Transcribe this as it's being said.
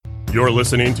You're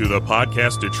listening to the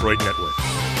Podcast Detroit Network.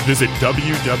 Visit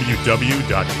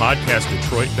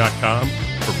www.podcastdetroit.com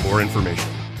for more information.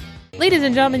 Ladies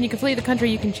and gentlemen, you can flee the country,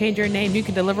 you can change your name, you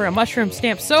can deliver a mushroom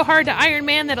stamp so hard to Iron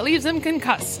Man that it leaves him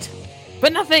concussed.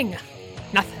 But nothing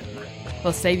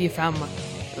will save you from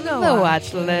the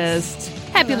watch list.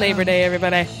 Happy Labor Day,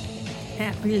 everybody.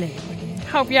 Happy Labor Day.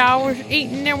 Hope y'all were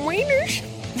eating them wieners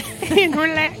and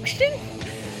relaxing.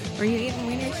 Were you eating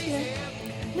wieners today?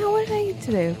 No, what did I eat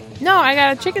today? No, I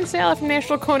got a chicken salad from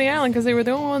National Coney Island because they were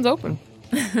the only ones open.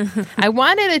 I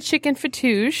wanted a chicken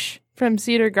fatouche from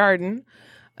Cedar Garden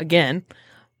again,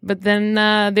 but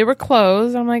then they were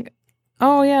closed. I'm like,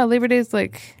 oh yeah, Labor Day's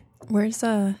like... Where's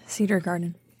Cedar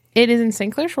Garden? It is in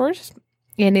St. Clair Shores,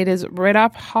 and it is right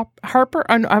off Harper.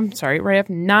 I'm sorry, right off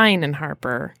 9 and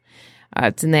Harper.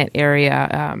 It's in that area.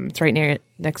 It's right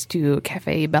next to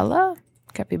Cafe Bella.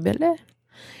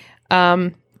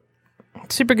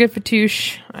 Super good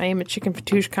fatouche. I am a chicken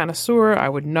fatouche connoisseur. I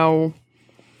would know.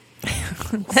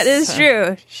 That is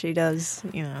true. She does,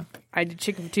 you know. I do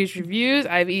chicken fatouche reviews.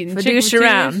 I've eaten Fatouche chicken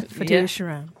around. fatouche. Fatouche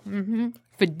around. Mm-hmm.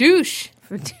 Fatouche.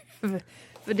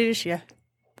 Fatouche, yeah.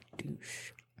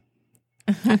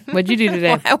 What'd you do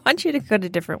today? Well, I want you to go to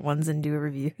different ones and do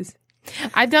reviews.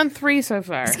 I've done 3 so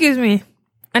far. Excuse me.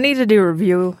 I need to do a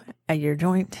review at your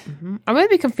joint. Mm-hmm. I'm going to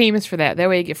become famous for that. That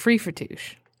way I get free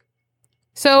fatouche.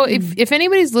 So if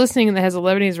anybody's listening that has a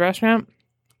Lebanese restaurant,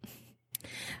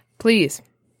 please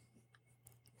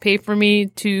pay for me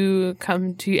to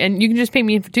come to, and you can just pay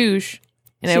me in fatouche.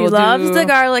 And She loves the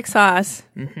garlic sauce.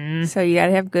 Mm-hmm. So you got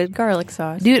to have good garlic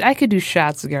sauce. Dude, I could do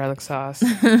shots of garlic sauce.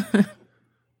 Shots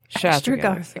Extra of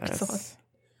garlic garlic sauce.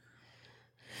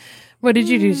 What did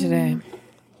you do today?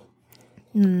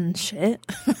 Shit.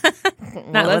 Well,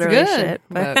 Not that's literally good. shit,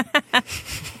 but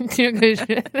You good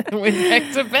shit and went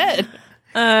back to bed.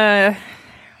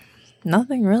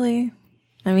 Nothing really.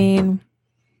 I mean,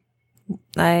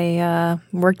 I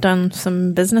worked on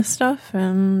some business stuff,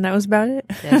 and that was about it.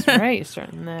 That's right.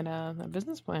 Starting that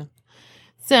business plan.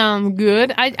 Sounds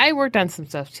good. I worked on some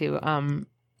stuff too.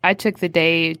 I took the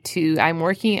day I'm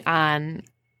working on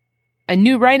a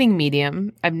new writing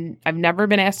medium. I've never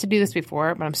been asked to do this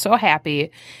before, but I'm so happy. I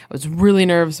was really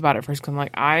nervous about it first because I'm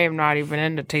like, I am not even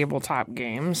into tabletop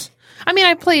games. I mean,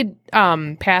 I played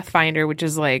Pathfinder, which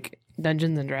is like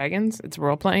Dungeons and Dragons. It's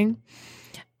role playing.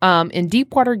 And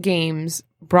Deepwater Games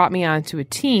brought me onto a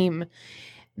team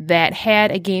that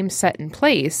had a game set in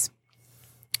place.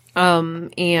 I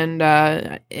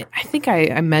think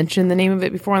I mentioned the name of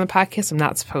it before on the podcast. I'm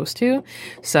not supposed to,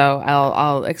 so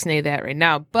I'll explain that right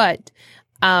now. But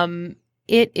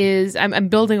it is I'm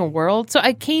building a world. So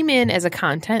I came in as a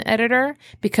content editor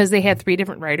because they had 3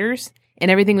 different writers,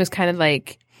 and everything was kind of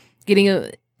like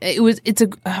it's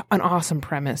an awesome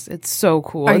premise. It's so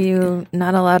cool. Are you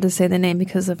not allowed to say the name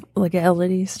because of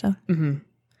legality stuff? Mm-hmm.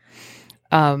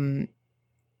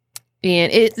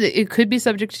 And it could be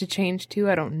subject to change too.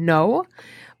 I don't know,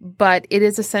 but it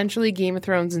is essentially Game of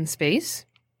Thrones in space.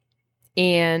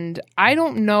 And I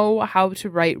don't know how to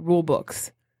write rule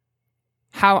books.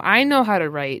 How I know how to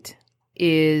write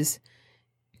is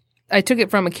I took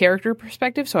it from a character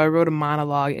perspective. So I wrote a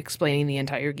monologue explaining the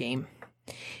entire game.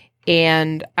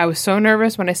 And I was so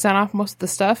nervous when I sent off most of the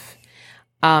stuff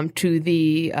to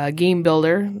the game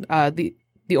builder, the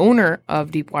owner of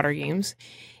Deepwater Games.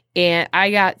 And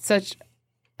I got such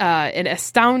an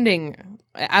outstanding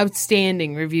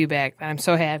review back that I'm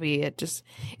so happy. It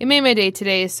made my day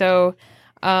today. So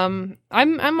I'm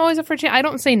always up for a chance. I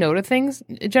don't say no to things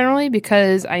generally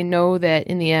because I know that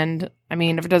in the end, I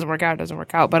mean, if it doesn't work out, it doesn't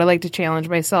work out. But I like to challenge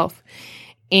myself.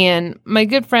 And my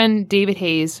good friend David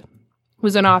Hayes,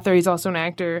 who's an author, he's also an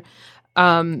actor,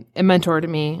 a mentor to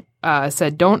me.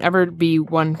 Said, don't ever be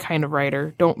one kind of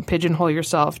writer. Don't pigeonhole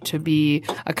yourself to be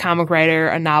a comic writer,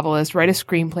 a novelist, write a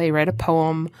screenplay, write a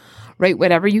poem, write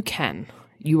whatever you can.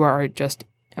 You are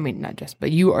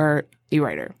but you are a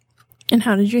writer. And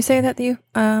how did you say that they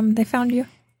found you?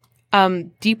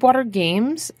 Deepwater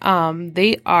Games,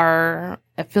 they are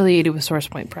affiliated with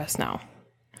SourcePoint Press now.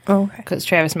 Oh, okay. Because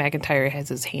Travis McIntyre has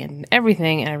his hand in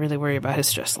everything, and I really worry about his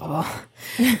stress level.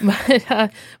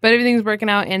 but everything's working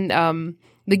out, and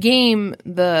the game,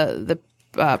 the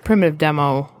primitive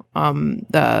demo,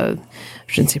 I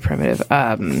shouldn't say primitive.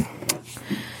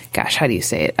 Gosh, how do you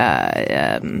say it?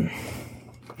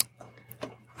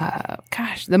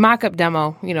 The mock-up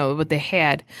demo, what they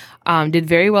had, did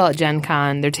very well at Gen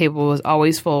Con. Their table was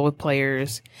always full with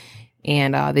players,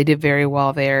 and they did very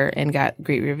well there and got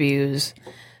great reviews.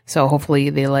 So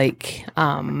hopefully they like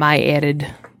my added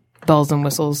bells and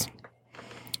whistles.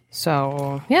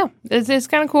 So yeah, it's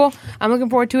kind of cool. I'm looking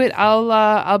forward to it.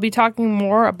 I'll be talking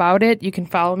more about it. You can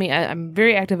follow me. I'm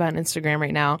very active on Instagram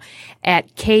right now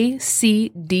at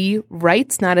KCD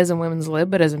Writes, not as in women's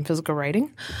lib, but as in physical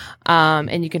writing.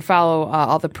 And you can follow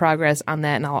all the progress on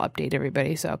that, and I'll update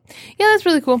everybody. So yeah, that's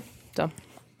really cool. So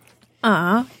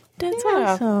That's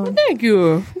awesome. Well, thank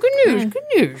you. Good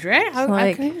news, right?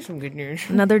 I can hear some good news.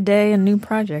 Another day, a new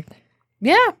project.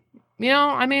 Yeah,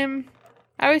 I mean,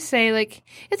 I always say, like,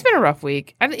 it's been a rough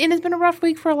week. And it's been a rough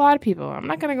week for a lot of people. I'm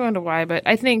not going to go into why, but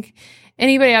I think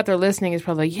anybody out there listening is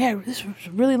probably like, yeah, this was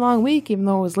a really long week, even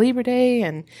though it was Labor Day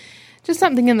and just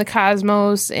something in the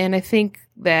cosmos. And I think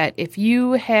that if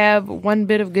you have one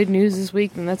bit of good news this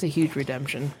week, then that's a huge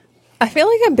redemption. I feel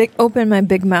like I opened my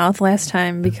big mouth last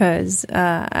time because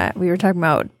we were talking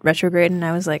about retrograde, and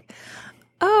I was like,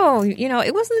 "Oh,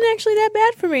 it wasn't actually that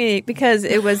bad for me because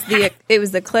it was the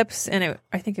eclipse, and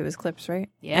I think it was eclipse, right?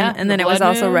 Yeah, and then it was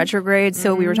also retrograde.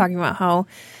 So we were talking about how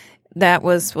that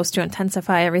was supposed to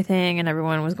intensify everything, and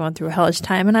everyone was going through a hellish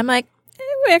time. And I'm like,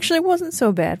 it actually wasn't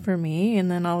so bad for me.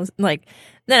 And then I was like,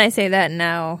 then I say that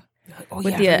now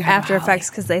with the after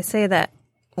effects because they say that.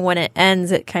 When it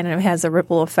ends, it kind of has a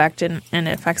ripple effect and it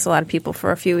affects a lot of people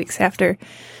for a few weeks after.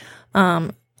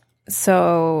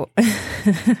 So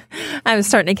I was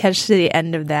starting to catch to the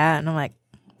end of that, and I'm like,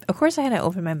 of course I had to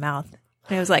open my mouth.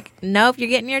 And I was like, nope, you're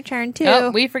getting your turn too.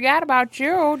 Oh, we forgot about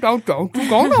you. Don't go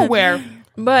nowhere.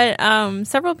 But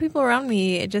several people around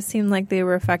me, it just seemed like they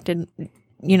were affected,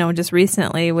 just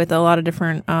recently with a lot of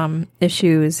different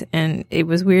issues. And it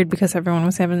was weird because everyone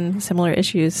was having similar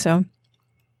issues. So,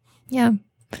 yeah.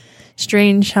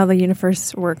 Strange how the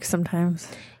universe works sometimes.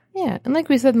 Yeah, and like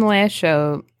we said in the last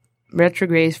show,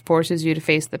 retrograde forces you to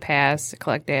face the past,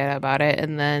 collect data about it,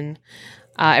 and then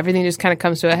everything just kind of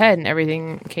comes to a head, and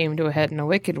everything came to a head in a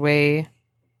wicked way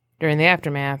during the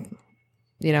aftermath,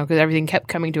 because everything kept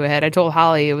coming to a head. I told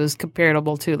Holly it was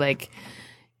comparable to, like,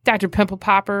 Dr. Pimple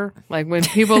Popper, like when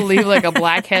people leave like a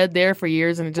blackhead there for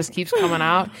years and it just keeps coming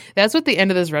out. That's what the end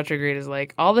of this retrograde is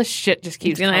like. All this shit just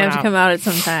keeps coming out. It's going to have to come out at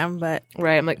some time, but...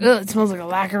 Right, I'm like, ugh, it smells like a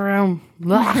locker room.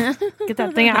 Ugh, get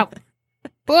that thing out.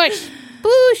 Bush.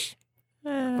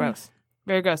 Gross.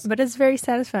 Very gross. But it's very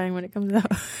satisfying when it comes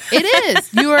out. It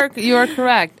is. You are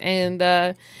correct. And,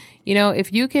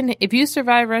 if you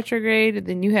survive retrograde,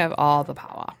 then you have all the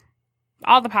power.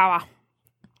 All the power.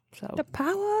 So the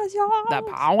power is yours. The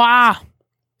power.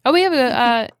 Oh, we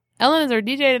have Ellen is our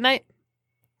DJ tonight.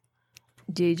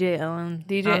 DJ Ellen.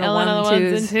 DJ Ellen on the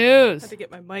ones and twos. I had to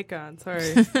get my mic on.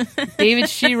 Sorry. David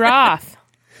She Roth.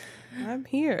 I'm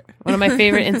here. One of my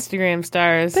favorite Instagram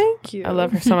stars. Thank you. I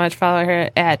love her so much. Follow her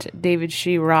at David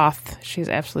She Roth. She's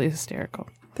absolutely hysterical.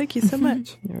 Thank you so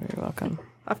much. You're very welcome.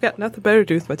 I've got nothing better to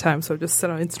do with my time, so just sit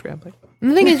on Instagram. Like,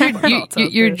 and the thing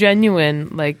is, you're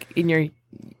genuine, like in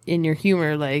your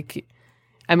humor. Like,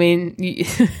 I mean,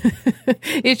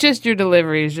 it's just your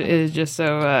delivery is just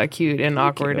so cute and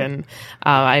awkward, and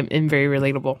I'm very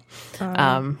relatable.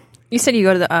 You said you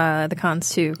go to the cons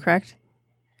too, correct?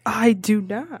 I do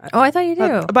not. Oh, I thought you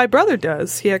do. My brother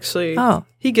does. He actually. Oh.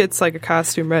 He gets like a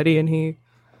costume ready, and he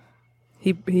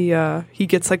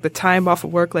gets like the time off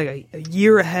of work like a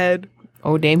year ahead.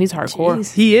 Oh, damn, he's hardcore.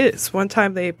 Jeez. He is. One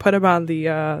time they put him on the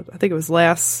I think it was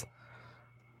last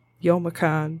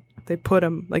Youmacon. They put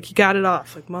him like he got it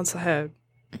off like months ahead.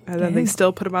 And then they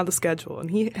still put him on the schedule, and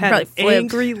he had an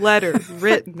angry letter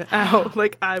written out,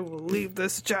 like, I will leave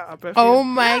this job. Oh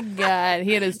my God.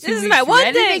 He had his 2 weeks This is my one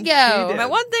ready thing. to go. My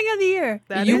one thing of the year.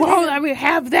 You won't let me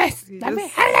have this. Let me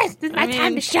have this. This is my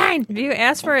time to shine. If you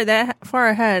ask for it that far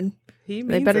ahead, they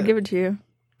better give it to you.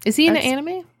 Is he into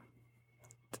anime?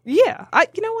 Yeah.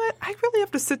 You know what? I really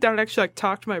have to sit down and actually like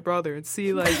talk to my brother and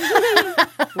see like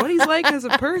what he's like as a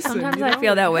person. Sometimes I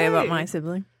feel that way about my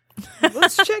sibling.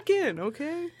 Let's check in,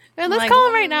 okay? Man, let's call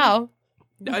him right now.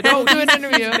 I don't do an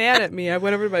interview. He's mad at me. I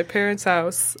went over to my parents'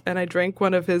 house and I drank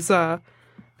one of his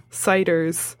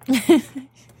ciders.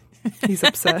 He's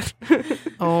upset.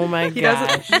 Oh my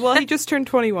gosh. He just turned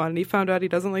 21 and he found out he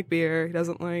doesn't like beer. He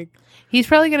doesn't like... He's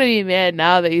probably going to be mad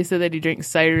now that you said that he drinks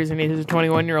ciders and he's a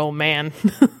 21-year-old man.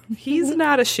 He's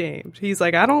not ashamed. He's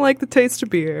like, I don't like the taste of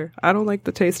beer. I don't like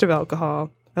the taste of alcohol.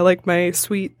 I like my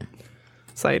sweet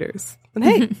ciders. And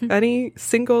hey, any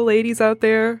single ladies out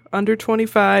there under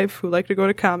 25 who like to go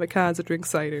to Comic Cons and drink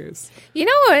ciders, you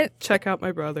know what? Check out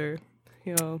my brother.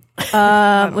 You know,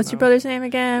 what's your brother's name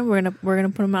again? We're gonna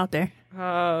put him out there.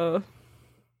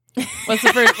 What's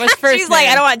first? She's like,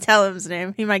 I don't want to tell him his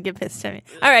name. He might get pissed at me.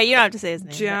 All right, you don't have to say his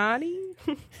name. Johnny.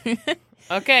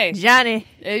 Okay, Johnny.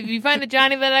 If you find a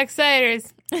Johnny that likes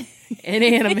ciders in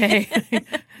anime,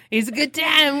 He's a good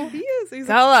time. He is. He's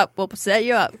Call up. We'll set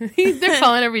you up. They're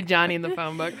calling every Johnny in the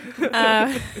phone book.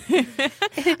 I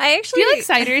Do actually you like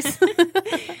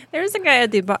ciders? there was a guy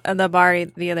at the bar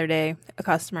the other day, a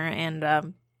customer,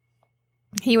 and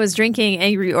he was drinking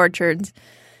Angry Orchards,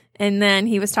 and then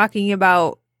he was talking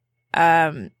about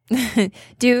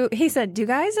he said, do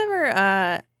guys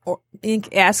ever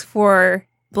ask for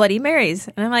Bloody Marys?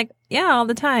 And I'm like, yeah, all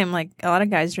the time. Like, a lot of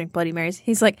guys drink Bloody Marys.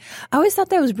 He's like, I always thought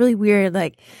that was really weird.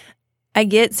 Like, I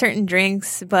get certain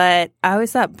drinks, but I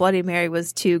always thought Bloody Mary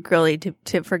was too girly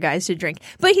for guys to drink.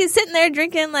 But he's sitting there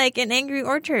drinking like an Angry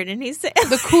Orchard, and he's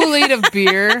The Kool-Aid of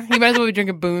beer. He might as well be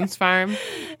drinking Boone's Farm.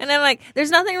 and I'm like, there's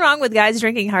nothing wrong with guys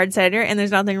drinking hard cider, and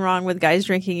there's nothing wrong with guys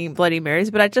drinking Bloody Marys.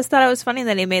 But I just thought it was funny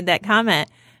that he made that comment.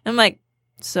 I'm like,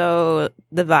 so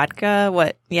the vodka,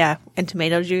 what? Yeah, and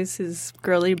tomato juice is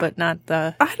girly, but not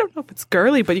the. I don't know if it's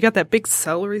girly, but you got that big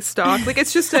celery stalk. Like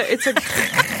it's just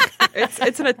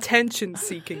it's an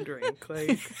attention-seeking drink.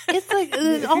 Like It's like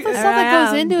all the stuff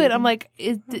that goes into it. I'm like,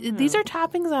 these are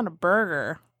toppings on a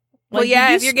burger. Well, Like, yeah,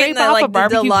 did if you you're getting scrape off a the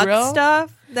barbecue deluxe grill?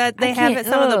 stuff that they I have can't-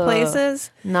 at some of the ugh.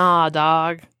 places, Nah,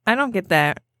 dog. I don't get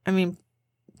that. I mean,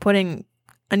 putting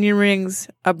onion rings,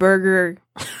 a burger,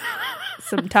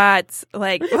 some tots.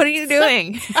 Like, what are you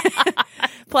doing?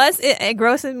 Plus, it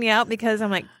grosses me out because I'm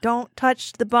like, don't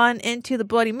touch the bun into the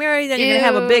Bloody Mary. Then you're going to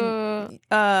have a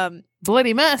big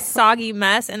bloody mess. soggy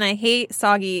mess. And I hate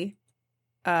soggy.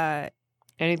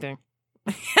 Anything.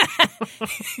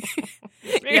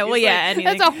 Yeah, well, yeah, anything.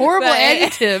 That's a horrible But-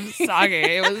 adjective. Soggy.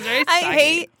 It was very soggy. I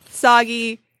hate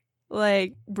soggy,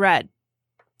 like, bread.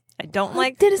 I don't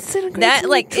like disintegrate that.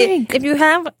 Like, drink. if you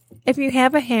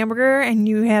have a hamburger and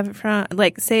you have it from,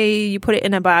 like, say you put it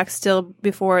in a box still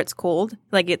before it's cold,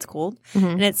 like it's cold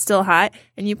and it's still hot,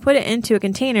 and you put it into a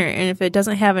container, and if it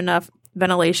doesn't have enough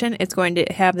ventilation, it's going to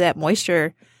have that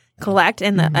moisture collect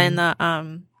in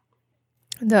the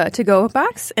to-go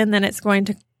box, and then it's going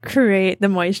to create the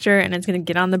moisture, and it's going to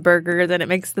get on the burger. Then it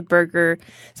makes the burger,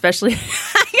 especially.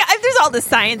 There's all the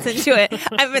science into it.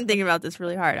 I've been thinking about this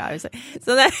really hard, obviously.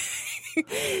 So that,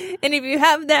 and if you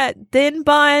have that thin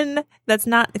bun, that's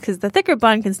not, because the thicker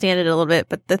bun can stand it a little bit,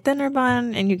 but the thinner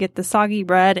bun, and you get the soggy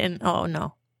bread, and oh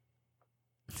no.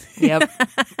 Yep.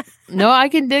 No, I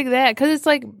can dig that because it's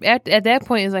like at that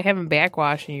point it's like having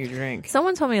backwash in your drink.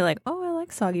 Someone told me like, oh, I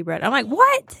like soggy bread. I'm like,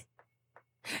 what?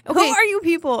 Who Okay. are you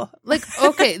people? Like,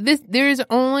 okay, there's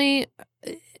only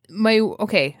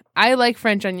I like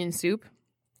French onion soup.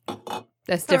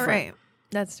 That's different. All right.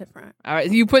 That's different. All right,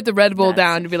 you put the Red Bull That's-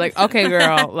 down to be like, okay,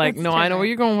 girl, like, That's no, I know where different.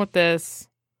 you're going with this.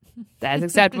 That's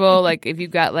acceptable. Like, if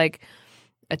you've got like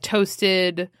a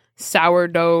toasted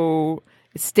sourdough,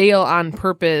 stale on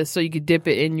purpose, so you could dip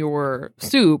it in your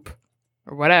soup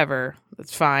or whatever,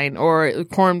 that's fine. Or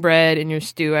cornbread in your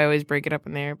stew. I always break it up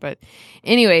in there. But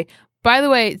anyway, by the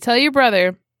way, tell your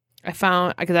brother I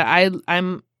found because I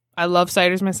love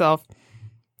ciders myself.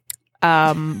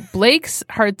 Blake's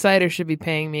hard cider should be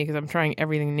paying me because I'm trying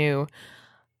everything new.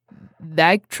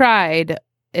 I tried.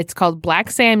 It's called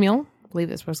Black Samuel. I believe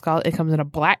that's what it's called. It comes in a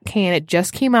black can. It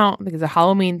just came out because it's a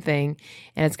Halloween thing,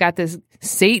 and it's got this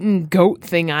Satan goat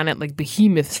thing on it, like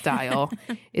behemoth style.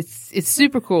 It's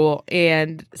super cool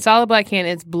and solid black can.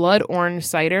 It's blood orange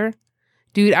cider,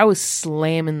 dude. I was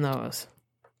slamming those.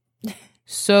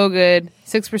 So good,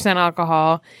 6%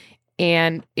 alcohol,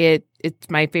 and it's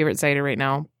my favorite cider right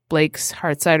now. Blake's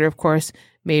hard cider, of course,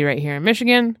 made right here in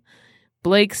Michigan.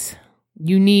 Blake's,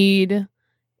 you need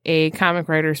a comic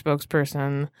writer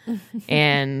spokesperson,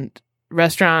 and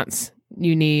restaurants,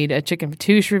 you need a chicken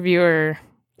fatouche reviewer.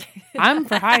 I'm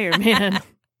for hire, man.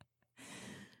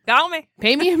 Call me.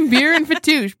 Pay me in beer and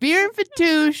fatouche. Beer and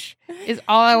fatouche is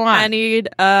all I want. I need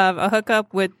a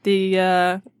hookup with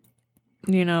the,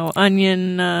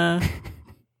 onion,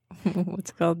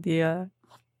 what's it called? The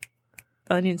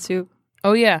onion soup.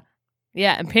 Oh, yeah.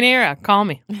 Yeah, and Panera, call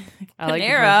me. I like the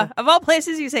Panera. French- Of all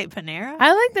places, you say Panera?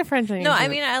 I like the French onion No, I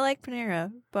soup. mean, I like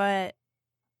Panera, but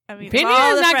of all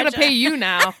Panera's the not going French- to pay you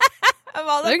now. Of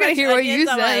all the They're going French to hear what you onions,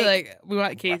 I'm said. Like, we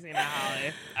want Casey and Holly.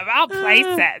 Of all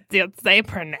places, you'll say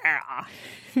Panera.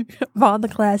 of all the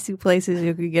classy places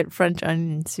you could get French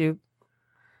onion soup.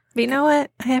 But you know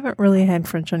what? I haven't really had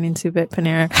French onion soup at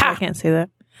Panera. So I can't say that.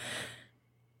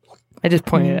 I just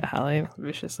pointed at Holly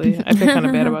viciously. I feel kind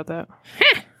of bad about that.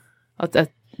 I'll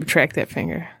retract that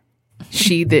finger.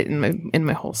 Sheathe it in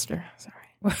my holster. Sorry.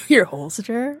 Your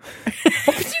holster?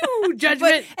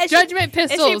 Judgment And judgment she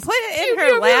pistols. put it in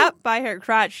her lap by her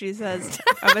crotch. She says,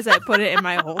 I put it in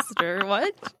my holster.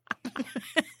 What?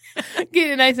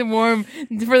 Get it nice and warm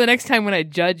for the next time when I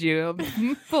judge you.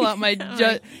 I'll pull out my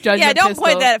judgment Yeah, don't pistol.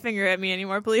 point that finger at me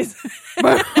anymore, please.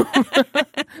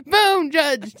 Boom,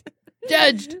 judged.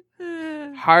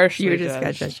 Harshly You just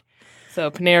got judged. judged. So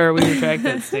Panera, we retract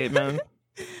that statement.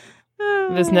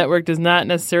 This network does not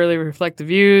necessarily reflect the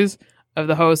views of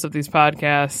the hosts of these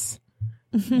podcasts.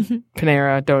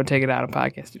 Panera, don't take it out of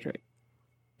Podcast Detroit.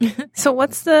 So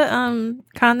what's the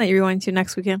con that you're going to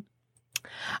next weekend?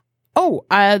 Oh,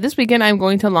 this weekend I'm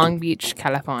going to Long Beach,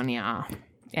 California.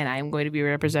 And I'm going to be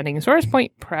representing Source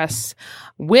Point Press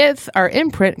with our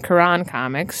imprint, Quran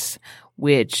Comics,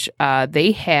 which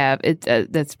they have.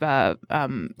 That's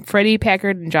Freddie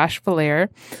Packard and Josh Valaire.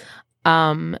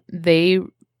 They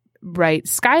write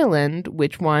Skyland,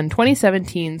 which won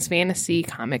 2017's Fantasy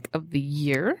Comic of the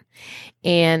Year.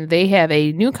 And they have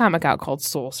a new comic out called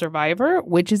Soul Survivor,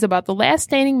 which is about the last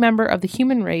standing member of the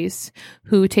human race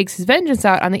who takes his vengeance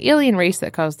out on the alien race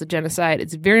that caused the genocide.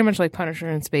 It's very much like Punisher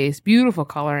in space, beautiful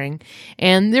coloring,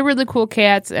 and they're really cool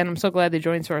cats, and I'm so glad they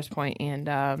joined Source Point.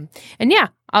 And yeah,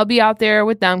 I'll be out there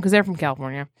with them because they're from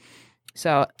California.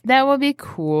 So that will be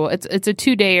cool. It's a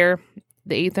 2-dayer,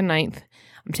 the 8th and 9th.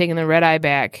 I'm taking the red eye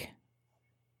back.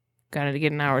 Got to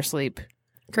get an hour's sleep.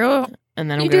 Girl, and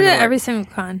then I'm you gonna do that work. every single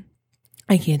con.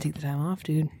 I can't take the time off,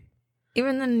 dude.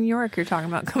 Even in New York, you're talking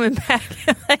about coming back.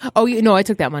 Oh, no, I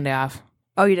took that Monday off.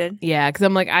 Oh, you did? Yeah, because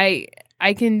I'm like, I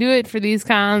can do it for these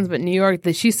cons, but New York,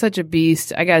 she's such a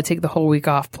beast. I got to take the whole week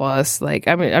off plus. Like,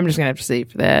 I'm just going to have to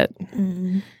save for that.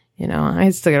 Mm-hmm. You know, I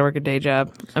still got to work a day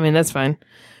job. I mean, that's fine.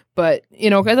 But,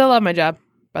 because I love my job,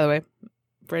 by the way,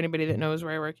 for anybody that knows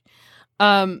where I work.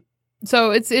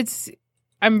 So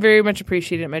I'm very much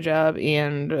appreciated at my job,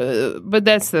 and but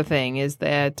that's the thing is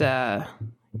that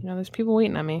there's people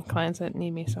waiting on me, clients that need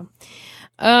me. So,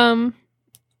 so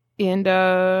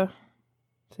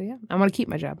yeah, I want to keep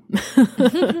my job.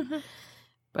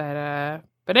 but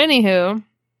anywho,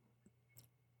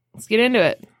 let's get into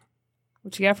it.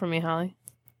 What you got for me, Holly?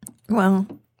 Well,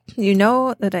 you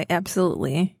know that I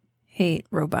absolutely hate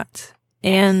robots,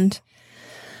 and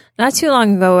not too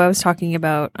long ago, I was talking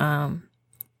about.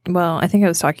 I think I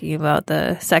was talking about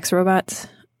the sex robots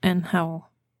and how,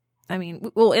 in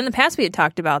the past we had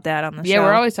talked about that on the show. Yeah,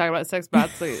 we're always talking about sex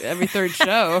bots like every third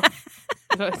show.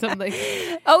 Something.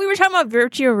 Oh, we were talking about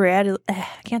virtual reality. I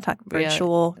can't talk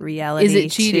virtual reality. Is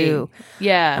it cheating? Too.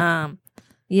 Yeah.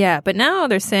 Yeah, but now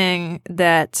they're saying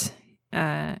that,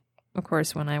 of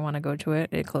course, when I want to go to it,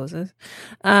 it closes.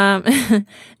 Now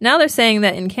they're saying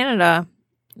that in Canada,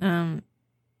 in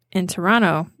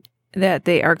Toronto, that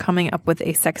they are coming up with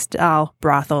a sex doll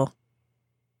brothel.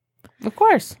 Of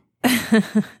course.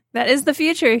 That is the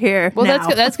future here. Well, now.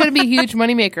 that's going to be a huge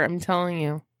moneymaker, I'm telling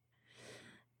you.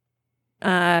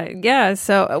 Yeah,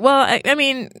 so, well, I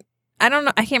don't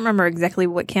know. I can't remember exactly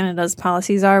what Canada's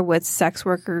policies are with sex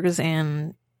workers,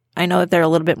 and I know that they're a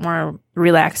little bit more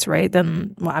relaxed, right?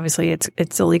 Than, well, obviously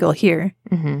it's illegal here.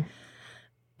 Mm-hmm.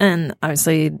 And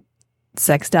obviously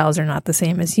sex dolls are not the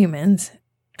same as humans.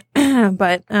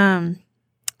 But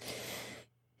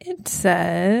it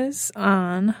says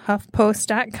on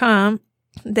HuffPost.com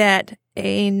that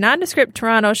a nondescript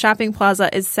Toronto shopping plaza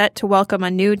is set to welcome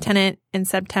a new tenant in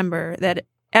September that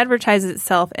advertises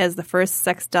itself as the first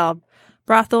sex doll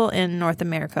brothel in North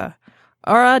America.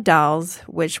 Aura Dolls,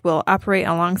 which will operate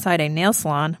alongside a nail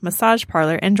salon, massage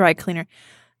parlor, and dry cleaner.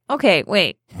 Okay,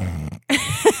 wait.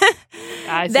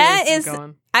 That is,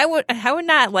 I would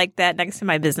not like that next to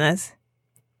my business.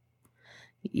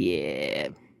 Yeah,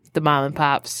 the mom and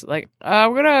pops like,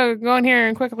 we're gonna go in here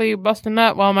and quickly bust a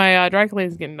nut while my dry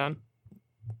cleaning is getting done.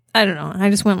 I don't know.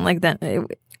 I just wouldn't like that.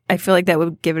 I feel like that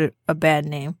would give it a bad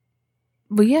name.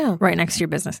 But yeah, right next to your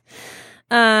business.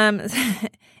 And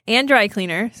dry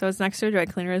cleaner, so it's next to a dry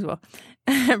cleaner as well.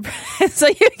 So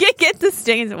you can get the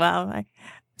stains. Wow,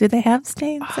 do they have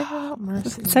stains?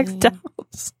 Sex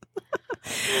dolls.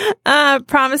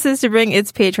 Promises to bring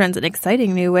its patrons an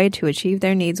exciting new way to achieve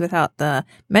their needs without the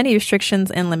many restrictions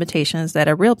and limitations that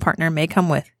a real partner may come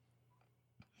with.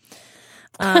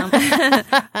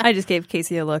 I just gave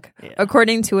Casey a look. Yeah.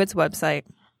 According to its website,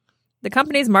 the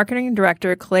company's marketing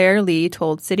director, Claire Lee,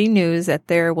 told City News that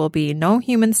there will be no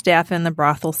human staff in the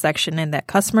brothel section and that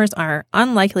customers are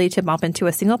unlikely to bump into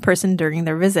a single person during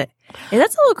their visit. Hey,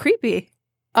 that's a little creepy.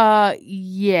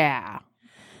 Yeah.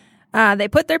 They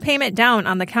put their payment down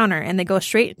on the counter and they go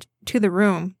straight to the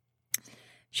room.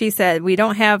 She said, "We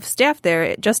don't have staff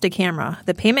there, just a camera.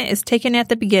 The payment is taken at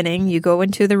the beginning. You go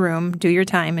into the room, do your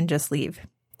time, and just leave."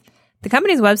 The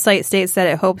company's website states that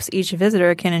it hopes each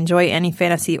visitor can enjoy any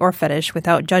fantasy or fetish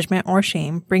without judgment or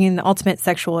shame, bringing the ultimate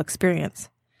sexual experience.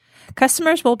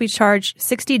 Customers will be charged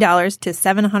 $60 to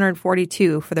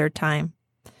 $742 for their time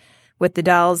with the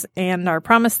dolls and are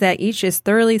promised that each is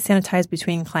thoroughly sanitized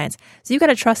between clients. So you got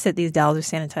to trust that these dolls are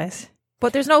sanitized.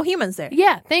 But there's no humans there.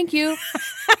 Yeah, thank you.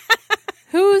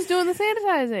 Who's doing the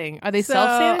sanitizing? Are they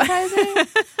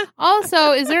self-sanitizing?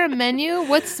 Also, is there a menu?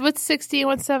 What's 60 and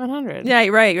what's 700? Yeah,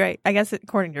 right. I guess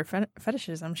according to your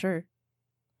fetishes, I'm sure.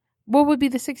 What would be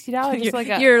the $60? Just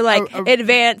like you're like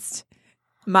advanced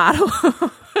model.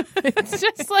 It's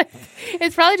just like,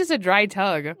 it's probably just a dry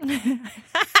tug.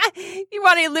 You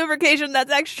want any lubrication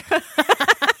that's extra?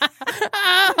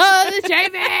 Oh, the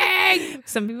shaving!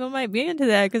 Some people might be into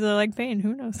that because they like pain.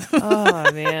 Who knows?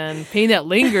 Oh, man. Pain that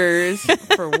lingers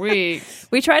for weeks.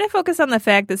 We try to focus on the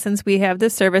fact that since we have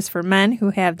this service for men who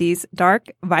have these dark,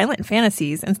 violent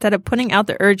fantasies, instead of putting out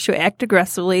the urge to act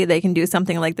aggressively, they can do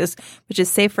something like this, which is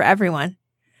safe for everyone.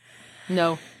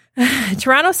 No.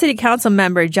 Toronto City Council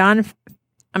member John,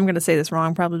 I'm going to say this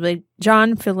wrong probably,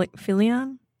 John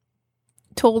Fillion,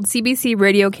 told CBC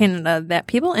Radio Canada that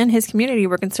people in his community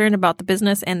were concerned about the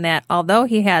business and that although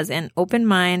he has an open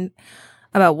mind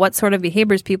about what sort of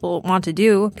behaviors people want to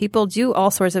do, people do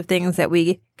all sorts of things that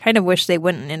we kind of wish they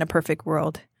wouldn't in a perfect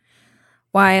world.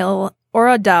 While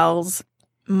Aura Dolls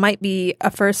might be a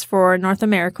first for North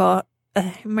America,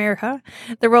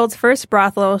 the world's first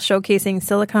brothel showcasing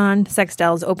silicone sex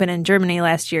dolls opened in Germany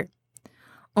last year.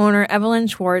 Owner Evelyn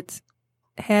Schwartz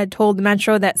had told the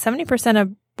Metro that 70%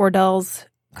 of bordels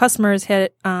customers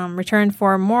had returned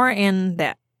for more in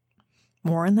that.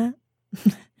 For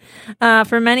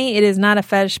many, it is not a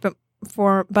fetish, but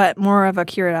more of a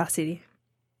curiosity.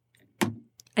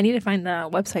 I need to find the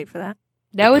website for that.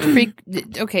 That would freak.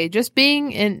 Okay, just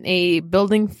being in a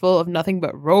building full of nothing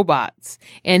but robots,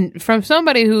 and from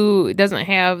somebody who doesn't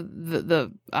have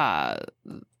the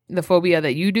phobia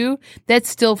that you do, that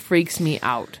still freaks me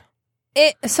out.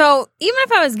 So even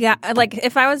if I was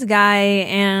if I was a guy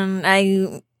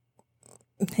and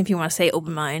if you want to say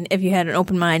open mind, if you had an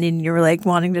open mind and you were like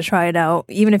wanting to try it out,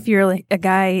 even if you're like a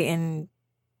guy and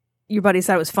your buddy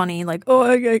said it was funny, like,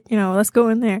 oh, let's go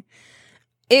in there.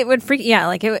 It would freak,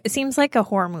 like it seems like a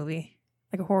horror movie,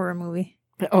 like a horror movie.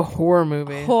 A horror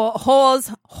movie.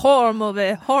 Horror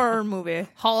movie.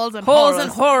 Halls and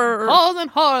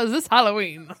horrors this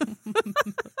Halloween.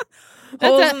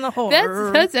 Holes in the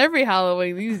horror. That's every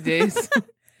Halloween these days.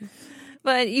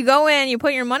 But you go in, you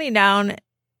put your money down.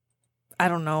 I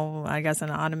don't know. I guess an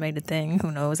automated thing. Who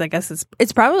knows? I guess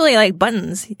it's probably like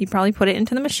buttons. You probably put it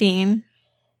into the machine.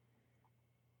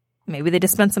 Maybe they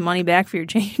dispense some money back for your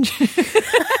change.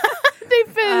 They you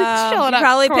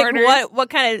probably pick what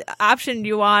kind of option do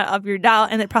you want of your doll,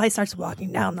 and it probably starts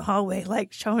walking down the hallway,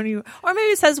 like showing you, or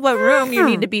maybe it says what room you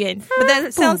need to be in. But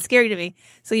that sounds scary to me.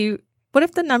 So what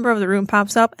if the number of the room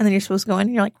pops up, and then you're supposed to go in,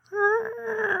 and you're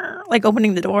like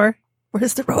opening the door?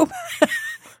 Where's the robot?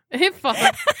 It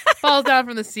falls down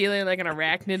from the ceiling like an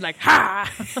arachnid, like,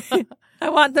 ha! I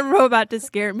want the robot to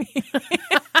scare me.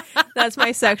 That's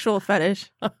my sexual fetish.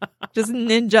 Just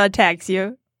ninja attacks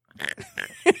you.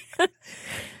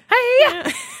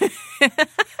 Hey!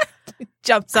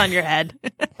 Jumps on your head.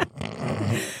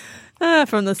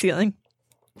 From the ceiling.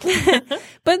 But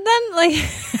then,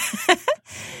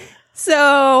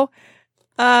 so,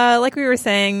 like we were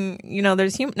saying,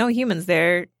 there's no humans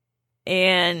there.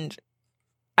 And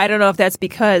I don't know if that's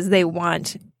because they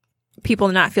want people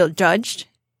to not feel judged.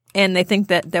 And they think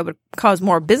that would cause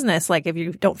more business, like if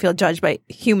you don't feel judged by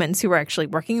humans who are actually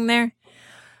working there.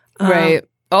 Right.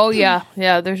 Oh, yeah.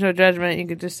 Yeah, there's no judgment. You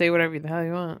could just say whatever the hell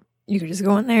you want. You could just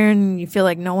go in there and you feel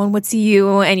like no one would see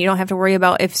you, and you don't have to worry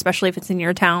about, especially if it's in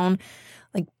your town,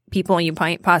 like people you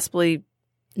might possibly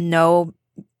know.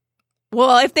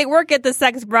 Well, if they work at the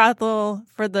sex brothel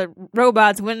for the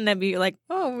robots, wouldn't that be like,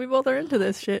 oh, we both are into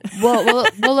this shit? Well,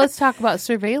 let's talk about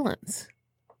surveillance.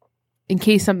 In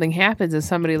case something happens and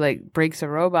somebody like breaks a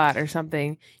robot or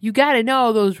something, you got to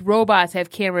know those robots have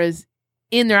cameras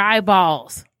in their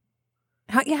eyeballs.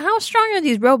 How strong are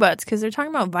these robots? Because they're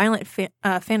talking about violent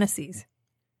fantasies.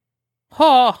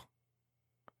 Oh,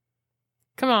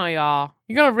 come on, y'all!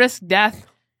 You're gonna risk death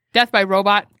by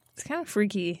robot. It's kind of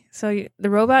freaky. So the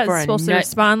robot is supposed to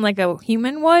respond like a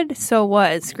human would. So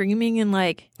what? Screaming and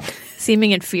like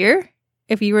seeming in fear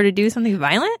if you were to do something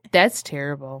violent? That's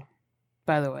terrible.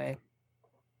 By the way.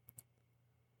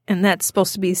 And that's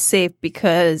supposed to be safe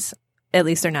because at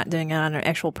least they're not doing it on an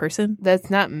actual person. That's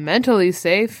not mentally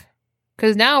safe.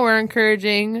 Because now we're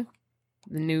encouraging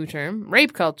the new term,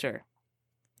 rape culture.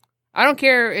 I don't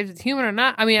care if it's human or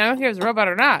not. I mean, I don't care if it's a robot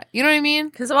or not. You know what I mean?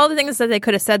 Because of all the things that they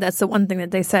could have said, that's the one thing that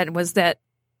they said was that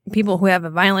people who have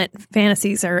violent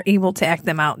fantasies are able to act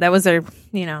them out. That was their,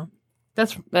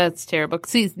 That's terrible.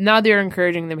 See, now they're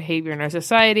encouraging the behavior in our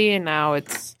society, and now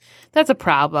that's a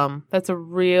problem. That's a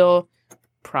real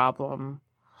problem.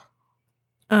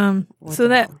 So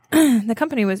that the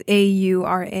company was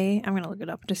AURA. I'm gonna look it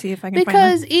up to see if I can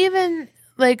because find even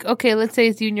like, okay, let's say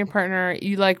it's you and your partner,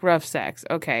 you like rough sex,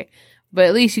 okay, but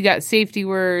at least you got safety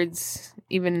words.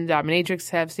 Even dominatrix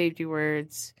have safety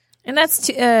words, and that's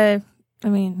not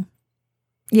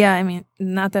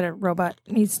that a robot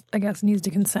needs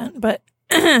to consent, but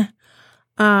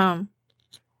I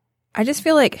just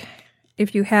feel like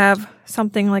if you have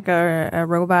something like a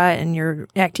robot and you're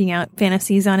acting out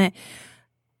fantasies on it,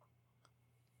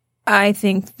 I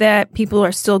think that people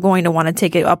are still going to want to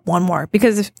take it up one more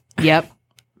because Yep.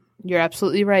 You're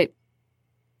absolutely right.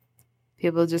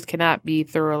 People just cannot be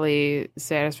thoroughly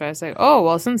satisfied. It's like, oh,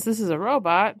 well, since this is a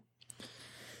robot.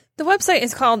 The website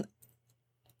is called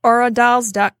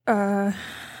Auradolls. Hold on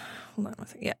one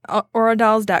second. Yeah,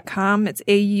 Auradolls.com. It's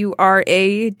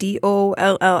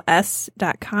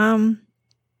AURADOLLS.com.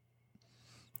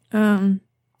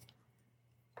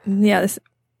 Yeah, this.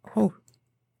 Oh.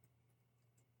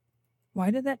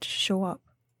 Why did that show up?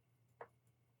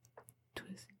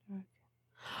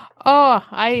 Oh,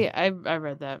 I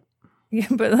read that. Yeah,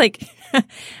 but like,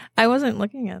 I wasn't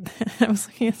looking at that. I was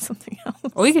looking at something else.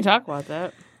 Well, we can talk about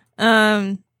that.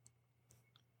 So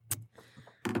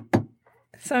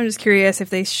I'm just curious if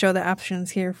they show the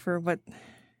options here for what.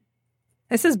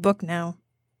 This is book now.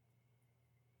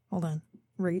 Hold on.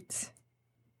 Rates.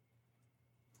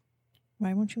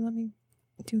 Why won't you let me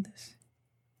do this?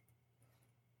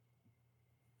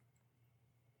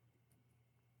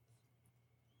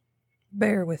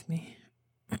 Bear with me.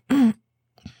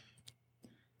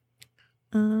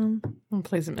 I'm gonna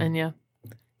play some Enya.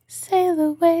 Sail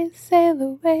away, sail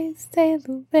away, sail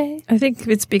away. I think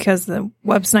it's because the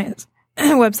website's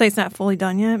not fully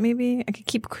done yet, maybe. I could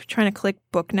keep trying to click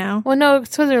book now. Well, no,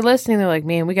 it's because they're listening. They're like,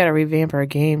 man, we got to revamp our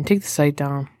game. Take the site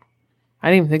down. I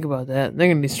didn't even think about that. They're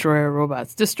going to destroy our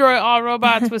robots. Destroy all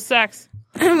robots with sex.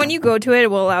 When you go to it,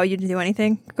 it will allow you to do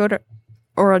anything. Go to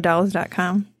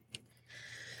auradolls.com.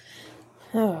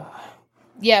 Oh.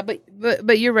 Yeah,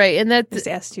 but you're right. And that just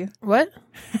asked you. What?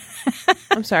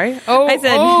 I'm sorry. Oh, I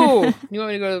said, you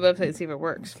want me to go to the website and see if it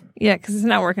works? Yeah, because it's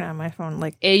not working on my phone.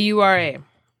 Like AURA.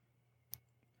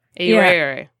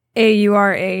 AURA.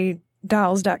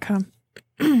 AURAdolls.com.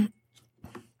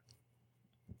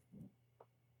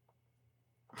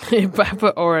 I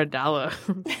put Auradollar.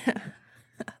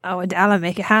 Oh, a dollar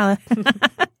make it holla. Hey,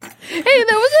 that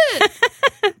was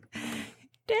it.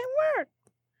 Damn word.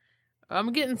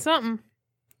 I'm getting something.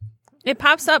 It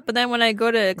pops up, but then when I go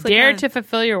to click Dare on... to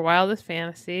fulfill your wildest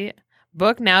fantasy.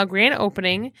 Book now. Grand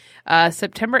opening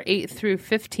September 8th through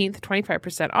 15th,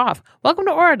 25% off. Welcome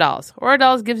to Auradolls.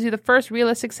 Auradolls gives you the first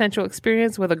realistic sensual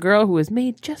experience with a girl who is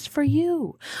made just for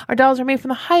you. Our dolls are made from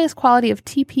the highest quality of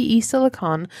TPE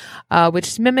silicone,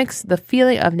 which mimics the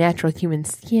feeling of natural human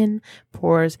skin,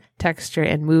 pores, texture,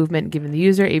 and movement, giving the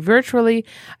user a virtually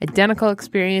identical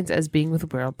experience as being with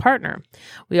a real partner.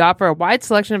 We offer a wide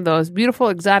selection of those beautiful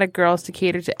exotic girls to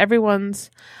cater to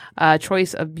everyone's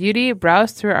choice of beauty.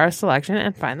 Browse through our selection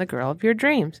and find the girl of your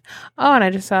dreams. Oh, and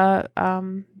I just saw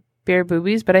bare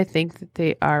boobies, but I think that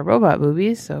they are robot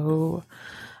boobies. So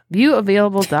view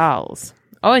available dolls.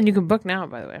 Oh, and you can book now,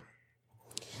 by the way.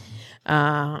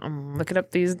 I'm looking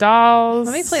up these dolls.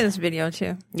 Let me play this video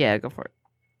too. Yeah, go for it.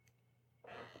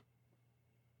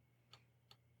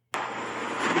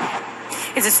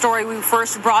 It's a story we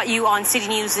first brought you on City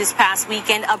News this past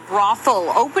weekend. A brothel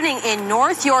opening in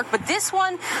North York, but this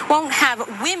one won't have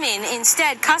women.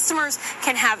 Instead, customers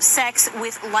can have sex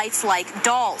with lifelike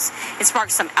dolls. It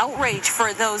sparked some outrage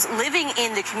for those living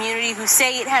in the community who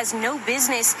say it has no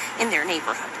business in their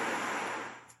neighborhood.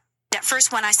 At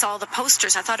first, when I saw the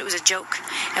posters, I thought it was a joke.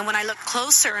 And when I looked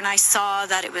closer and I saw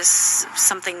that it was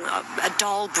something, a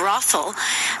doll brothel,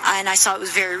 and I saw it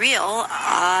was very real,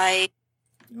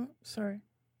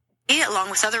 along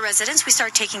with other residents, we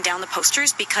started taking down the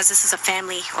posters because this is a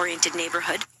family-oriented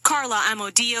neighborhood. Carla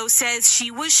Amodio says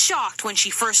she was shocked when she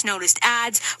first noticed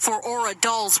ads for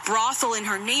Auradolls brothel in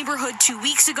her neighborhood 2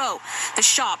 weeks ago. The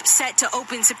shop, set to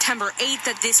open September 8th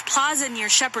at this plaza near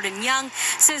Shepherd and Young,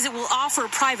 says it will offer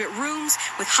private rooms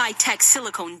with high-tech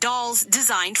silicone dolls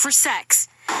designed for sex.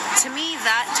 To me,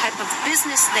 that type of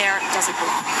business there doesn't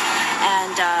belong.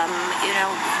 And,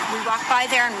 we walk by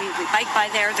there and we bike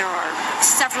by there. There are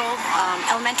several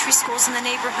elementary schools in the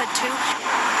neighborhood, too.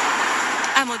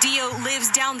 Amodio lives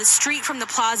down the street from the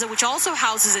plaza, which also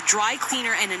houses a dry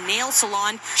cleaner and a nail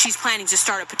salon. She's planning to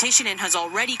start a petition and has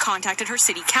already contacted her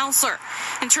city councilor.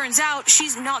 And turns out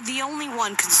she's not the only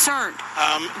one concerned.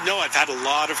 No, I've had a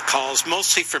lot of calls,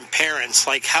 mostly from parents,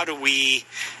 like, how do we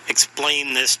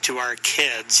explain this to our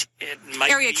kids?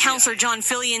 Area Councilor John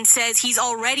Fillion says he's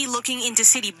already looking into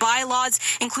city bylaws,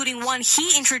 including one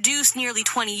he introduced nearly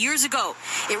 20 years ago.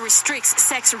 It restricts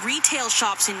sex retail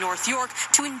shops in North York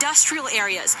to industrial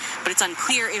areas, but it's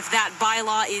unclear if that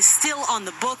bylaw is still on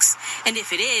the books, and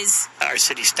if it is, our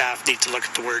city staff need to look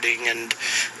at the wording, and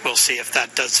we'll see if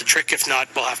that does the trick. If not,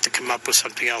 we'll have to come up with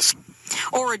something else.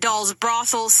 Oradol's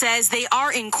brothel says they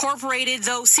are incorporated,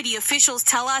 though city officials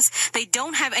tell us they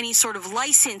don't have any sort of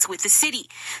license with the city.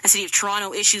 The city of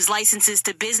Toronto issues licenses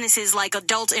to businesses like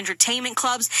adult entertainment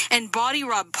clubs and body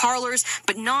rub parlors,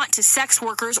 but not to sex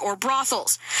workers or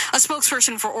brothels. A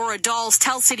spokesperson for Oradol's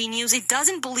tells City News it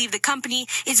doesn't believe the company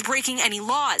is breaking any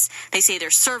laws. They say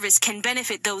their service can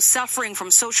benefit those suffering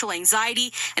from social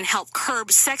anxiety and help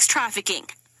curb sex trafficking.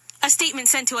 A statement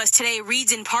sent to us today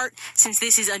reads in part, since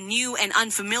this is a new and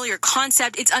unfamiliar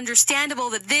concept, it's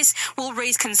understandable that this will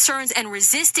raise concerns and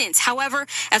resistance. However,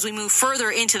 as we move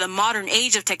further into the modern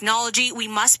age of technology, we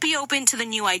must be open to the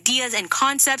new ideas and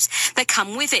concepts that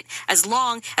come with it, as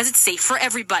long as it's safe for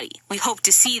everybody. We hope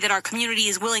to see that our community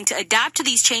is willing to adapt to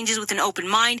these changes with an open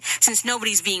mind, since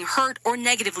nobody's being hurt or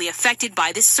negatively affected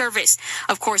by this service.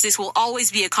 Of course, this will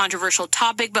always be a controversial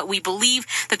topic, but we believe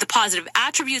that the positive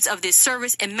attributes of this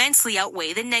service immensely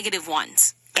outweigh the negative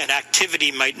ones. An activity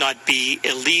might not be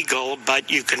illegal, but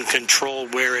you can control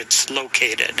where it's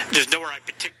located. There's nowhere I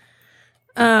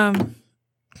particularly...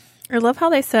 I love how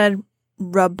they said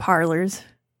rub parlors.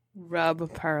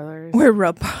 Rub parlors. Where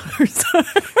rub parlors are.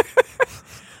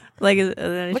 Like, are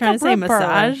they trying to say massage?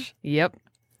 Parlor. Yep.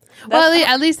 Well,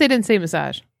 at least they didn't say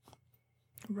massage.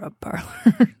 Rub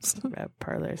parlors. Rub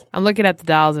parlors. I'm looking at the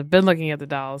dolls. I've been looking at the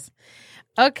dolls.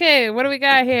 Okay, what do we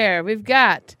got here? We've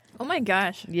got... Oh my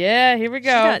gosh. Yeah, here we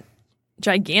go. She's got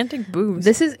gigantic boobs.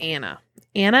 This is Anna.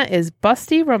 Anna is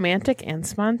busty, romantic, and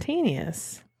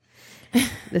spontaneous.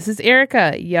 This is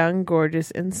Erica, young, gorgeous,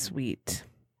 and sweet.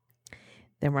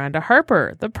 Then we're on to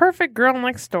Harper, the perfect girl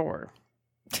next door.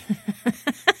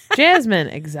 Jasmine,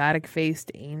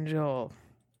 exotic-faced angel.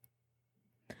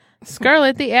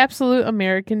 Scarlett, the absolute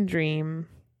American dream.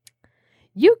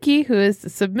 Yuki, who is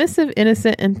submissive,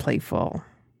 innocent, and playful.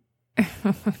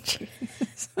 Oh,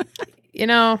 Jesus. You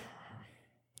know,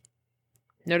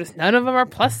 notice none of them are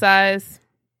plus size.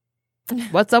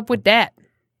 What's up with that?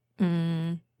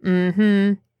 You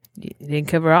didn't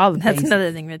cover all the That's bases.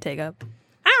 another thing to take up.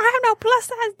 I don't have no plus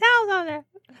size dolls on there.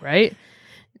 Right?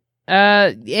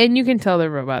 And you can tell they're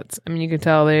robots. I mean, you can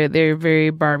tell they're very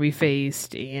Barbie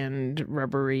faced and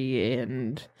rubbery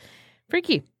and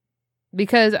freaky.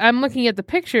 Because I'm looking at the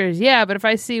pictures, yeah, but if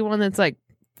I see one that's like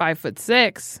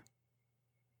 5'6",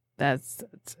 that's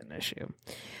an issue.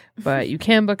 But you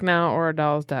can book now,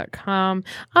 oradolls.com.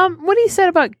 What he said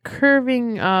about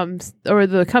curving, or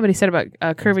the company said about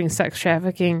curving sex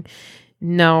trafficking,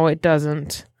 no, it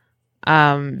doesn't.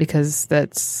 Because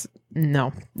that's,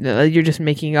 no, you're just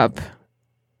making up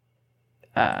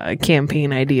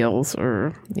campaign ideals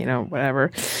or,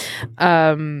 whatever.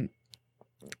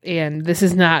 And this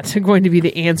is not going to be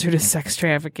the answer to sex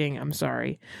trafficking. I'm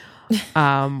sorry.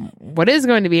 What is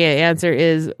going to be an answer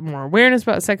is more awareness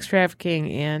about sex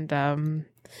trafficking and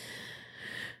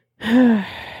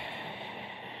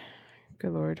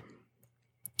good Lord.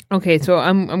 Okay, so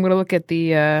I'm gonna look at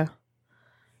the I'm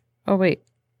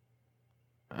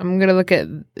gonna look at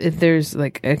if there's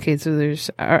so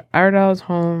there's our dolls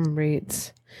home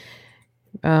rates.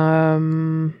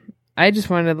 I just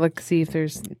wanted to see if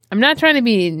there's... I'm not trying to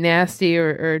be nasty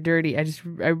or dirty.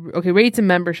 Okay, rates and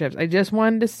memberships. I just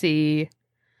wanted to see...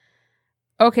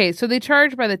 Okay, so they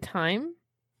charge by the time.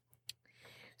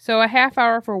 So a half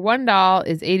hour for one doll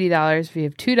is $80. If you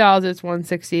have two dolls, it's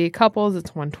 $160. Couples,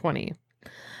 it's $120.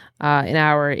 An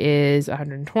hour is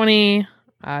 $120.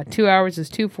 2 hours is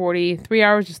 $240. 3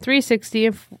 hours is $360.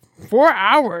 And 4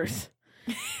 hours...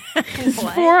 It's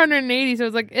 $480, so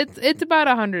it's like it's about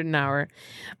 $100 an hour,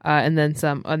 and then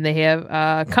some. And they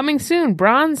have coming soon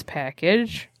bronze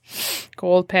package,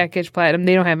 gold package, platinum.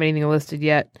 They don't have anything listed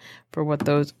yet for what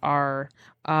those are,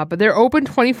 but they're open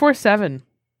 24/7.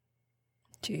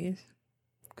 Jeez,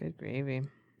 good gravy.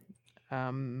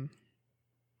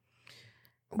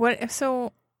 What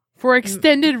so? For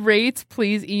extended rates,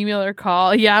 please email or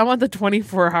call. Yeah, I want the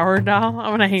 24-hour doll. I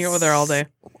want to hang out with her all day.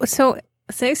 So.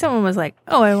 Say someone was like,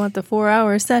 oh, I want the 4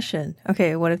 hour session.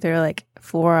 Okay, what if they're like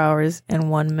 4 hours and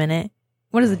 1 minute?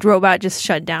 what is the robot just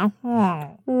shut down?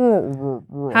 How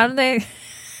do they?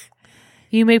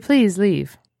 You may please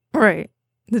leave. Right.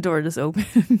 The door just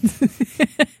opens.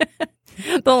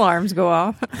 The alarms go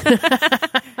off.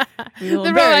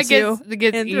 The robot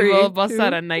gets evil, busts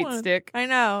out a nightstick. I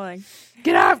know. Like,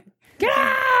 get up! Get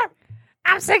up!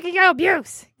 I'm sick of your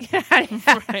abuse. Get out of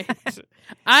here. Right.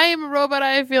 I am a robot.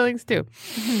 I have feelings too.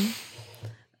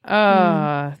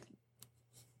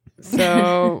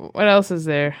 So what else is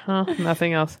there?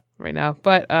 Nothing else right now.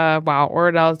 But wow,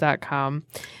 Ordals.com.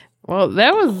 Well,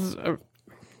 that was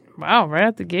wow, right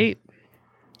out the gate.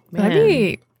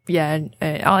 Man.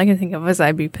 All I can think of was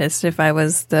I'd be pissed if I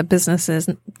was the businesses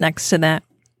next to that.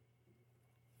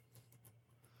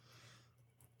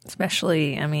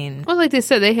 Especially, I mean, well, like they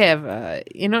said, they have,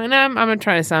 and I'm not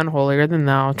trying to sound holier than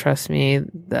thou. Trust me,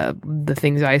 the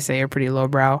things I say are pretty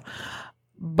lowbrow.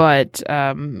 But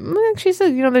like she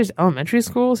said, there's elementary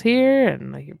schools here,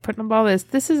 and like you're putting up all this.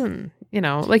 This isn't,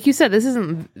 like you said, this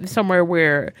isn't somewhere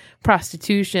where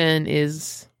prostitution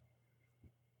is.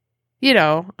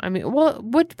 I mean, well,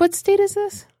 what state is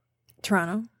this?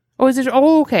 Toronto. Oh, is it?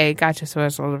 Oh, okay, gotcha. So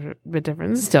it's a little bit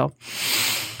different still.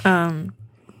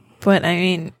 But I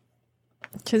mean,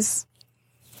 because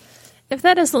if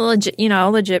that is legit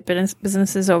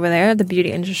businesses over there, the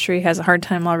beauty industry has a hard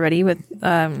time already with,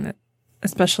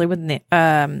 especially with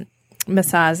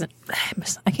massage.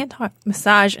 I can't talk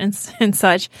massage and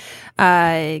such.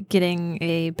 Getting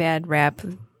a bad rap.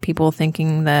 People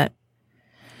thinking that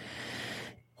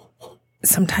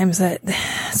sometimes that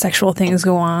sexual things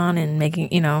go on and making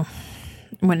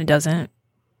when it doesn't.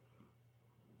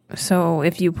 So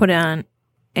if you put on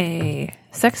a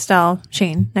sex doll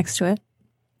chain next to it,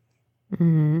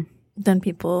 then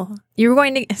you're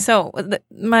going to. So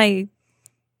my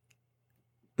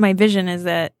vision is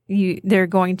that they're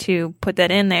going to put that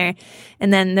in there,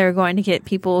 and then they're going to get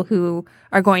people who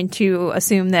are going to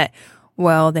assume that,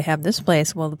 well, they have this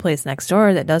place. Well, the place next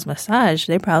door that does massage,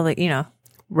 they probably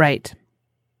right.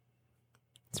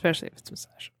 Especially if it's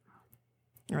massage,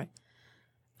 right.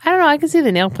 I don't know. I can see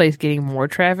the nail place getting more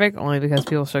traffic only because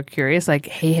people are so curious. Like,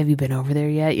 hey, have you been over there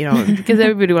yet? Because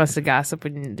everybody wants to gossip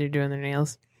when they're doing their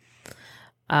nails.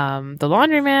 The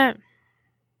laundromat,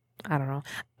 I don't know.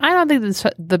 I don't think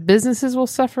the businesses will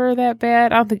suffer that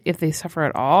bad. I don't think if they suffer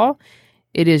at all,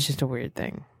 it is just a weird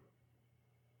thing.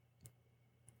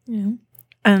 Yeah.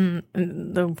 And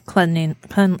the cleanliness.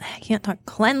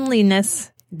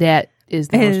 That is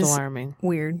the most alarming.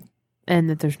 Weird. And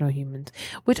that there's no humans,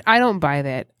 which I don't buy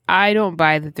that. I don't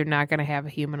buy that they're not going to have a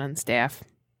human on staff.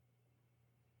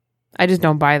 I just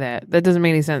don't buy that. That doesn't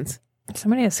make any sense.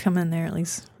 Somebody has to come in there at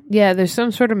least. Yeah, there's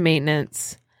some sort of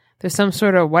maintenance. There's some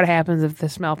sort of what happens if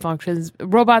this malfunctions.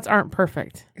 Robots aren't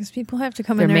perfect. Because people have to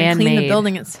come in there and clean the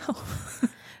building itself.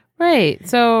 Right.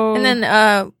 So. And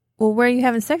then, where are you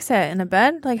having sex at? In a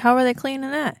bed? Like, how are they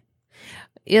cleaning that?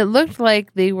 It looked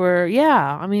like they were,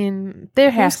 I mean, there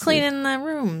has to cleaning the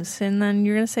rooms, and then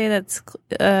you're going to say that's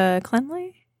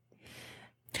cleanly?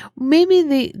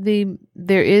 Maybe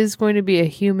there is going to be a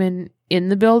human in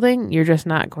the building. You're just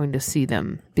not going to see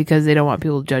them because they don't want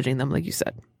people judging them, like you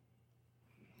said.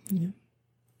 Yeah.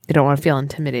 They don't want to feel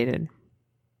intimidated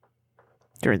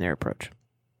during their approach.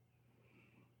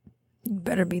 You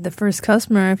better be the first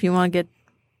customer if you want to get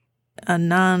a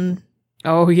non...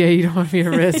 Oh, yeah, you don't want to be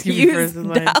a risk. You be first in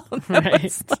line.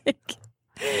 Right.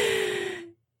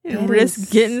 Risk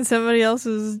getting somebody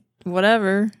else's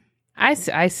whatever. I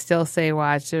still say,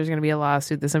 watch, there's going to be a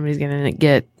lawsuit that somebody's going to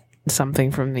get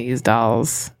something from these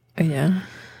dolls. Yeah.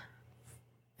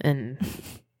 And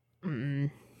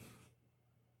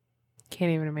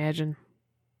can't even imagine.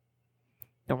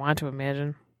 Don't want to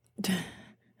imagine. It's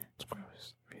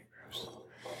gross. Very gross.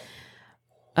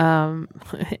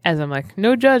 As I'm like,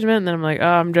 no judgment, and then I'm like, oh,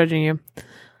 I'm judging you.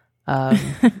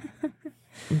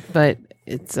 But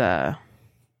it's I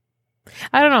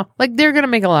don't know. Like, they're gonna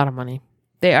make a lot of money.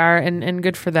 They are, and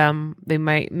good for them. They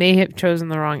may have chosen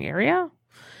the wrong area.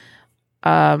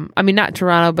 I mean, not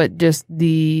Toronto, but just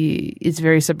it's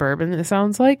very suburban, it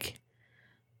sounds like.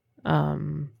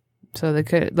 So they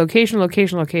could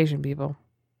location, people.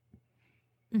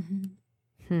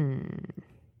 Mm-hmm.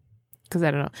 Because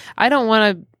I don't know. I don't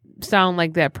want to sound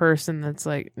like that person that's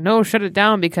like, no, shut it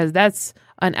down because that's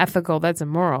unethical, that's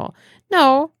immoral.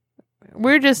 No,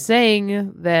 we're just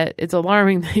saying that it's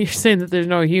alarming that you're saying that there's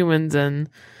no humans and,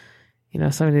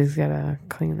 somebody's got to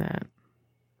clean that.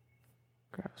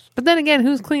 Gross. But then again,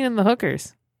 who's cleaning the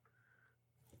hookers?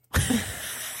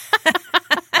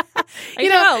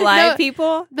 Live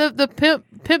people? The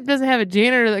pimp doesn't have a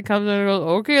janitor that comes in and goes,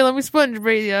 okay, let me sponge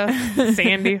braid you,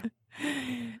 Sandy.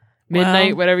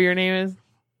 Midnight, whatever your name is.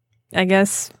 I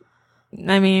guess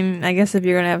if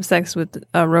you're gonna have sex with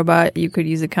a robot, you could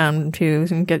use a condom too,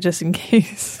 and get just in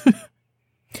case.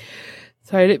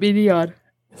 Sorry, I didn't mean to yawn.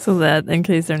 So that in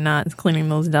case they're not cleaning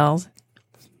those dolls.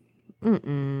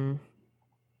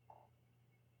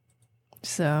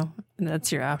 So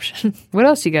that's your option. What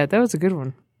else you got? That was a good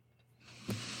one.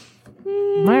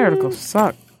 My article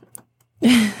sucked.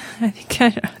 I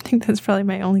think that's probably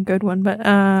my only good one, but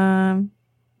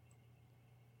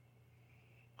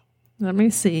let me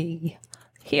see.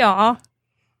 Here.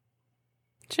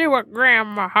 See what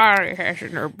Grandma Harley has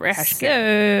in her basket.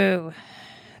 So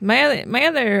my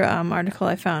other article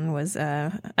I found was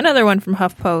another one from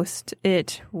HuffPost.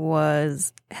 It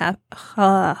was it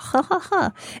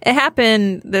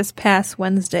happened this past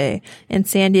Wednesday in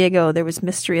San Diego. There was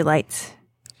mystery lights.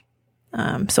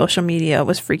 Social media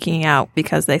was freaking out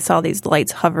because they saw these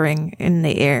lights hovering in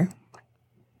the air.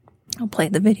 I'll play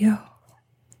the video.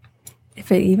 If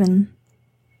it even...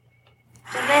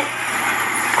 Of it,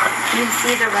 you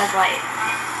see the red light.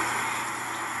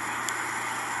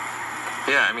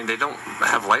 Yeah, I mean, they don't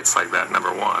have lights like that,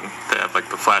 number one. They have, like,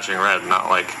 the flashing red, not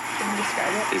like... Can you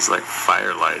describe it? These, like,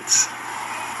 fire lights.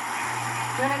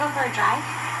 You want to go for a drive?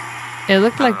 It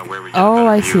looked like... Oh,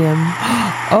 I see him.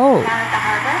 Oh. Down at the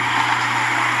harbor?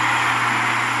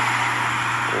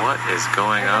 What is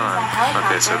going on?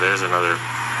 Okay, so there's another...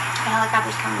 The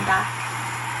helicopter's coming back.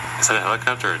 Is that a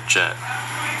helicopter or a jet?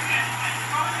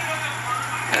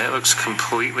 And it looks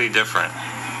completely different.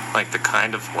 Like the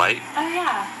kind of light. Oh,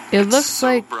 yeah. It looks so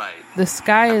like bright. the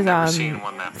sky is seen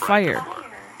one on that bright fire. before.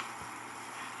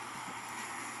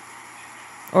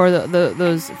 Or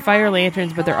those fire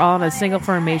lanterns, but they're all in a single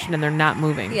formation and they're not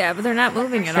moving. Yeah, but they're not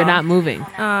moving at all. They're not moving.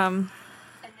 And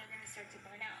they're going to start to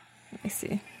burn out. Let me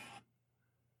see.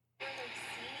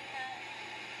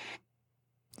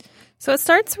 So it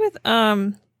starts with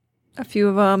a few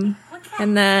of them,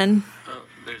 and then Oh,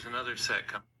 there's another set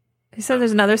coming. he said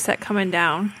there's another set coming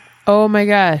down Oh my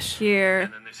gosh. here.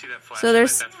 And then they see that flashing So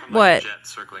there's light, that's from, what? like, a jet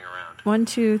circling around. 1,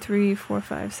 2, 3, 4,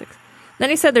 5, 6. Then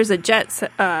he said there's a jet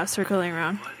circling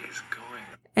around, What is going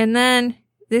on? and then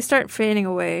they start fading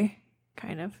away,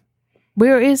 kind of.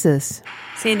 Where is this?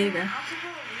 San Diego,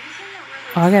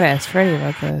 Oh, I gotta ask Freddie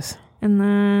about this. and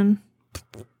then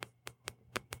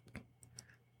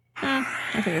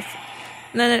I think it's.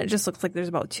 And then it just looks like there's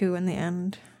about 2 in the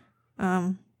end.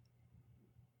 Yeah.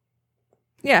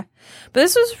 But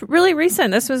this was really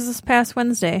recent. This was this past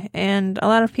Wednesday, and a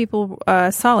lot of people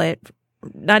saw it.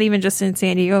 Not even just in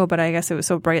San Diego, but I guess it was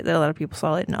so bright that a lot of people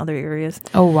saw it in other areas.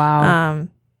 Oh, wow.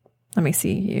 Let me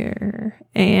see here.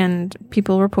 And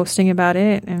people were posting about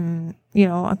it, and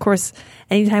of course,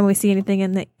 anytime we see anything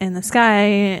in the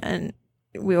sky, and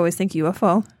we always think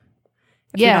UFO.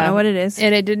 If we don't know what it is.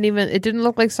 And it didn't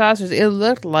look like saucers. It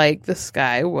looked like the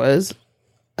sky was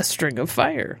a string of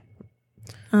fire.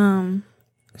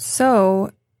 So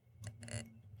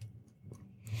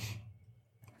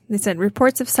they said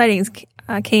reports of sightings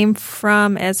came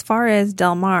from as far as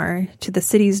Del Mar to the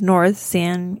city's north,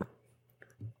 San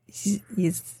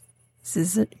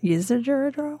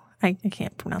Isidro. I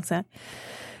can't pronounce that.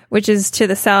 Which is to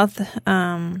the south,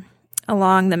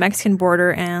 along the Mexican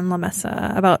border and La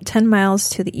Mesa, about 10 miles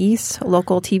to the east.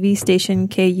 Local TV station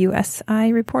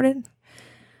KUSI reported,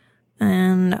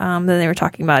 and then they were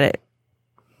talking about it,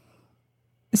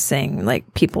 saying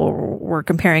like people were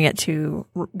comparing it to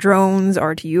drones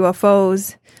or to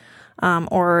UFOs,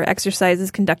 or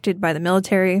exercises conducted by the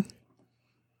military.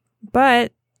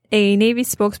 But a Navy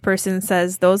spokesperson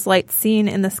says those lights seen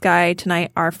in the sky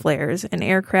tonight are flares. An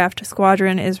aircraft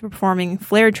squadron is performing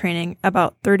flare training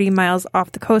about 30 miles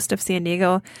off the coast of San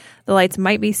Diego. The lights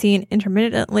might be seen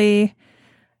intermittently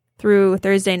through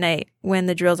Thursday night when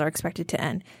the drills are expected to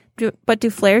end. But do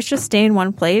flares just stay in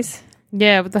one place?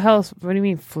 Yeah, what the hell? What do you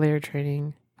mean flare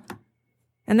training?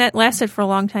 And that lasted for a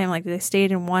long time. Like they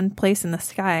stayed in one place in the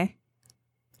sky.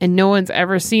 And no one's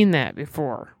ever seen that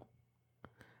before.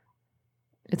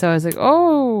 It's always like,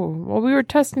 oh, well, we were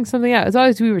testing something out. It's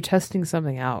always we were testing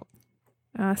something out.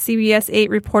 CBS 8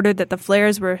 reported that the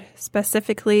flares were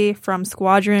specifically from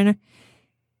Squadron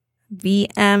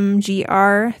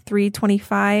VMGR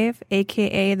 325,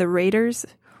 a.k.a. the Raiders,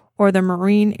 or the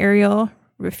Marine Aerial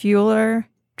Refueler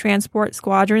Transport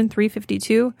Squadron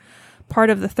 352, part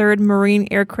of the 3rd Marine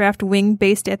Aircraft Wing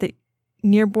based at the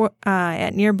nearby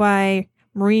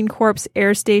Marine Corps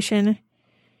Air Station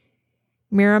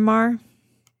Miramar.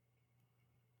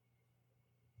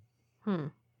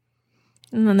 And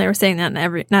then they were saying that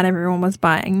not everyone was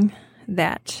buying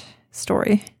that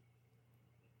story.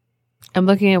 I'm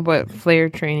looking at what flare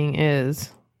training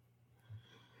is.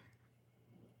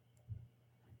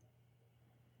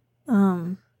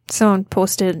 Someone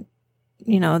posted,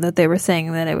 that they were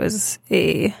saying that it was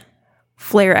a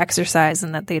flare exercise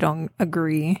and that they don't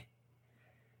agree.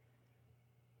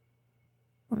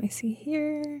 Let me see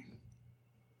here.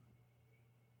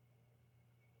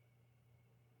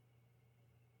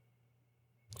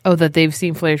 Oh, that they've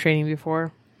seen flare training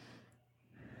before?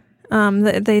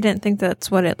 They didn't think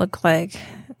that's what it looked like.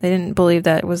 They didn't believe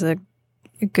that it was a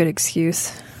good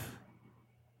excuse.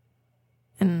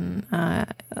 And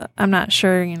I'm not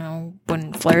sure,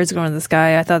 when flares go into the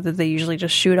sky, I thought that they usually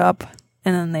just shoot up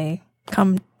and then they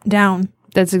come down.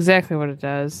 That's exactly what it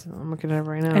does. I'm looking at it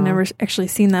right now. I never actually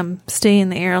seen them stay in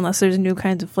the air unless there's new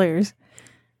kinds of flares.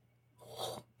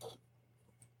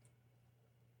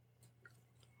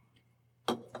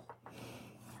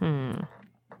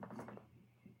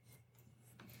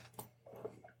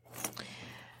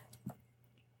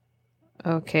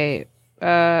 Okay.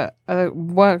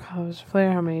 What was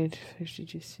flare? How many fish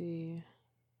did you see?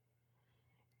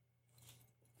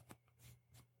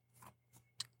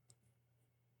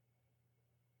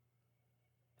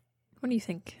 What do you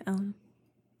think, Ellen?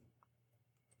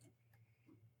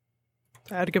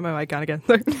 I had to get my mic on again.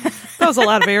 That was a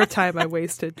lot of airtime I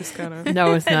wasted. Just kind of.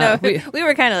 No, it's not. We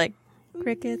were kind of like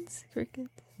crickets.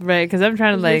 Right, because I'm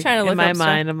trying to trying to look in my up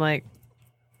mind, stuff. I'm like,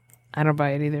 I don't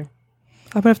buy it either.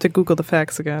 I'm gonna have to Google the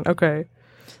facts again. Okay.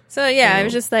 So yeah, it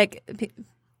was just like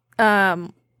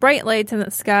bright lights in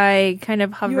the sky, kind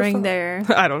of hovering UFO. there.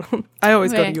 I don't know. I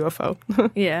always Okay. go to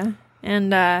UFO. Yeah,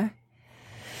 and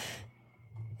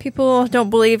people don't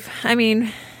believe. I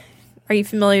mean, are you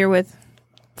familiar with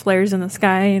flares in the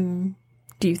sky? And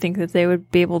do you think that they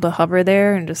would be able to hover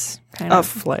there and just kind A of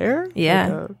flare?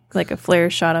 Yeah, like a flare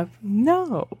shot up.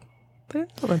 No.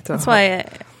 That's why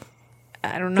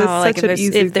I don't know. That's Like such an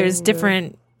easy if there's thing to-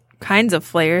 different kinds of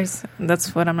flares,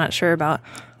 that's what I'm not sure about.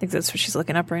 I think that's what she's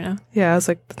looking up right now. Yeah, it's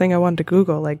like the thing I wanted to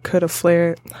Google. Like, could a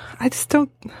flare? I just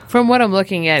don't. From what I'm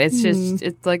looking at, it's just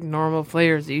it's like normal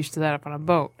flares that you used to set up on a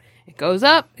boat. It goes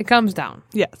up, it comes down.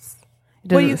 Yes.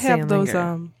 It Well, doesn't you stay have and those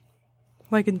linger.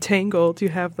 like in Tangled. You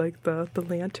have like the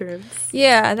lanterns.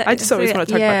 Yeah, I just always want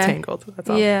to talk about Tangled. That's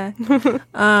all. Yeah,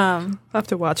 I'll have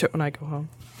to watch it when I go home.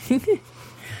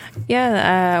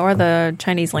 yeah, or the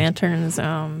Chinese lanterns.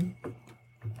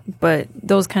 But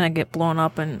those kind of get blown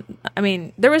up, and I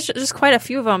mean, there was just quite a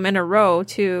few of them in a row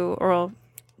too, or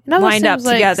It almost lined up seems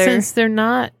like, together. Since they're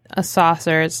not a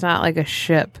saucer, it's not like a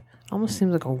ship. Almost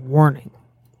seems like a warning.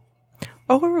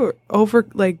 Over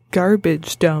like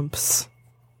garbage dumps,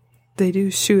 they do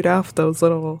shoot off those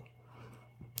little.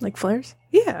 Like flares?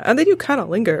 Yeah, and they do kind of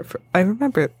linger. I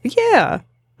remember. Yeah,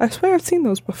 I swear I've seen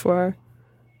those before.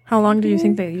 How long do you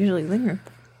think they usually linger?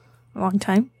 A long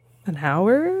time? An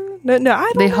hour? No, I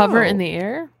don't They know. hover in the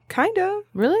air? Kind of.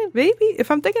 Really? Maybe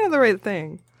if I'm thinking of the right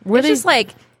thing. It's just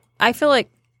like, I feel like,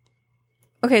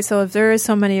 okay, so if there is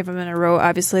so many of them in a row,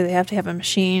 obviously they have to have a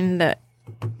machine that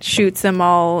shoots them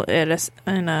all in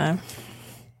a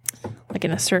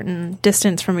certain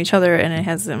distance from each other, and it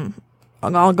has them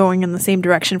all going in the same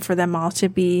direction for them all to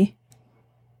be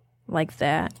like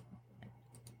that.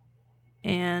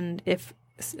 And if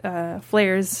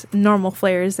normal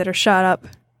flares that are shot up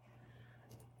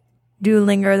do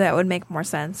linger, that would make more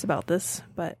sense about this,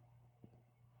 but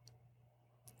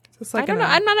It's like I don't know.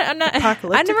 I'm not. I've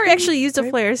apocalyptic never thing, actually used a maybe?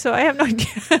 flare, so I have no idea.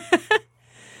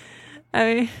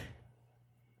 I mean,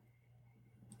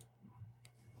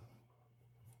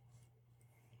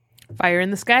 Fire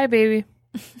in the sky, baby.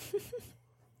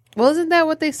 Well, isn't that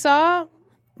what they saw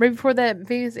right before that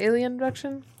famous alien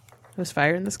abduction? It was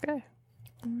fire in the sky.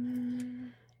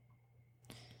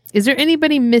 Is there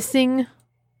anybody missing?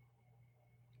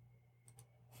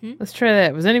 Let's try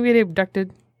that. Was anybody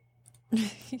abducted?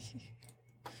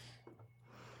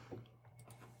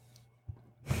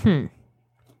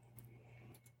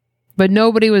 But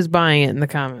nobody was buying it in the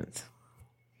comments.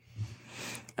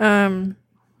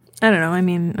 I don't know. I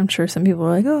mean, I'm sure some people are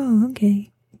like, "Oh,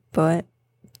 okay," but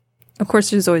of course,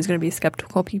 there's always going to be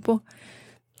skeptical people.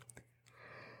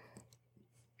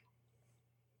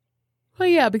 Well,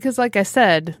 yeah, because like I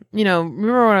said,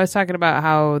 remember when I was talking about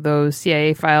how those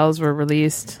CIA files were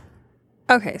released?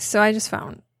 Okay, so I just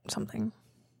found something.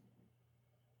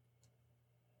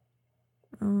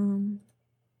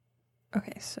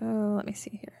 Okay, so let me see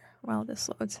here while this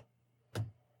loads.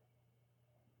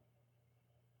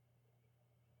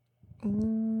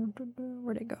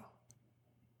 Where'd it go?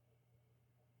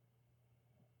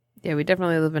 Yeah, we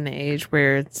definitely live in an age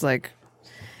where it's like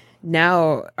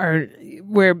now,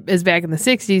 where as back in the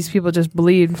 60s, people just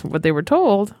believed what they were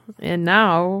told. And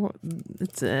now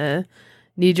it's a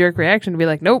knee-jerk reaction to be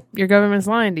like, nope, your government's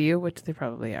lying to you, which they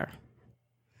probably are.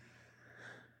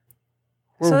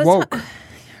 We're woke.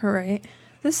 Right.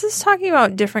 This is talking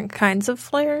about different kinds of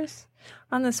flares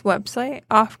on this website,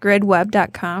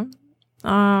 offgridweb.com.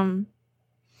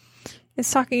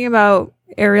 It's talking about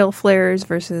aerial flares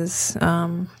versus,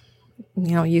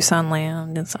 use on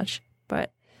land and such.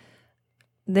 But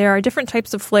there are different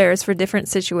types of flares for different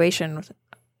situations.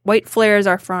 White flares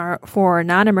are for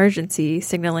non-emergency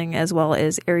signaling as well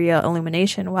as area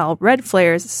illumination, while red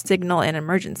flares signal an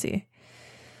emergency.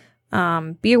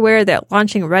 Be aware that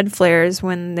launching red flares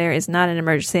when there is not an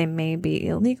emergency may be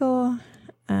illegal.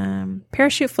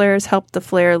 Parachute flares help the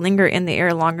flare linger in the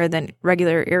air longer than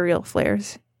regular aerial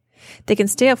flares. They can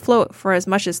stay afloat for as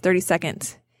much as 30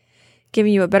 seconds,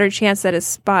 giving you a better chance that it's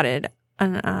spotted.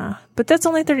 But that's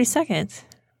only 30 seconds.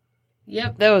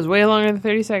 Yep, that was way longer than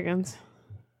 30 seconds.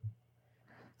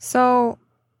 So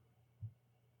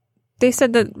they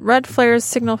said that red flares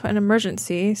signal an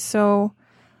emergency, so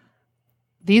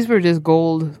these were just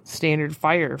gold standard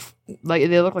fire. Like,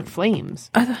 they look like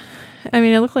flames. I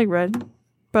mean, it looked like red,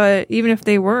 but even if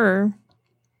they were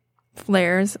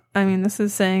flares, I mean, this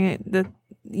is saying that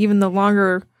even the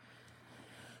longer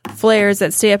flares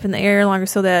that stay up in the air longer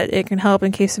so that it can help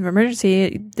in case of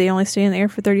emergency, they only stay in the air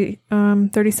for 30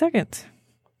 seconds.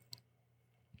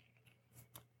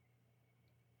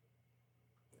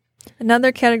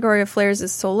 Another category of flares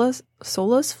is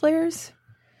SOLAS flares.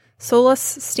 SOLAS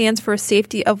stands for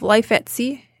Safety of Life at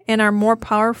Sea and are more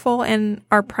powerful and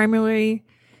are primarily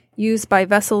used by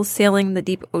vessels sailing the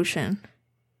deep ocean.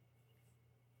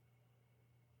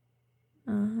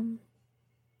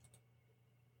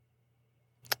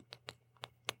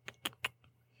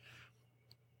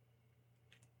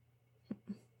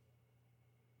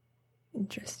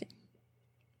 Interesting.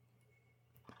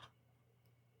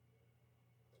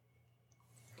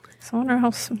 So I wonder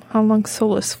how long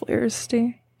SOLAS flares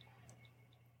stay.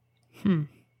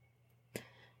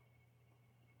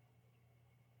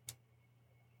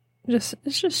 It's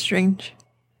just strange.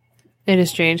 It is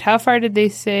strange. How far did they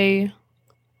say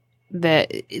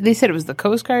that? They said it was the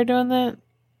Coast Guard doing that?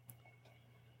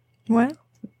 What?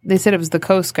 They said it was the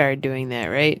Coast Guard doing that,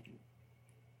 right?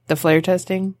 The flare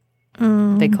testing?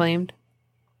 They claimed?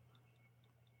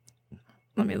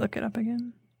 Let me look it up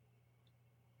again.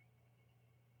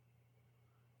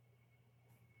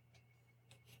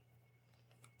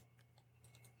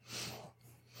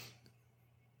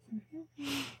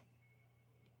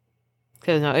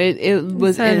 Because no, it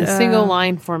was in a single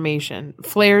line formation.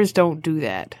 Flares don't do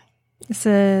that. It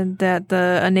said that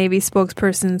a Navy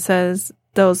spokesperson says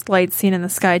those lights seen in the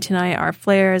sky tonight are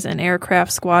flares. An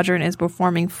aircraft squadron is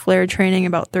performing flare training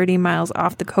about 30 miles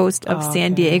off the coast of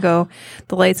San Diego.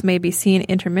 The lights may be seen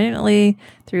intermittently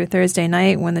through Thursday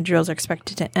night when the drills are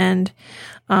expected to end.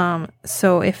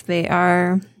 So if they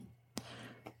are,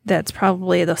 that's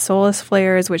probably the SOLAS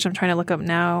flares, which I'm trying to look up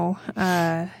now.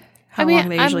 How long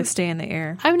they usually stay in the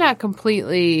air. I'm not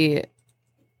completely...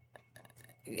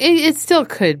 It still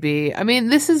could be. I mean,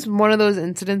 this is one of those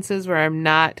incidences where I'm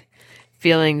not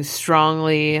feeling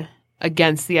strongly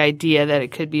against the idea that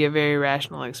it could be a very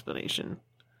rational explanation.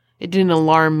 It didn't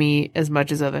alarm me as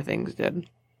much as other things did.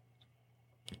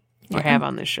 Or have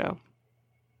on this show.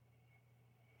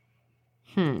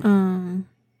 The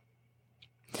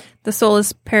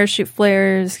SOLAS parachute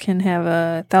flares can have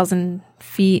 1,000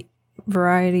 feet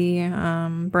variety,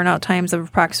 burnout times of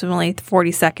approximately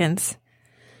 40 seconds.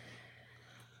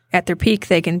 At their peak,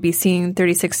 they can be seen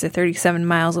 36 to 37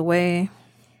 miles away.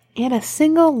 And a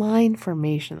single line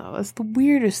formation, though. That's the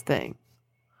weirdest thing.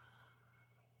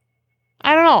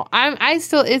 I don't know.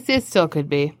 It still could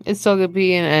be. It still could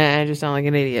be, and I just sound like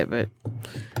an idiot, but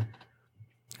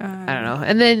I don't know.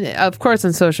 And then, of course,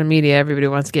 on social media, everybody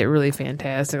wants to get really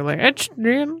fantastic. Like, it's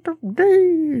the end of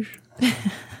days.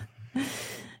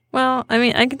 Well, I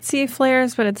mean, I could see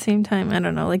flares, but at the same time, I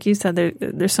don't know. Like you said,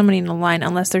 there's so many in the line,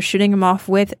 unless they're shooting them off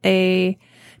with a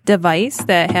device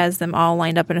that has them all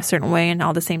lined up in a certain way in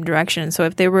all the same direction. So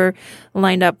if they were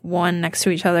lined up one next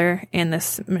to each other in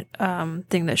this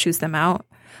thing that shoots them out,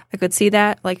 I could see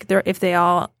that. Like if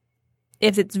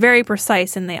it's very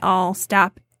precise and they all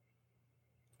stop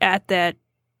at that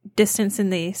distance in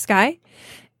the sky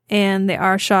and they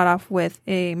are shot off with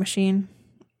a machine.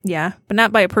 Yeah, but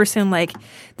not by a person. Like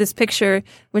this picture,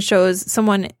 which shows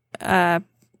someone,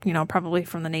 probably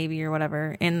from the Navy or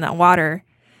whatever, in the water,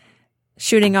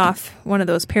 shooting off one of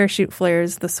those parachute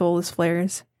flares, the SOLAS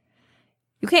flares.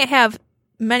 You can't have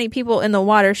many people in the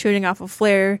water shooting off a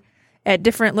flare at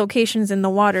different locations in the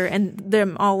water and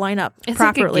them all line up properly. It's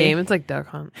like a game. It's like Duck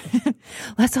Hunt.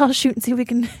 Let's all shoot and see if we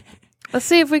can... Let's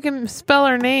see if we can spell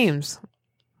our names.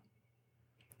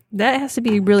 That has to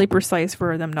be really precise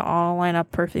for them to all line up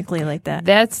perfectly like that.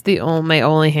 That's my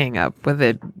only hang up with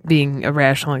it being a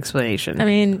rational explanation. I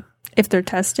mean, if they're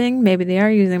testing, maybe they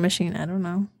are using a machine. I don't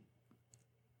know.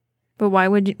 But why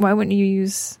wouldn't you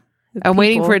use I'm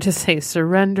waiting for it to say,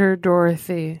 surrender,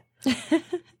 Dorothy.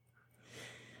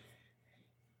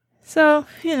 So,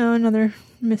 another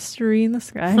mystery in the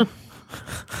sky.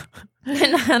 Another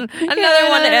one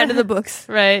to add to the books.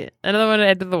 Right. Another one to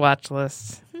add to the watch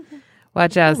list.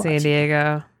 Watch out, San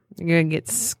Diego. You're going to get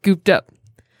scooped up.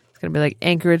 It's going to be like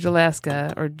Anchorage,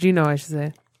 Alaska, or Juneau, I should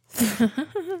say.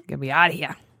 Going to be out of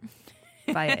here.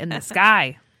 Fly in the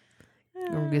sky. You're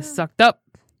going to get sucked up,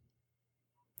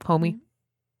 homie.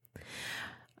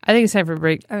 I think it's time for a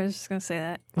break. I was just going to say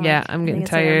that. Yeah, I'm getting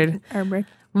tired. Our break.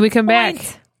 When we come back,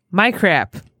 my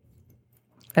crap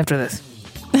after this.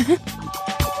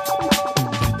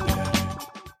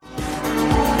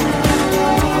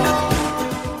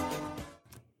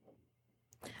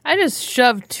 I just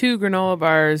shoved 2 granola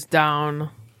bars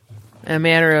down in a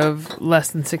matter of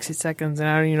less than 60 seconds, and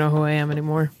I don't even know who I am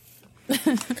anymore.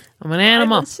 I'm an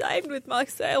animal. I'm ashamed with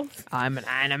myself. I'm an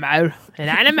animal. An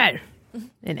animal.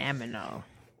 An aminal.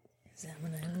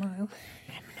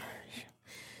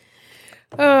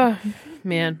 Oh,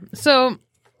 man. So,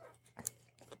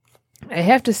 I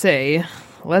have to say,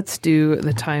 let's do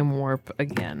the time warp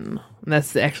again. And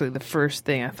that's actually the first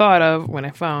thing I thought of when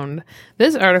I found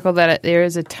this article that there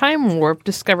is a time warp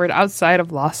discovered outside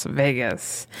of Las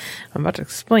Vegas. I'm about to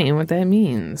explain what that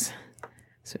means.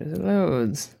 So as it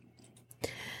loads.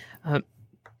 And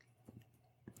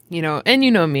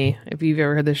you know me, if you've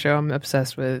ever heard the show, I'm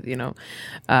obsessed with,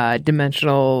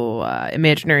 dimensional,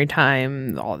 imaginary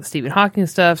time, all the Stephen Hawking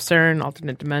stuff, CERN,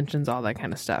 alternate dimensions, all that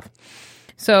kind of stuff.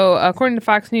 So, according to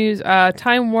Fox News,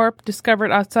 time warp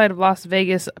discovered outside of Las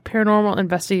Vegas. A paranormal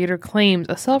investigator claims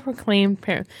a self-proclaimed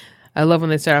I love when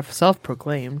they start off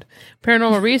self-proclaimed.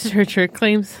 Paranormal researcher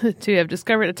claims to have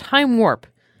discovered a time warp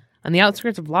on the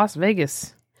outskirts of Las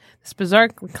Vegas. This bizarre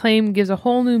claim gives a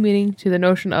whole new meaning to the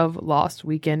notion of Lost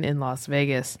Weekend in Las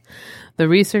Vegas. The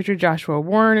researcher Joshua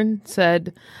Warren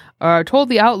told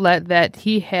the outlet that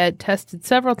he had tested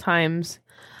several times.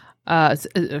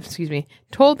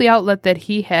 Told the outlet that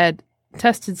he had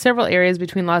tested several areas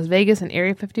between Las Vegas and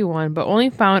Area 51, but only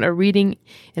found a reading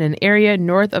in an area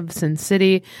north of Sin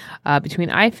City, between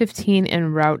I-15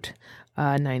 and Route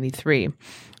 93.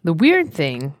 The weird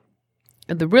thing,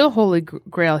 the real holy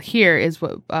grail here is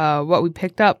what we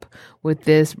picked up with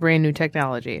this brand new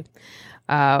technology.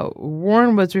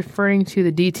 Warren was referring to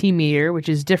the DT meter, which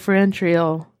is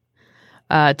differential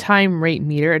time rate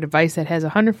meter, a device that has a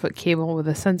 100-foot cable with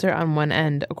a sensor on one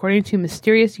end. According to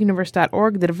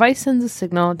mysteriousuniverse.org, the device sends a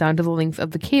signal down to the length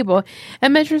of the cable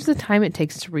and measures the time it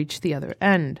takes to reach the other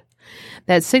end.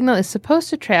 That signal is supposed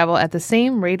to travel at the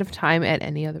same rate of time at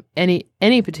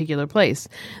any particular place.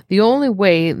 The only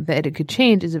way that it could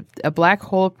change is if a black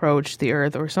hole approached the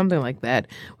Earth or something like that,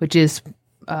 which is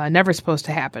never supposed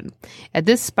to happen. At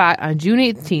this spot on June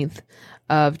 18th,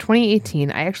 of 2018,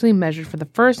 I actually measured for the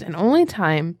first and only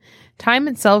time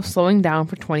itself slowing down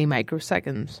for 20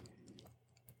 microseconds.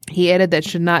 He added that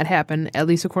should not happen, at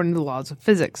least according to the laws of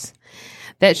physics.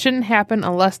 That shouldn't happen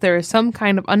unless there is some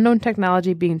kind of unknown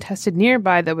technology being tested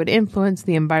nearby that would influence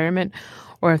the environment,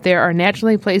 or if there are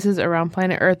naturally places around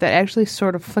planet Earth that actually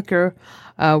sort of flicker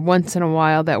once in a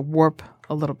while that warp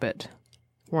a little bit,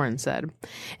 Warren said.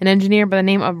 An engineer by the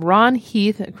name of Ron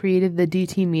Heath created the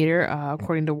DT meter,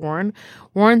 according to Warren.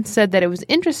 Warren said that it was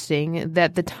interesting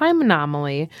that the time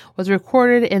anomaly was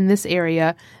recorded in this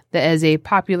area as a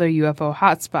popular UFO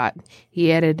hotspot.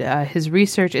 He added his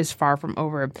research is far from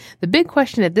over. The big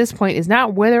question at this point is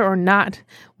not whether or not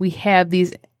we have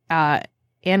these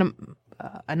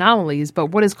anomalies, but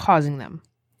what is causing them.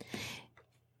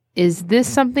 Is this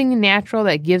something natural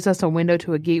that gives us a window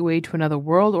to a gateway to another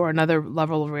world or another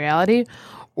level of reality?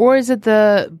 Or is it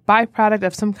the byproduct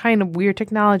of some kind of weird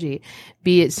technology,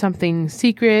 be it something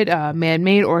secret,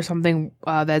 man-made, or something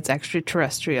that's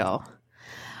extraterrestrial?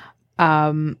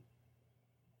 It's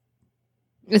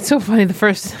so funny. The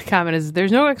first comment is,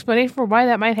 there's no explanation for why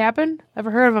that might happen.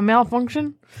 Ever heard of a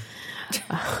malfunction?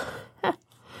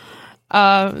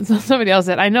 So somebody else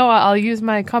said, I know I'll use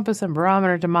my compass and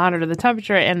barometer to monitor the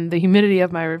temperature and the humidity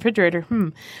of my refrigerator.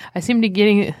 I seem to be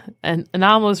getting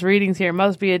anomalous readings here. It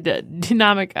must be a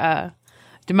demonic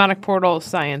portal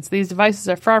science. These devices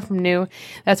are far from new.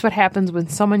 That's what happens when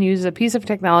someone uses a piece of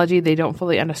technology they don't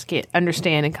fully understand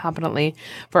incompetently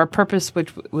for a purpose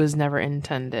which was never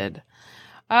intended.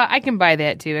 I can buy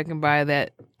that too. I can buy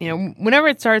that. Whenever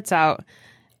it starts out,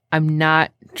 I'm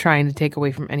not trying to take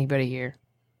away from anybody here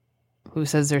who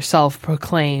says they're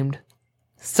self-proclaimed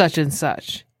such and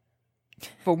such.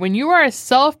 But when you are a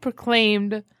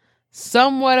self-proclaimed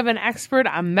somewhat of an expert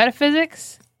on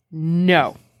metaphysics,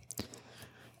 no.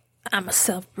 I'm a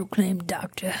self-proclaimed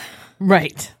doctor.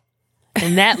 Right.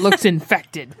 And that looks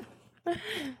infected.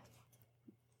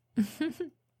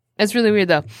 That's really weird,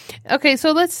 though. Okay,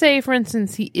 so let's say, for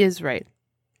instance, he is right.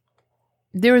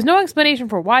 There was no explanation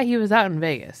for why he was out in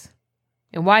Vegas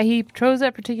and why he chose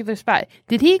that particular spot.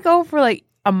 Did he go for like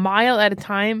a mile at a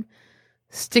time,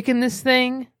 sticking this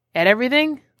thing at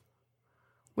everything?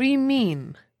 What do you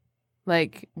mean?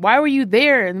 Like, why were you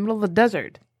there in the middle of the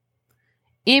desert?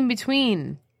 In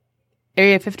between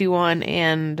Area 51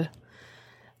 and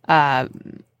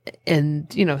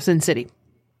Sin City.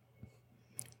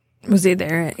 Was he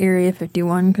there at Area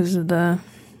 51 because of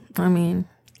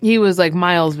he was like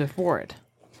miles before it.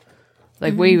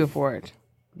 Like way before it.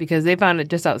 Because they found it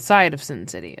just outside of Sin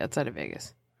City, outside of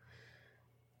Vegas.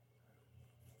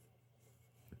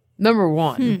 Number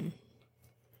one.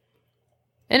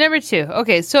 And number two.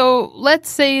 Okay, so let's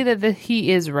say that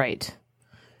he is right.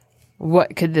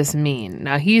 What could this mean?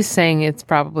 Now, he's saying it's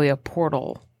probably a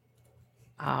portal.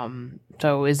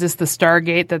 So is this the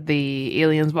Stargate that the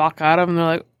aliens walk out of and they're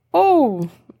like, oh,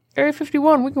 Area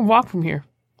 51, we can walk from here.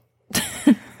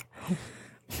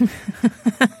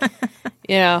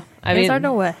 I mean, there's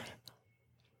no way.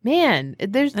 Man,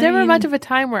 there's never much of a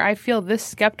time where I feel this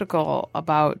skeptical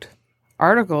about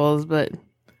articles, but I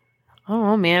don't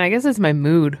know, man. I guess it's my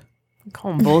mood. I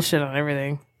call them bullshit on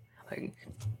everything. Like,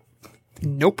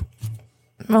 nope.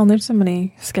 Well, there's so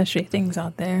many sketchy things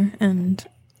out there, and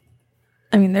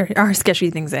I mean, there are sketchy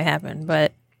things that happen,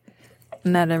 but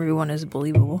not everyone is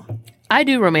believable. I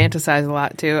do romanticize a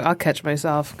lot, too. I'll catch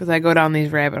myself, because I go down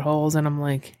these rabbit holes, and I'm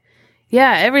like,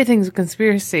 yeah, everything's a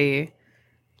conspiracy.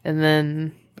 And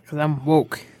then, because I'm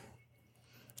woke.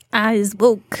 I is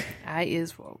woke.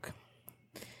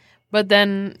 But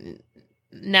then,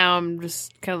 now I'm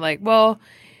just kind of like, well,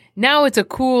 now it's a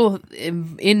cool,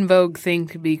 in vogue thing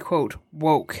to be, quote,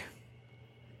 woke.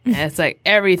 And it's like,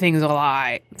 everything's a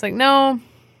lie. It's like, no,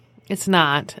 it's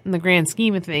not. In the grand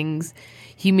scheme of things,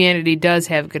 humanity does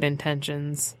have good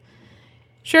intentions.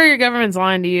 Sure, your government's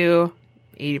lying to you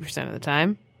 80% of the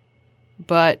time.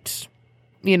 But,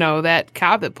 that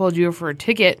cop that pulled you over for a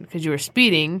ticket because you were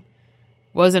speeding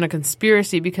wasn't a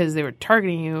conspiracy because they were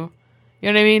targeting you.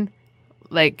 You know what I mean?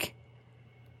 Like,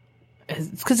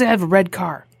 it's because they have a red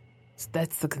car. So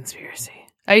that's the conspiracy.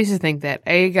 I used to think that.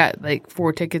 I got like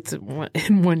 4 tickets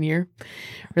in one year.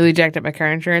 Really jacked up my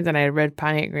car insurance, and I had a red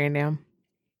Pontiac Grand Am.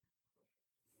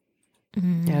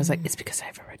 And I was like, it's because I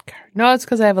have a red car. No, it's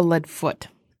because I have a lead foot.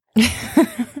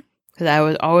 Because I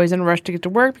was always in a rush to get to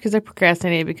work because I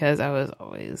procrastinated because I was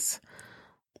always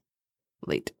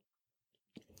late.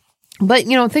 But,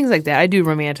 things like that. I do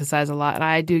romanticize a lot, and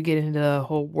I do get into the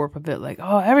whole warp of it, like,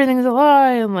 oh, everything's a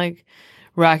lie, and like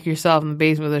rock yourself in the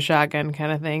basement with a shotgun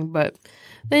kind of thing. But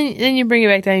then you bring it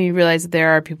back down and you realize that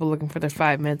there are people looking for their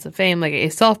 5 minutes of fame, like a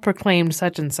self-proclaimed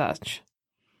such and such.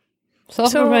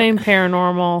 Self-proclaimed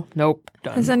paranormal. Nope.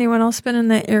 Done. Has anyone else been in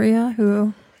that area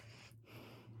who...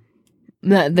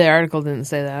 The article didn't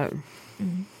say that.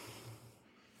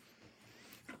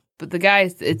 But the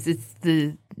guy, it's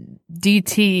the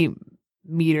DT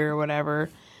meter or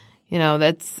whatever.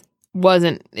 That's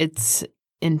wasn't its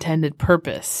intended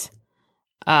purpose.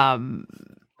 So,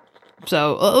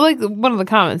 like one of the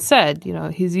comments said,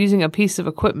 he's using a piece of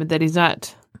equipment that he's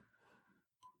not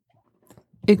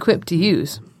equipped to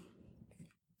use.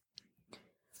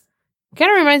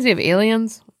 Kind of reminds me of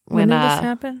Aliens. When did this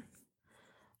happen?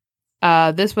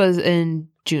 This was in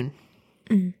June.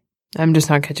 I'm just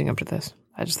not catching up to this.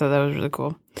 I just thought that was really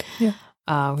cool. Yeah.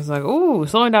 I was like, ooh,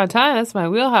 slowing down time, that's my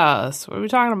wheelhouse. What are we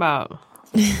talking about?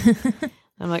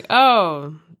 I'm like,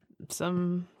 oh,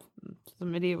 some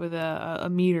idiot with a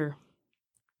meter.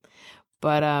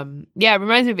 But, yeah, it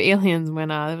reminds me of Aliens when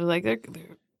it was like,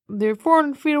 they're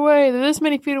 400 feet away, they're this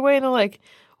many feet away, and they're like,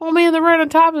 oh man, they're right on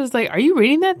top. It's like, are you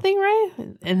reading that thing right?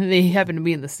 And they happen to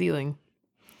be in the ceiling.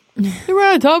 They're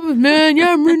right on top of us, man.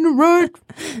 Yeah, I'm reading it right.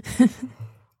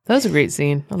 That was a great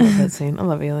scene. I love that scene. I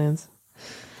love Aliens.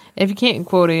 If you can't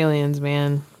quote Aliens,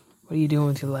 man, what are you doing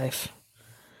with your life?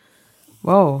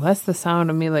 Whoa, that's the sound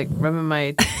of me like rubbing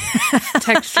my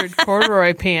textured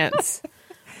corduroy pants.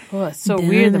 Oh, that's so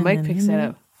weird. The mic picks that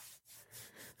up.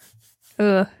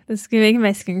 Ugh, this is making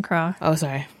my skin crawl. Oh,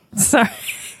 sorry. Sorry.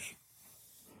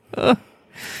 Ugh.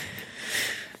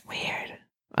 Weird.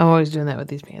 I'm always doing that with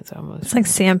these pants almost. It's like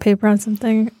sandpaper on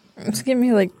something. It's giving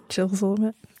me like chills a little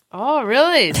bit. Oh,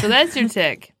 really? So that's your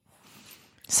tick.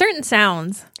 Certain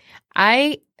sounds.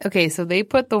 Okay, so they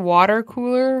put the water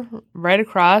cooler right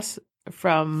across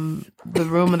from the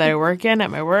room that I work in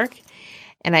at my work,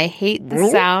 and I hate the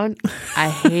sound. I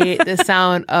hate the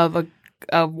sound of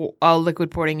a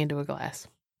liquid pouring into a glass.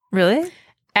 Really?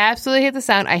 Absolutely hate the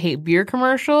sound. I hate beer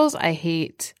commercials. I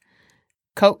hate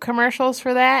Coke commercials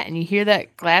for that. And you hear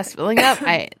that glass filling up.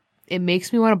 It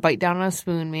makes me want to bite down on a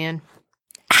spoon, man.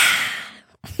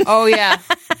 Oh, yeah.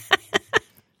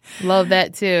 Love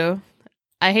that, too.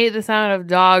 I hate the sound of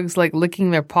dogs, like,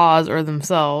 licking their paws or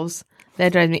themselves.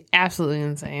 That drives me absolutely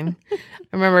insane. I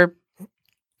remember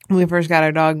when we first got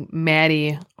our dog,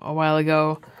 Maddie, a while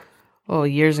ago. Oh,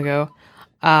 years ago.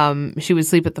 She would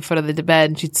sleep at the foot of the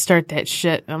bed, and she'd start that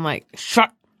shit. And I'm like,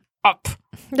 shut up.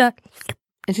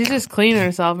 And she's just cleaning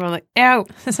herself, and I'm like, ow.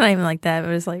 It's not even like that. It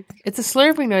was like... It's a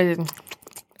slurping noise.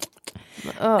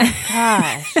 Oh,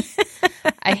 gosh.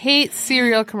 I hate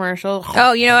cereal commercials.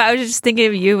 Oh, I was just thinking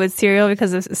of you with cereal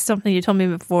because it's something you told me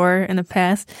before in the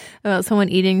past about someone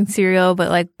eating cereal, but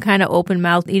like kind of open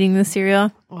mouth eating the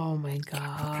cereal. Oh, my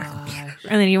gosh.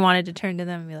 And then you wanted to turn to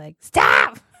them and be like,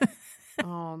 stop!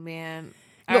 Oh, man.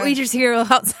 Go eat your cereal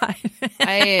outside.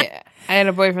 I had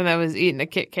a boyfriend that was eating a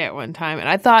Kit Kat one time, and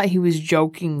I thought he was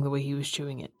joking the way he was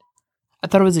chewing it. I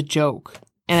thought it was a joke.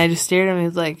 And I just stared at him, and he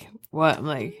was like, what? I'm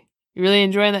like, you really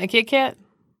enjoying that Kit Kat?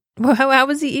 Well, how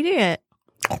was he eating it?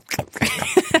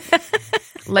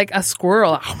 Like a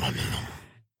squirrel.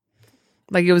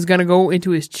 Like it was going to go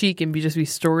into his cheek and just be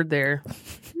stored there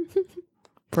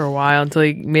for a while until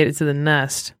he made it to the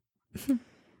nest.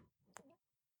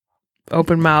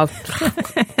 Open mouth,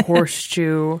 horse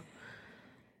chew.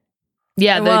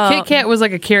 Yeah, the Kit Kat was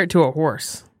like a carrot to a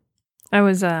horse. I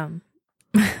was I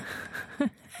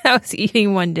was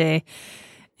eating one day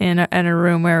in a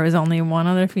room where it was only one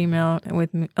other female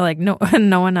with me, like no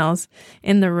one else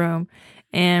in the room,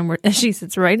 and she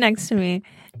sits right next to me,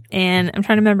 and I'm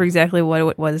trying to remember exactly what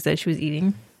it was that she was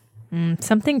eating.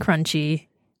 Something crunchy,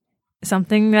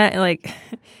 something that like,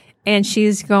 and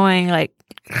she's going like,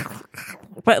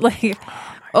 but like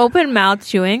open mouth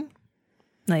chewing,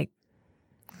 like.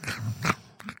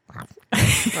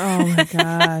 Oh my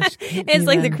gosh. It's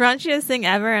like the crunchiest thing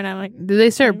ever, and I'm like, do they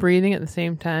start breathing at the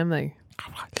same time? Like,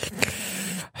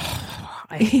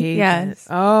 I hate it.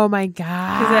 Oh my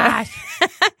gosh.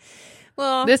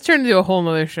 Well, this turned into a whole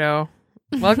nother show.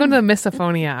 Welcome to the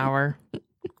Misophonia Hour.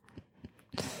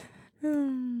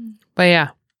 But yeah.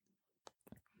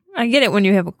 I get it when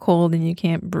you have a cold and you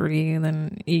can't breathe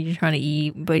and you're trying to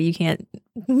eat, but you can't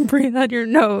breathe out your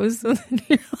nose.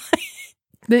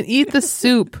 Then eat the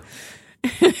soup.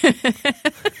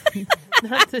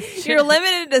 You're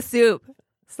limited to soup.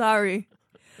 Sorry,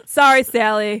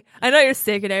 Sally. I know you're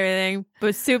sick and everything,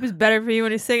 but soup is better for you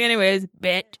when you're sick anyways,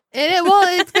 bitch.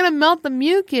 It's going to melt the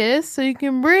mucus so you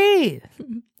can breathe.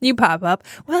 You pop up.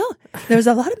 Well, there's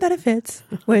a lot of benefits,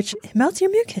 which it melts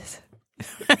your mucus.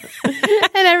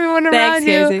 And everyone around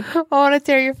you want to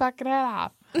tear your fucking head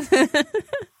off.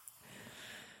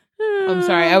 I'm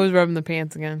sorry, I was rubbing the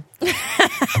pants again.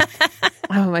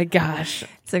 Oh my gosh.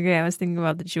 It's okay, I was thinking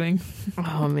about the chewing.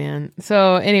 Oh man.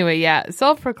 So anyway, yeah,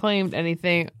 self-proclaimed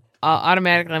anything,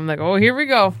 automatically I'm like, oh, here we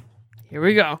go. I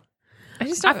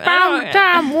found the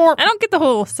time warp. I don't get the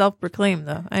whole self-proclaimed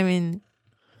though. I mean,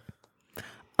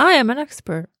 I am an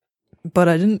expert, but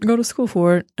I didn't go to school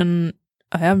for it, and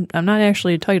I'm not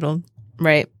actually titled.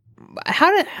 Right.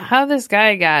 How this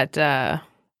guy got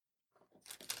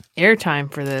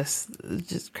airtime for this? It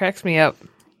just cracks me up.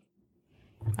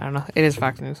 I don't know. It is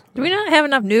Fox News. Do we not have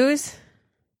enough news?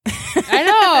 I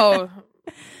know.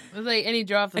 It was like any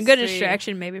draw off the good street.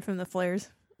 distraction maybe from the flares.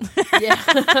 Yeah.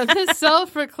 This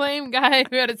self-proclaimed guy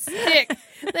who had a stick.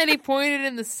 Then he pointed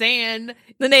in the sand.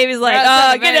 The Navy's like,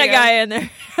 get that guy in there.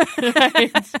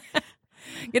 Right.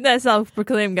 Get that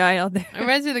self-proclaimed guy out there. It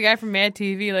reminds me of the guy from Mad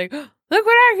TV, like, look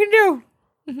what I can do.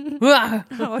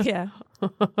 Oh, yeah.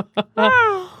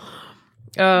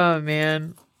 Oh,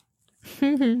 man.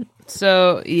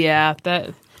 So, yeah,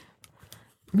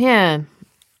 man,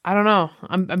 I don't know.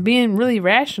 I'm being really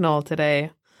rational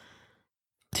today.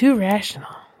 Too rational.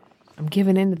 I'm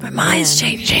giving in to the My mind's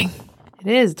changing. It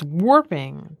is. It's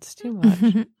warping. It's too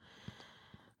much.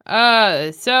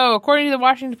 So according to the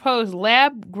Washington Post,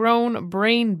 lab-grown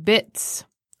brain bits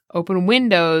open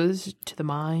windows to the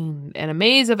mind and a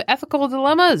maze of ethical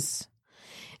dilemmas.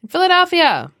 In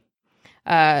Philadelphia,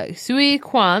 Sui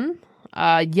Kwan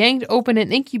yanked open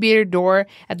an incubator door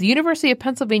at the University of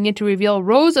Pennsylvania to reveal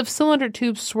rows of cylinder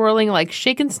tubes swirling like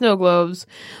shaken snow globes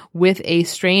with a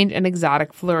strange and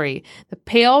exotic flurry. The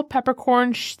pale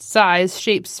peppercorn-sized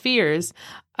shaped spheres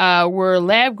were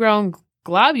lab-grown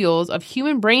globules of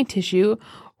human brain tissue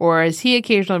or as he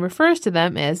occasionally refers to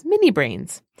them as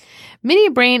mini-brains.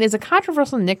 Mini-brain is a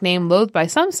controversial nickname loathed by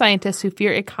some scientists who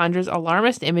fear it conjures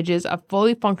alarmist images of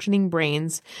fully functioning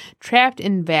brains trapped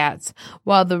in vats,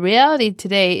 while the reality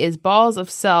today is balls of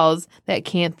cells that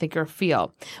can't think or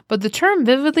feel. But the term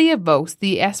vividly evokes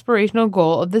the aspirational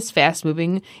goal of this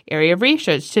fast-moving area of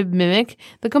research to mimic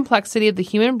the complexity of the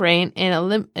human brain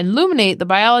and illuminate the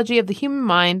biology of the human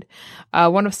mind,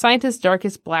 one of scientists'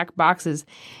 darkest black boxes.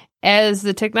 As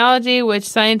the technology, which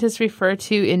scientists refer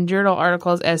to in journal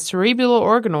articles as cerebral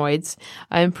organoids,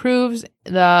 improves,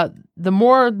 the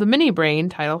more the mini-brain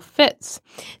title fits.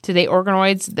 Today,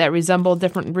 organoids that resemble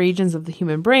different regions of the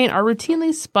human brain are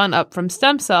routinely spun up from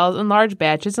stem cells in large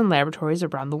batches in laboratories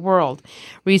around the world.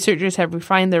 Researchers have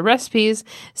refined their recipes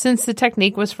since the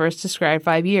technique was first described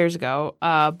 5 years ago,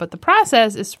 but the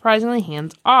process is surprisingly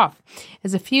hands-off.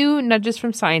 As a few nudges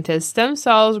from scientists, stem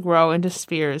cells grow into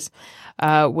spheres.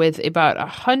 With about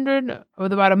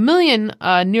 1 million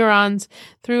neurons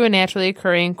through a naturally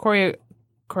occurring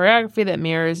choreography that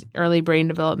mirrors early brain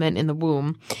development in the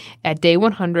womb. At day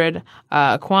 100,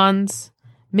 Quan's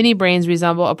mini-brains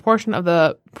resemble a portion of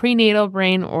the prenatal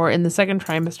brain or in the second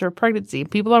trimester of pregnancy.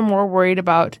 People are more worried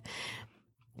about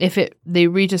if they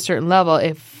reach a certain level,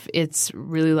 if it's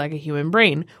really like a human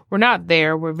brain. We're not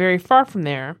there. We're very far from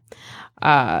there,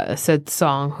 said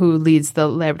Song, who leads the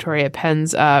laboratory at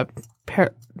Penn's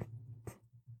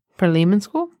Perelman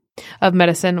School of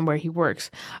Medicine, where he works.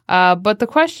 But the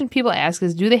question people ask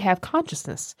is, do they have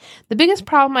consciousness? The biggest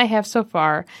problem I have so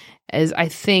far is I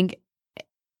think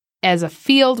as a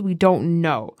field, we don't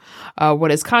know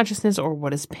what is consciousness or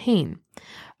what is pain.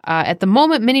 At the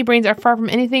moment, mini-brains are far from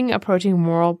anything approaching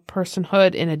moral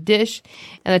personhood in a dish,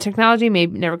 and the technology may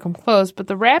never come close, but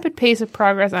the rapid pace of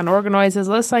progress on organoids has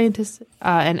led scientists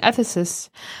and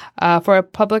ethicists for a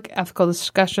public ethical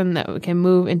discussion that we can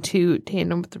move into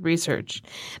tandem with the research.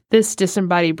 This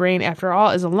disembodied brain, after all,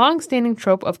 is a long-standing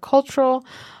trope of cultural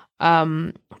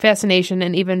fascination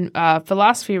and even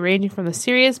philosophy, ranging from the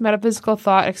serious metaphysical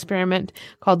thought experiment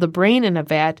called The Brain in a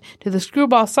Vat to the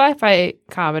screwball sci-fi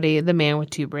comedy The Man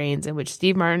with Two Brains, in which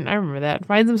Steve Martin, I remember that,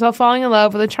 finds himself falling in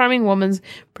love with a charming woman's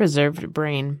preserved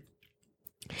brain.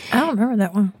 I don't remember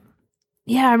that one.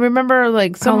 Yeah, I remember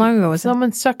how long ago was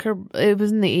someone stuck her, it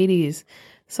was in the 80s.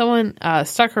 Someone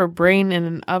stuck her brain in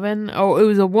an oven. Oh, it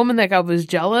was a woman that was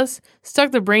jealous, stuck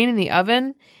the brain in the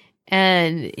oven,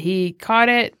 and he caught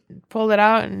it, pulled it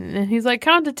out, and he's like,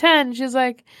 count to 10. She's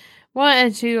like, what?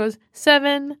 And she goes,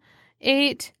 7,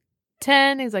 8,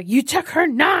 10. He's like, you took her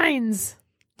 9s.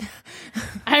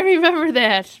 I remember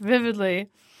that vividly.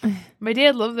 My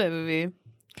dad loved that movie.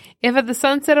 If at the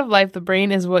sunset of life, the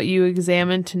brain is what you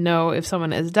examine to know if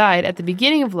someone has died, at the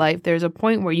beginning of life, there's a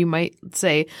point where you might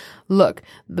say, look,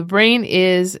 the brain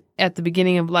is at the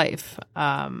beginning of life.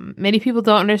 Many people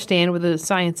don't understand what the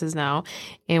science is now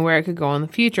and where it could go in the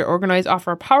future. Organoids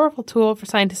offer a powerful tool for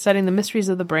scientists studying the mysteries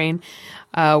of the brain,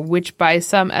 which by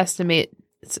some estimates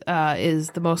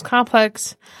is the most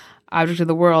complex object of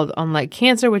the world. Unlike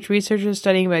cancer, which researchers are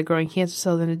studying by growing cancer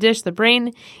cells in a dish, the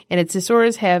brain and its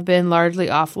disorders have been largely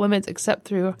off limits except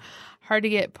through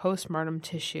hard-to-get postmortem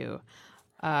tissue.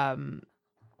 And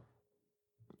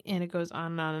it goes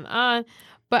on and on and on.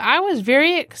 But I was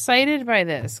very excited by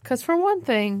this because, for one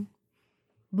thing,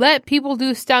 let people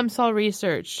do stem cell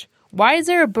research. Why is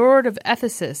there a board of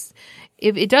ethicists?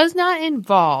 If it does not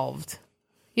involve,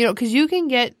 because you can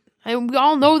get, and we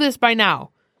all know this by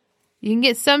now, you can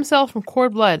get stem cells from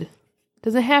cord blood.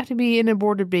 Doesn't have to be an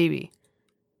aborted baby.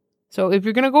 So if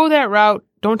you're going to go that route,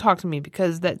 don't talk to me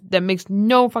because that makes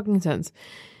no fucking sense.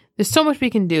 There's so much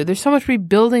we can do. There's so much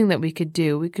rebuilding that we could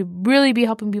do. We could really be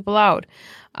helping people out.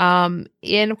 And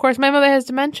of course, my mother has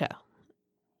dementia.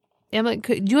 And like,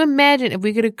 could you imagine if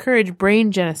we could encourage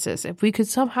brain genesis? If we could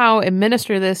somehow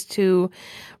administer this to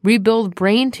rebuild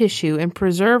brain tissue and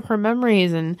preserve her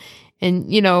memories and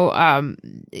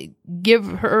give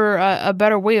her a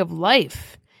better way of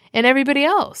life and everybody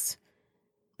else,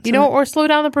 or slow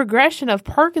down the progression of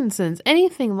Parkinson's,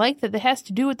 anything like that has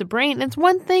to do with the brain. It's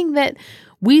one thing that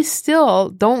we still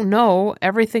don't know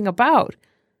everything about,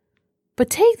 but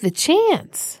take the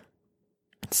chance.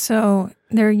 So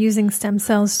they're using stem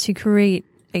cells to create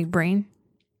a brain?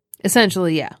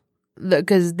 Essentially, yeah.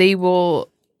 Because they will,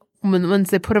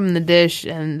 once they put them in the dish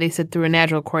and they sit through a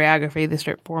natural choreography, they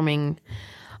start forming,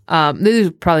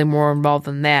 there's probably more involved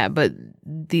than that, but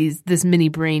this mini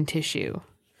brain tissue.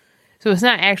 So it's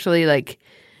not actually like,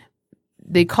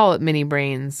 they call it mini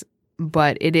brains,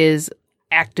 but it is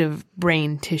active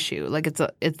brain tissue. Like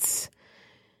it's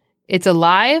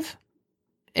alive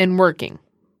and working,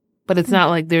 but it's not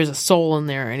like there's a soul in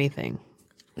there or anything.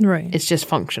 Right. It's just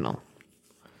functional.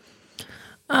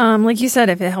 Like you said,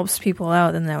 if it helps people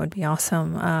out, then that would be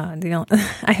awesome.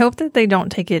 I hope that they don't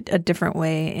take it a different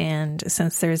way. And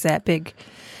since there's that big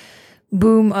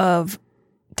boom of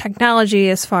technology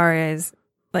as far as,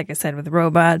 like I said, with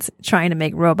robots, trying to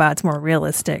make robots more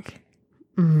realistic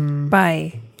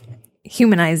by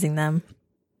humanizing them.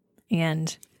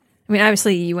 And I mean,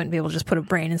 obviously, you wouldn't be able to just put a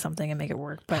brain in something and make it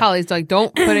work. But Holly's like,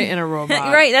 don't put it in a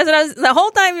robot. Right. That's what I was. The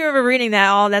whole time you were reading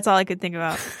that, that's all I could think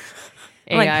about.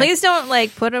 Like, please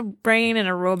don't put a brain in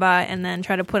a robot and then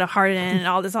try to put a heart in and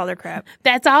all this other crap.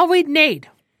 That's all we'd need.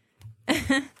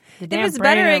 If it's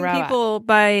bettering people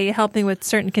by helping with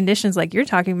certain conditions like you're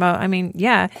talking about, I mean,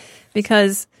 yeah,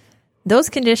 because those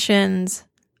conditions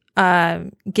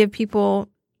give people,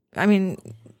 I mean,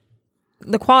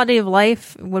 the quality of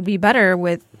life would be better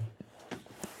with,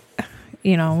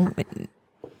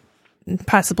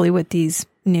 possibly with these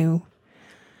new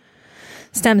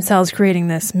stem cells creating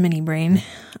this mini brain,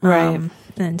 right,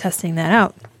 and testing that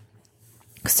out.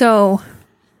 So,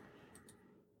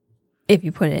 if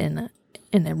you put it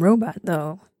in a robot,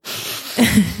 though,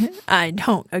 I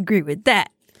don't agree with that.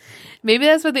 Maybe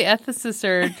that's what the ethicists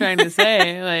are trying to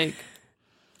say. Like,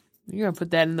 you're gonna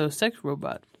put that in those sex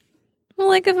robots. Well,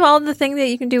 like, if all the things that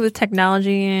you can do with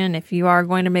technology, and if you are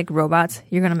going to make robots,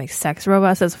 you're going to make sex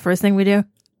robots. That's the first thing we do.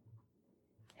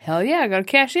 Hell yeah, I gotta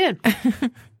cash in.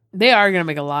 They are going to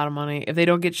make a lot of money. If they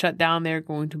don't get shut down, they're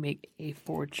going to make a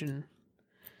fortune.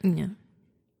 Yeah.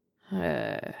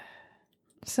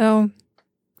 So.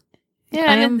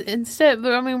 Yeah, and instead,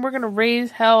 I mean, we're going to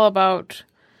raise hell about,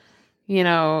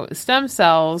 stem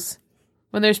cells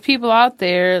when there's people out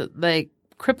there, like,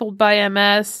 crippled by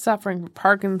MS, suffering from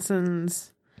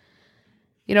Parkinson's,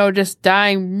 just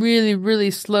dying really,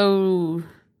 really slow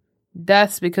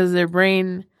deaths because their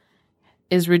brain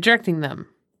is rejecting them.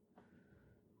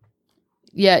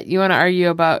 Yeah, you want to argue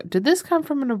about, did this come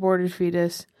from an aborted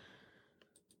fetus?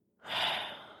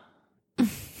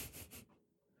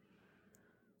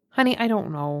 Honey, I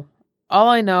don't know. All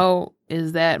I know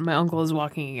is that my uncle is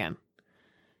walking again.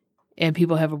 And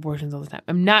people have abortions all the time.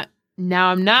 I'm not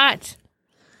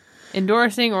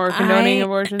endorsing or condoning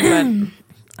abortions, but I'm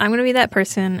going to be that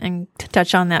person and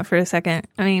touch on that for a second.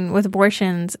 I mean, with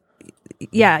abortions,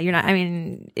 yeah,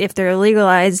 if they're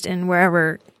legalized in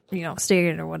wherever,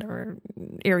 state or whatever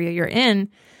area you're in,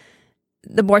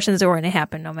 the abortions are going to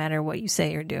happen no matter what you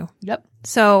say or do. Yep.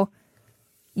 So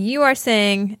you are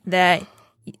saying that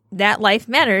life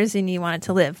matters and you want it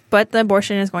to live, but the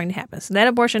abortion is going to happen. So that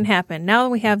abortion happened. Now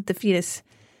we have the fetus,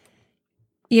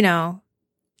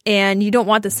 and you don't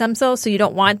want the stem cells, so you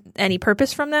don't want any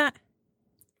purpose from that?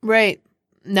 Right.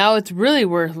 Now it's really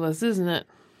worthless, isn't it?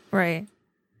 Right.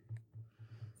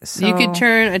 So, you could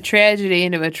turn a tragedy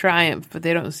into a triumph, but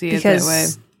they don't see it that way.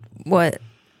 What?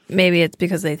 Maybe it's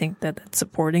because they think that it's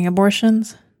supporting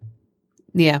abortions?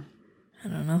 Yeah. I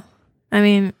don't know. I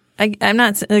mean, I'm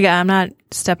not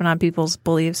stepping on people's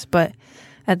beliefs, but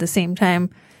at the same time,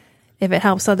 if it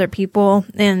helps other people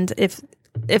and if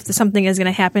something is going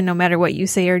to happen no matter what you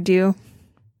say or do,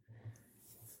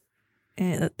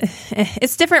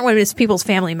 it's different when it's people's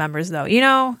family members, though,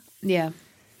 Yeah.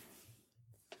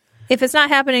 If it's not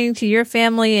happening to your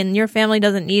family and your family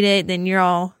doesn't need it, then you're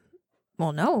all,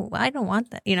 well, no, I don't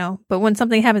want that, But when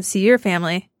something happens to your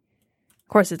family, of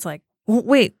course, it's like, well,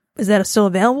 wait, is that still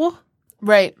available?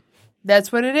 Right.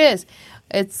 That's what it is.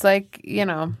 It's like, it's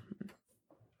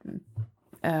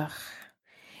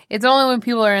only when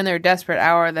people are in their desperate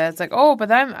hour that it's like, oh,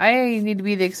 but I need to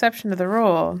be the exception to the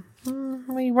rule.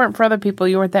 Well, you weren't for other people.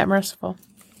 You weren't that merciful.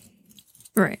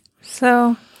 Right.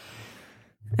 So,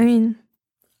 I mean,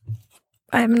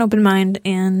 I have an open mind,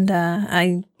 and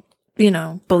I,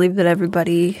 believe that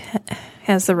everybody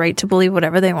has the right to believe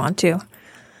whatever they want to.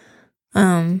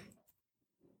 I'm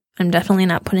definitely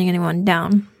not putting anyone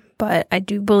down, but I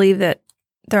do believe that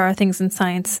there are things in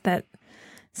science that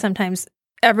sometimes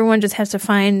everyone just has to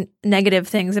find negative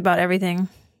things about everything,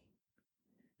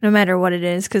 no matter what it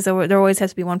is, because there always has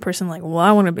to be one person like, well,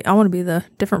 I want to be the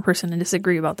different person and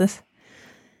disagree about this.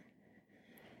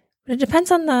 But it depends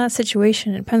on the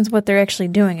situation. It depends what they're actually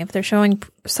doing. If they're showing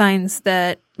signs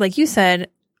that, like you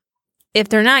said, if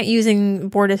they're not using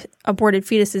aborted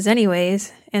fetuses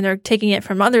anyways, and they're taking it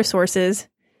from other sources,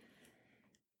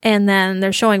 and then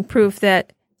they're showing proof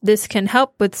that this can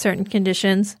help with certain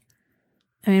conditions,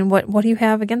 I mean, what do you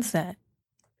have against that?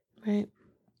 Right.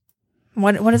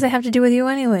 What does it have to do with you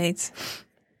anyways?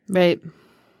 Right.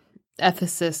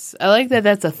 Ethicists. I like that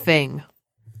that's a thing.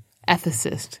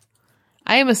 Ethicist.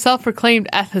 I am a self-proclaimed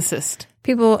ethicist.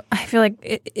 People, I feel like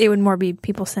it would more be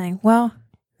people saying, well,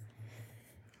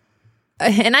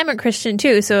 and I'm a Christian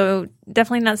too, so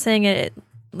definitely not saying it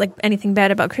like anything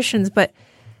bad about Christians, but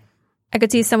I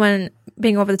could see someone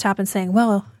being over the top and saying,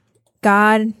 well,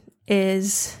 God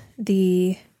is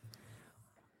the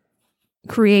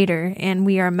creator and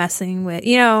we are messing with,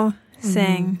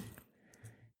 saying,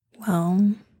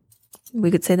 well,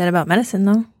 we could say that about medicine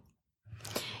though.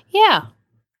 Yeah.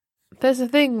 That's the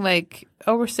thing, like,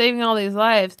 we're saving all these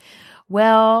lives.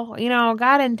 Well,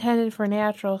 God intended for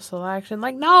natural selection.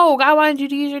 Like, no, God wanted you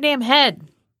to use your damn head.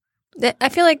 I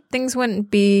feel like things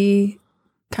wouldn't be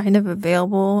kind of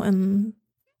available, and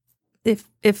if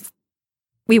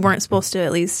we weren't supposed to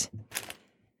at least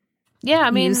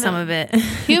use some of it.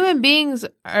 Human beings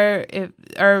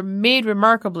are made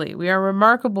remarkably. We are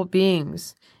remarkable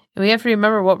beings, and we have to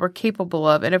remember what we're capable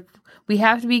of. And if we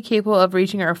have to be capable of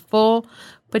reaching our full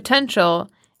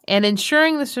potential and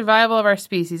ensuring the survival of our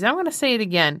species. I'm going to say it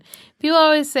again. People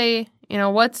always say,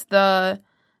 what's the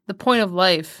point of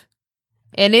life?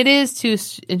 And it is to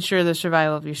ensure the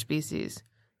survival of your species.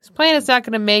 This planet's not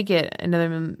going to make it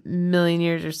another million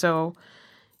years or so.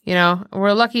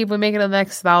 We're lucky if we make it the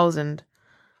next 1,000.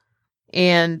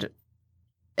 And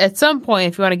at some point,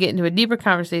 if you want to get into a deeper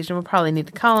conversation, we'll probably need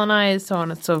to colonize, so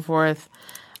on and so forth.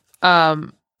 But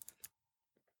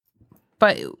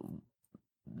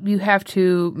you have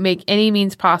to make any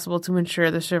means possible to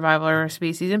ensure the survival of our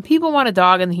species. And people want to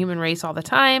dog on the human race all the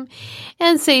time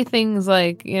and say things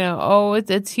like,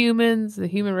 it's humans, the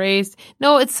human race.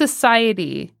 No, it's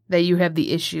society that you have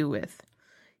the issue with.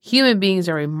 Human beings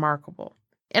are remarkable.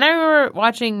 And I remember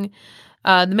watching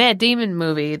the Matt Damon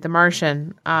movie, The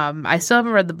Martian. I still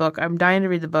haven't read the book. I'm dying to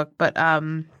read the book. But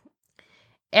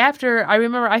after, I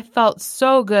remember I felt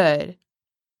so good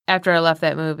after I left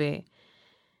that movie.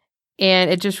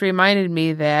 And it just reminded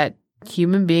me that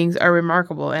human beings are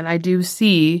remarkable. And I do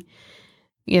see,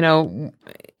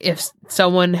 if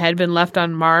someone had been left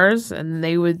on Mars and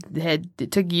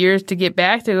it took years to get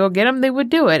back to go get them, they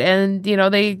would do it. And,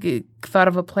 they thought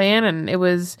of a plan, and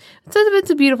it's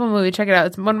a beautiful movie. Check it out.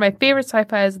 It's one of my favorite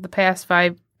sci-fis of the past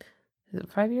 5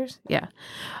 years? Yeah.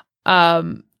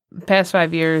 Past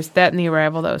 5 years. That and The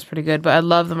Arrival, that was pretty good. But I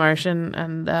love The Martian,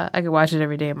 and I could watch it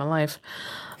every day of my life.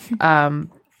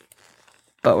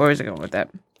 But where was I going with that?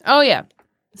 Oh, yeah.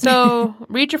 So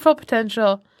reach your full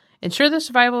potential. Ensure the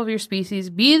survival of your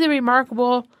species. Be the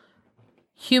remarkable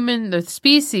the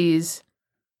species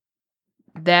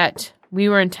that we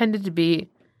were intended to be.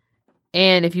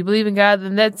 And if you believe in God,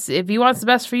 then if He wants the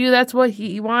best for you, that's what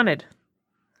He wanted.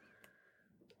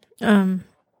 And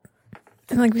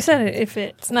like we said, if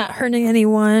it's not hurting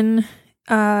anyone,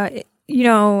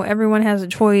 everyone has a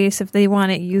choice if they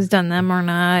want it used on them or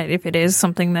not. If it is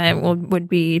something that would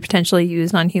be potentially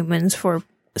used on humans for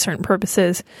certain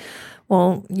purposes,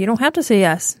 well, you don't have to say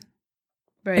yes.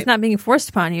 Right. It's not being forced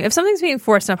upon you. If something's being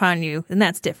forced upon you, then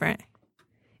that's different.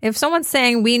 If someone's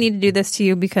saying, we need to do this to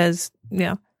you because,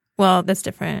 well, that's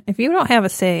different. If you don't have a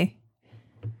say.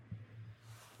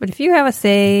 But if you have a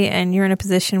say and you're in a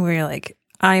position where you're like,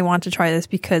 I want to try this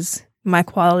because my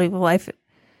quality of life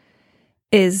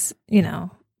is,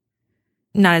 not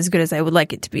as good as I would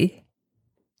like it to be.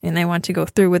 And I want to go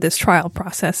through with this trial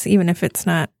process, even if it's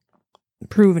not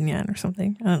proven yet or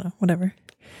something. I don't know, whatever.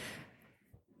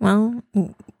 Well,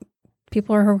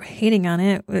 people are hating on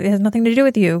it. It has nothing to do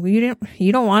with you.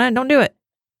 You don't want it, don't do it.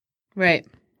 Right.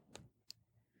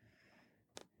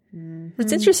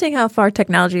 It's interesting how far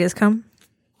technology has come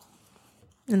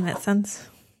in that sense.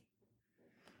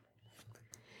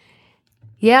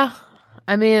 Yeah.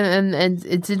 I mean, and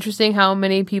it's interesting how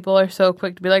many people are so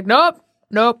quick to be like, nope.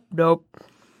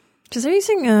 Because they're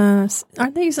using,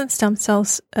 aren't they using stem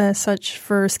cells such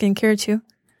for skincare too?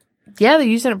 Yeah, they're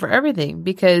using it for everything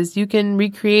because you can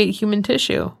recreate human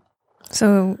tissue.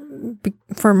 So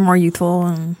for more youthful,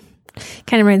 and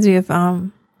kind of reminds me of, I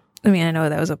know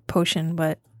that was a potion,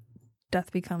 but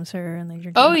Death Becomes Her, and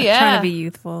they're trying to be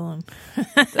youthful. And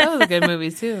that was a good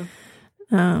movie too.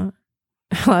 A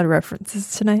lot of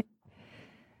references tonight.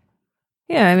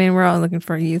 Yeah, I mean, we're all looking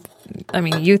for youth. I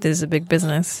mean, youth is a big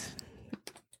business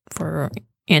for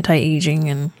anti-aging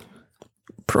and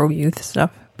pro-youth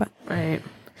stuff. But right.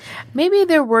 Maybe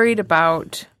they're worried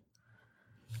about,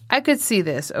 I could see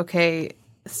this, okay,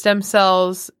 stem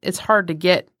cells, it's hard to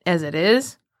get as it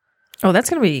is. Oh, that's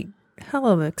going to be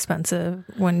hella expensive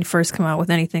when you first come out with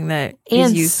anything that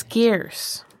is used.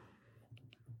 Scarce.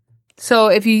 So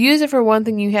if you use it for one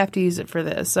thing, you have to use it for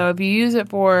this. So if you use it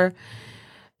for,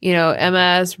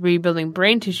 MS, rebuilding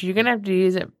brain tissue, you're going to have to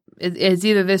use it. It's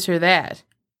either this or that,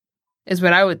 is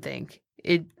what I would think.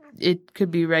 It could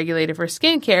be regulated for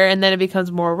skincare, and then it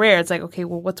becomes more rare. It's like, okay,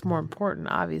 well, what's more important,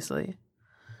 obviously?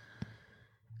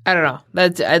 I don't know.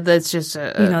 That's just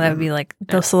that would be like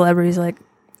those celebrities like,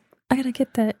 I gotta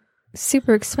get that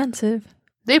super expensive.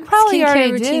 They probably skincare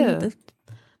already routine do.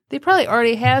 They probably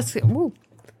already has. Woo.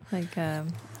 Like, are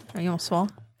you almost swell?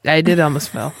 I did almost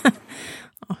fell.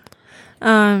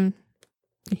 Kim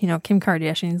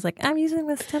Kardashian's like, I'm using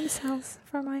the stem cells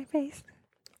for my face.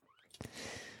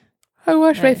 I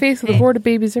wash my face with a horde of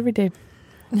babies every day.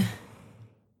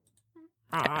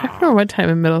 I don't know what time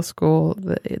in middle school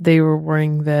they were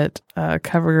wearing that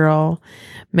CoverGirl.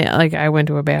 Like, I went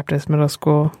to a Baptist middle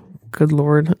school. Good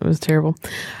Lord, it was terrible.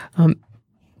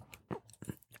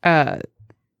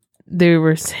 They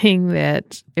were saying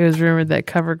that it was rumored that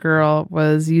CoverGirl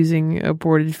was using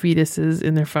aborted fetuses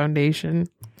in their foundation.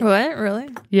 What? Really?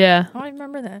 Yeah. I don't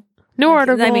remember that. No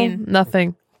article. I mean,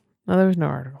 nothing. No, there was no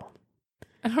article.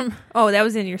 That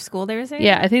was in your school, they were saying?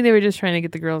 Yeah, I think they were just trying to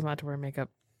get the girls not to wear makeup.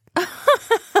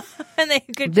 And they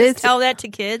could just tell that to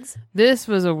kids? This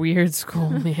was a weird school,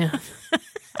 man.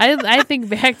 I think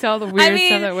back to all the weird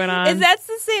stuff that went on. That's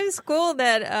the same school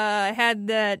that had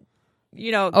that,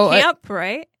 camp,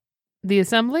 right? The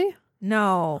assembly?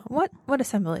 No. What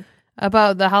assembly?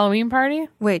 About the Halloween party?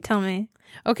 Wait, tell me.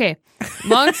 Okay.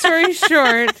 Long story short.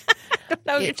 I don't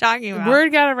know what you're talking about.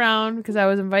 Word got around because I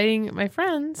was inviting my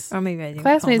friends, or maybe I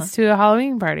classmates, to a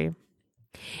Halloween party.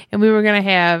 And we were going to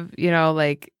have,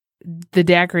 like the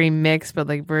daiquiri mix, but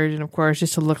like virgin, of course,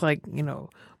 just to look like,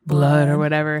 blood or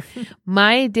whatever.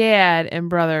 My dad and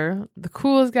brother, the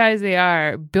coolest guys they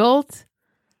are, built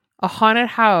a haunted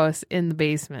house in the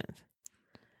basement,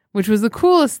 which was the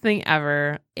coolest thing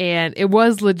ever. And it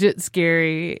was legit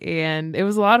scary and it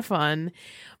was a lot of fun.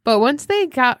 But once they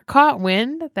got caught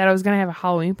wind that I was going to have a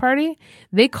Halloween party,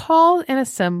 they called an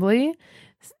assembly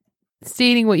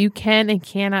stating what you can and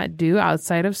cannot do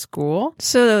outside of school.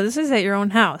 So this is at your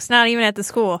own house, not even at the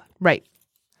school. Right.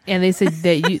 And they said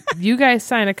that you guys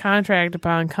signed a contract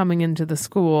upon coming into the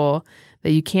school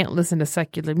that you can't listen to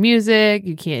secular music,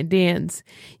 you can't dance,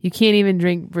 you can't even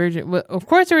drink virgin. Well, of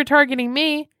course, they were targeting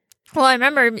me. Well, I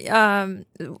remember, I'm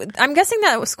guessing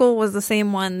that school was the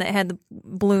same one that had the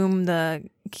Bloom, the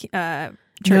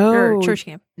church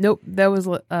camp. Nope, that was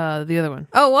the other one.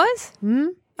 Oh, it was? Hmm?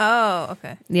 Oh,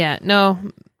 okay. Yeah, no,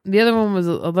 the other one was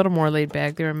a little more laid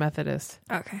back. They were Methodist.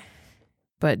 Okay.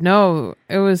 But no,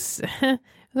 it was one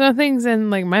of the things,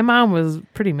 and like my mom was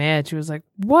pretty mad. She was like,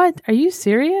 "What? Are you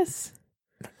serious?"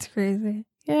 That's crazy.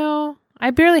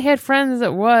 I barely had friends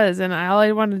that was, and all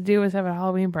I wanted to do was have a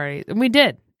Halloween party. And we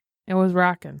did. It was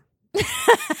rocking.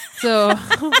 So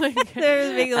there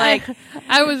was a big,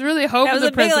 I was really hoping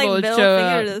the principal would show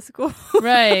up. To the school.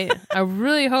 Right. I was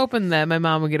really hoping that my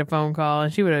mom would get a phone call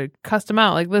and she would have cussed them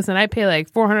out. Like, listen, I pay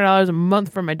like $400 a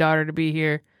month for my daughter to be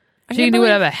here. She can do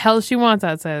whatever the hell she wants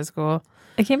outside of school.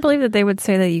 I can't believe that they would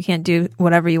say that you can't do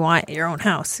whatever you want at your own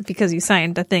house because you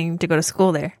signed a thing to go to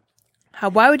school there.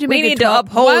 Why would you make we need to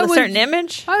uphold a certain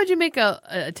image? Why would you make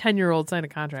a 10-year-old sign a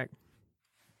contract?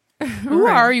 Who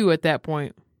are you at that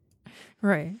point?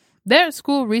 Right. That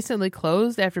school recently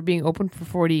closed after being open for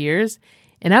 40 years,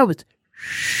 and I was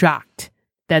shocked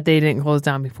that they didn't close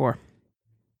down before.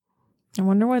 I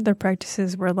wonder what their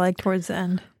practices were like towards the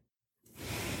end.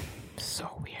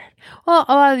 So weird. Well,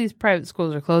 a lot of these private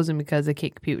schools are closing because they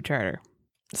can't compete with charter.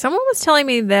 Someone was telling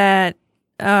me that,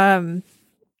 I'm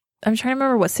trying to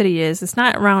remember what city it is. It's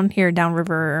not around here,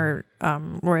 downriver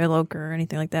or Royal Oak or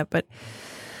anything like that, but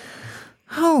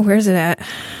where's it at?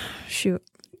 Shoot.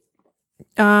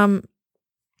 I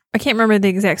can't remember the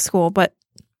exact school, but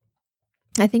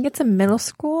I think it's a middle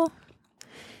school.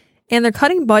 And they're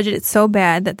cutting budget. It's so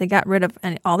bad that they got rid of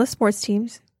all the sports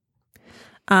teams.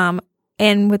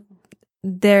 And with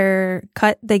their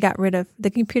cut, they got rid of the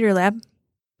computer lab.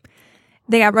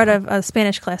 They got rid of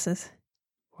Spanish classes.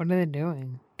 What are they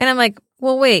doing? And I'm like,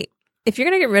 well, wait. If you're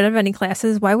going to get rid of any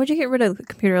classes, why would you get rid of the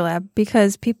computer lab?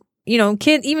 Because people,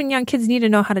 even young kids need to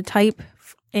know how to type.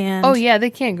 And they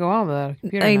can't go on without a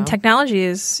computer. I mean, technology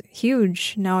is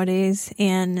huge nowadays,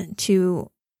 and to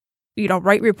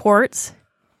write reports,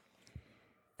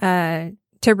 to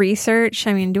research.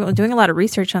 I mean, doing a lot of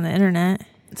research on the internet.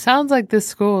 It sounds like this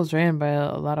school is ran by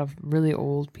a lot of really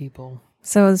old people.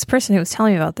 So this person who was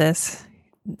telling me about this,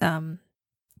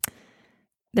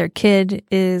 their kid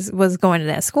was going to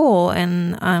that school,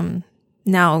 and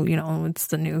now it's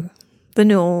the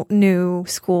new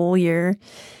school year.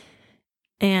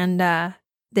 And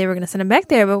they were going to send him back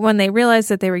there. But when they realized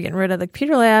that they were getting rid of the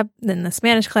computer lab, then the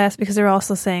Spanish class, because they were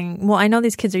also saying, well, I know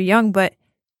these kids are young, but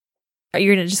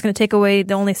you're just going to take away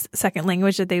the only second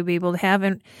language that they would be able to have.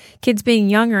 And kids being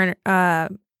younger,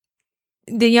 the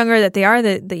younger that they are,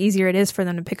 the easier it is for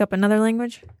them to pick up another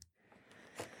language.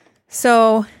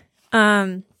 So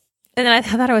And then I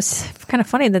thought it was kind of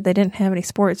funny that they didn't have any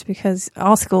sports because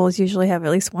all schools usually have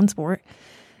at least one sport.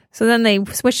 So then they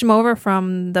switched them over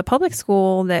from the public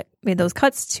school that made those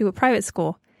cuts to a private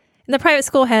school. And the private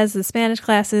school has the Spanish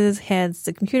classes, has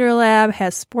the computer lab,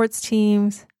 has sports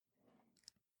teams.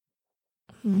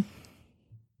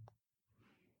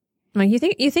 Like you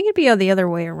think it'd be the other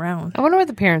way around. I wonder what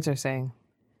the parents are saying.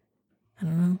 I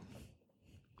don't know.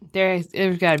 There's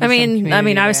got to be. I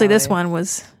mean, obviously this one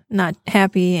was not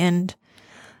happy and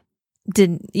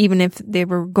didn't, even if they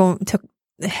were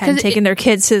taken their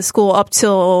kids to school up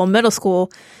till middle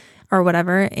school or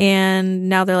whatever, and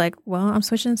now they're like, well, I'm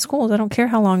switching schools. I don't care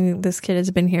how long this kid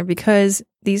has been here because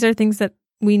these are things that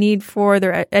we need for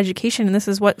their education, and this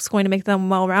is what's going to make them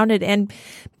well-rounded and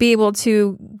be able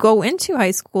to go into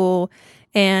high school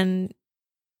and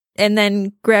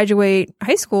then graduate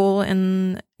high school,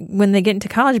 and when they get into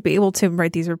college, be able to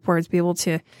write these reports, be able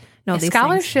to know these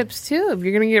scholarships things. too. If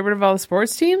you're going to get rid of all the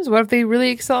sports teams, what if they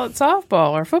really excel at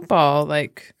softball or football?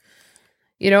 Like,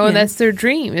 and that's their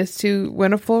dream, is to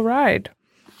win a full ride.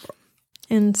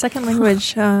 And second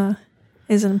language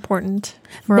is important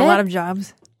for a lot of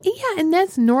jobs. Yeah, and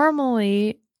that's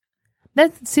normally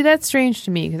that's strange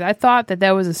to me because I thought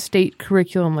that was a state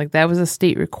curriculum, like that was a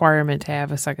state requirement to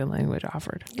have a second language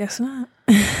offered. Guess not.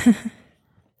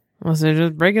 Unless they're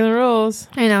just breaking the rules.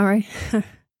 I know, right?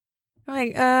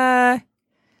 Like,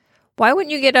 why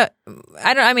wouldn't you get a?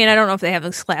 I don't know if they have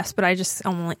this class, but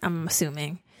I'm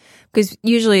assuming because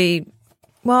usually,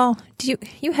 well, do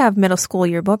you have middle school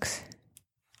yearbooks?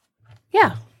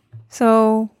 Yeah.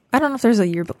 So I don't know if there's a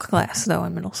yearbook class though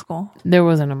in middle school. There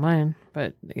wasn't in mine,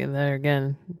 but there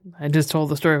again, I just told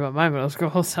the story about my middle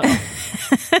school. So,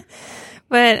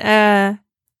 but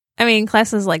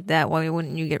classes like that, why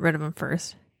wouldn't you get rid of them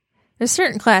first? There's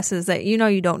certain classes that you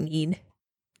don't need.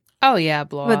 Oh yeah,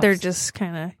 blow-offs. But they're just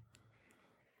kind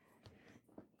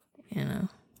of,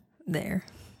 there.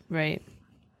 Right.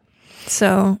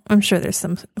 So I'm sure there's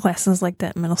some classes like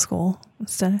that in middle school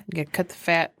instead. You cut the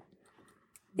fat.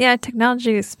 Yeah,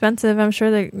 technology is expensive. I'm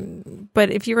sure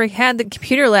but if you already had the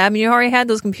computer lab and you already had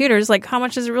those computers, like how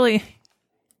much is it really?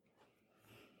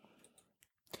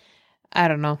 I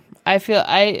don't know. I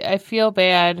feel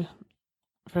bad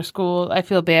for school. I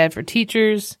feel bad for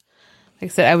teachers. Like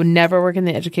I said, I would never work in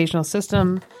the educational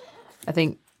system. I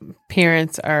think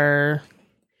parents and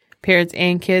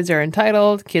kids are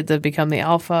entitled. Kids have become the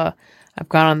alpha. I've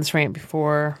gone on this rant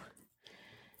before.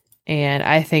 And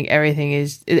I think everything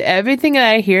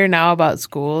that I hear now about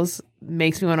schools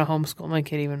makes me want to homeschool my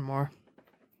kid even more.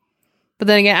 But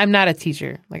then again, I'm not a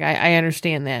teacher. Like I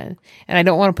understand that. And I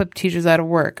don't want to put teachers out of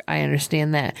work. I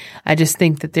understand that. I just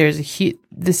think that there's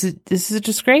this is a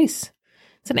disgrace.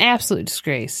 It's an absolute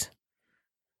disgrace.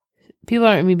 People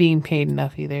aren't being paid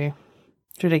enough either.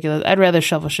 It's ridiculous. I'd rather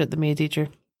shovel shit than be a teacher.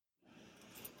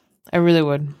 I really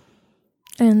would.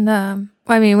 And,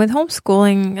 with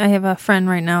homeschooling, I have a friend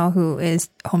right now who is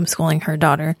homeschooling her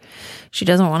daughter. She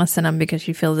doesn't want to send them because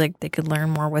she feels like they could learn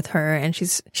more with her. And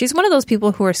she's one of those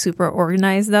people who are super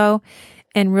organized, though,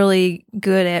 and really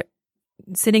good at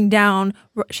sitting down.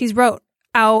 She's wrote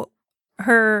out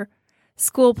her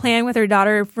school plan with her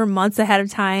daughter for months ahead of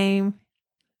time.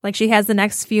 Like she has the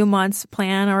next few months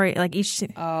plan, or like each.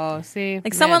 Oh, see,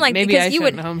 like someone like maybe I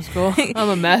shouldn't homeschool. I'm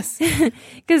a mess.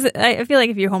 Because I feel like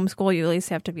if you homeschool, you at least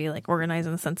have to be like organized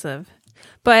in the sense of.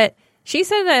 But she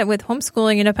said that with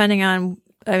homeschooling, and depending on,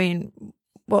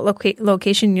 what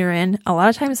location you're in, a lot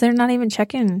of times they're not even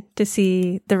checking to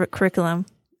see the curriculum.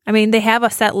 They have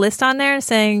a set list on there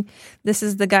saying this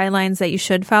is the guidelines that you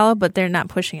should follow, but they're not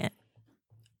pushing it.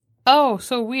 Oh,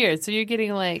 so weird. So you're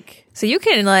getting so you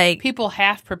can people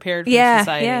half prepared for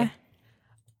society. Yeah.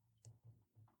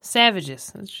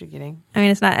 Savages. That's what you're getting.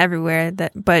 It's not everywhere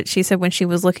but she said when she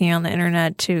was looking on the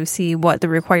internet to see what the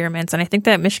requirements, and I think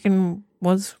that Michigan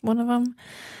was one of them,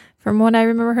 from what I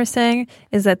remember her saying,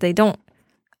 is that they don't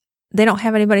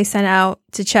have anybody sent out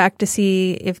to check to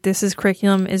see if this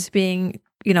curriculum is being,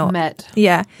 met.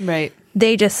 Yeah. Right.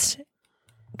 They just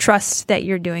trust that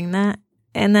you're doing that.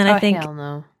 And then I think, hell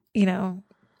no.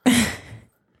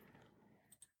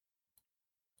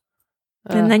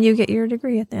 And then you get your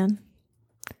degree at the end.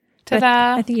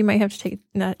 Ta-da! I think you might have to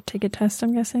take a test,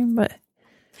 I'm guessing, but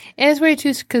and it's weird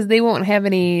too because they won't have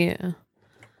any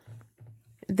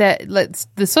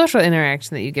the social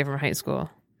interaction that you get from high school.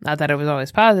 Not that it was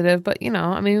always positive, but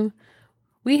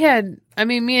we had.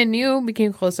 Me and you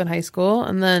became close in high school,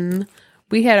 and then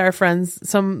we had our friends,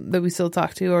 some that we still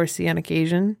talk to or see on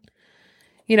occasion.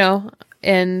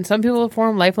 And some people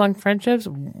form lifelong friendships.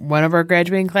 One of our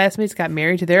graduating classmates got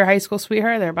married to their high school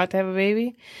sweetheart. They're about to have a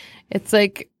baby. It's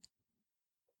like,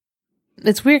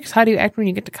 it's weird because how do you act when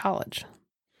you get to college?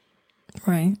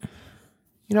 Right.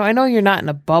 You know, I know you're not in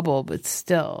a bubble, but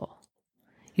still,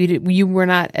 you were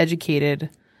not educated.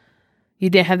 You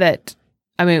didn't have that.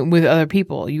 I mean, with other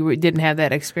people, didn't have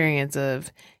that experience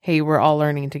of, hey, we're all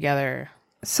learning together.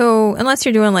 So unless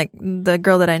you're doing like the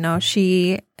girl that I know,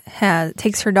 she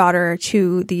takes her daughter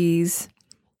to these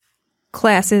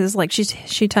classes. Like she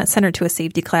sent her to a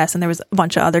safety class, and there was a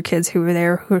bunch of other kids who were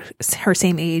there who were her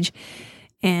same age,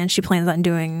 and she plans on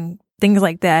doing things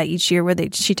like that each year where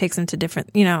she takes them to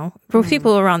different, for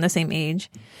people around the same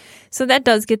age. So that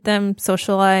does get them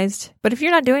socialized. But if you're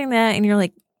not doing that and you're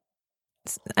like,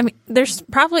 I mean, there's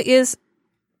probably is,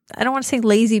 I don't want to say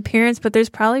lazy parents, but there's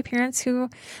probably parents who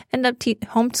end up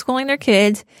homeschooling their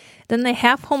kids. Then they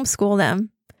half homeschool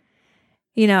them,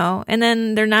 and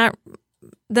then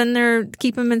they're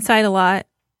keep them inside a lot.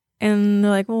 And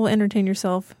they're like, well, entertain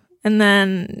yourself. And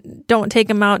then don't take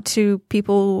them out to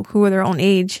people who are their own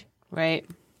age. Right.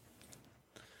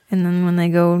 And then when they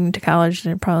go into college,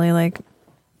 they're probably like,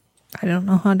 I don't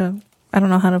know how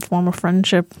to form a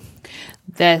friendship.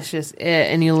 That's just it.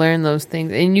 And you learn those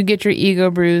things. And you get your ego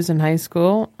bruised in high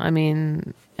school. I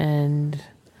mean, and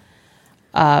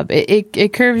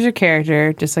it curves your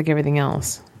character just like everything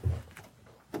else.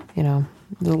 There's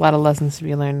a lot of lessons to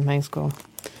be learned in high school.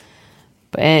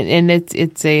 But and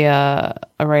it's a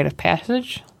rite of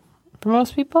passage for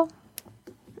most people.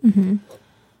 Mm-hmm.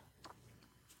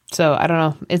 So I don't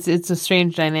know. It's a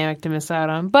strange dynamic to miss out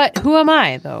on. But who am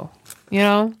I, though?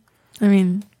 I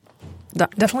mean,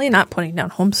 definitely not putting down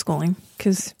homeschooling,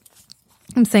 because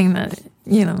I'm saying that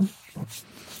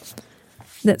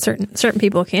that certain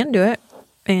people can do it,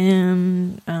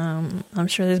 and I'm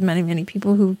sure there's many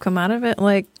people who come out of it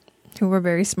like who were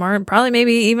very smart, probably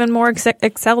maybe even more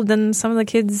excelled than some of the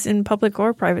kids in public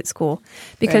or private school,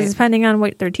 because depending on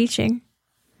what they're teaching.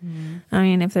 Mm-hmm. I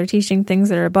mean, if they're teaching things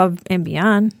that are above and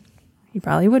beyond, you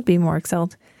probably would be more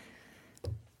excelled.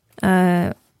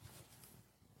 But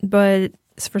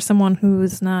it's for someone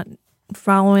who's not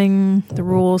following the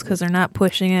rules because they're not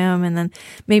pushing them, and then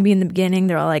maybe in the beginning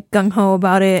they're all like gung-ho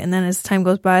about it, and then as time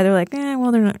goes by they're like,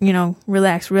 well, they're not,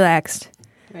 relaxed.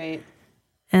 Right.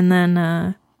 And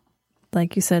then,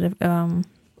 like you said, if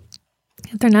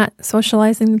they're not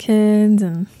socializing the kids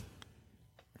and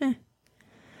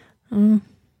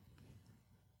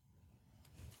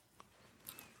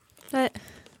But,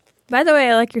 by the way,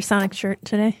 I like your Sonic shirt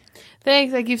today.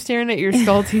 Thanks. I keep staring at your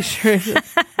skull t-shirt.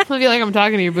 I feel like I'm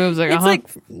talking to your boobs. Like, it's like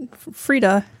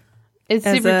Frida. It's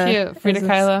super cute. Frida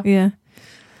Kahlo. Yeah.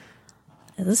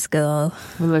 As a skull.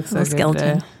 It looks like a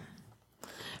skeleton.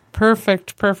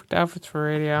 Perfect outfits for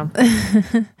radio.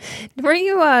 Were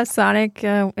you Sonic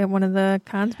at one of the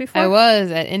cons before? I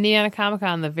was at Indiana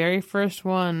Comic-Con, the very first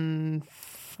one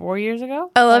 4 years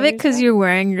ago. I love it because you're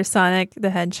wearing your Sonic the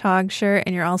Hedgehog shirt,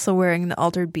 and you're also wearing the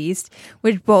Altered Beast,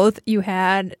 which both you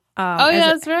had.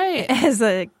 That's right. As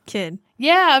a kid.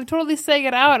 Yeah, I've totally sang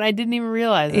it out. I didn't even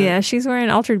realize it. Yeah, she's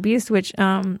wearing Altered Beast, which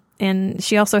and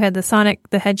she also had the Sonic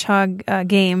the Hedgehog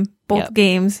game, both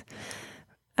games.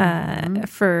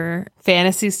 For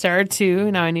Phantasy Star 2.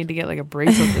 Now I need to get like a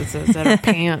bracelet that says that, or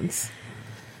pants.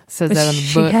 Says that on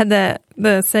the book. She had the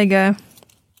Sega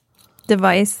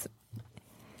device.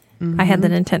 Mm-hmm. I had the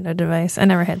Nintendo device. I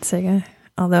never had Sega,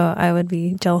 although I would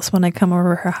be jealous when I come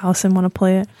over her house and want to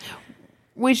play it.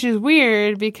 Which is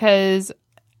weird because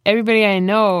everybody I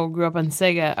know grew up on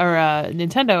Sega or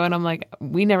Nintendo, and I'm like,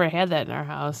 we never had that in our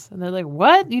house. And they're like,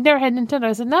 what? You never had Nintendo?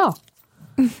 I said, no.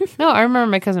 No, I remember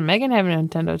my cousin Megan having a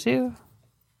Nintendo too.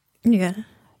 Yeah.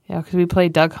 Yeah, because we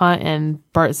played Duck Hunt and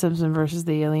Bart Simpson versus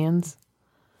the Aliens.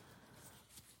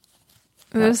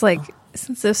 It was like,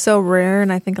 since they're so rare,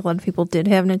 and I think a lot of people did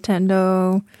have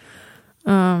Nintendo,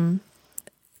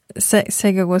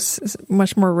 Sega was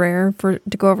much more rare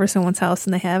to go over someone's house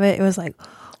and they have it. It was like,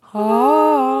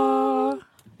 oh.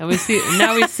 And we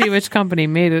see which company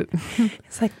made it.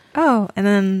 It's like, oh. And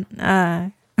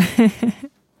then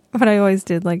what I always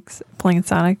did, like playing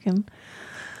Sonic and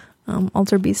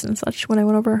Altered Beast and such when I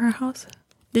went over her house.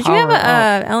 Did you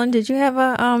have Ellen, did you have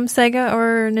a Sega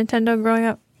or Nintendo growing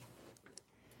up?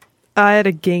 I had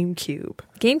a GameCube.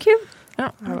 GameCube? I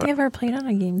don't think I've ever played on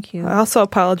a GameCube. I also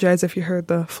apologize if you heard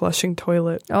the flushing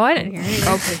toilet. Oh, I didn't hear it.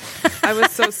 Okay. I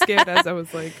was so scared as I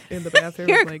was like in the bathroom.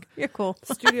 You're cool.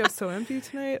 The studio's so empty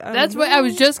tonight. That's what I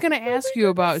was just going to ask you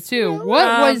about too.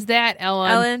 What was that,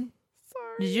 Ellen? Ellen,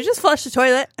 did you just flush the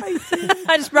toilet?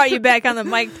 I just brought you back on the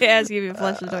mic to ask you if you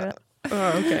flushed the toilet. Oh,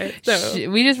 okay. So,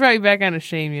 we just brought you back on to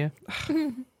shame you.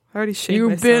 I already shamed You've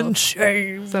myself. been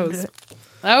shamed.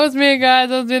 That was me, guys.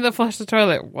 That was me that flushed the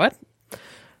toilet. What?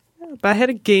 But I had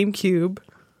a GameCube.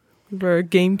 We're a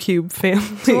GameCube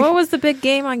family. So what was the big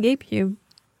game on GameCube?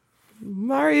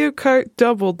 Mario Kart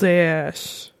Double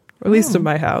Dash. Or at least in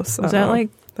my house. Was that like...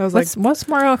 That was what's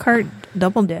Mario Kart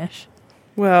Double Dash?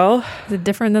 Well... Is it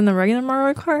different than the regular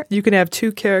Mario Kart? You can have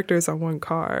 2 characters on one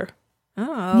car.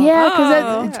 Oh.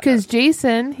 Yeah, because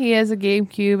Jason, he has a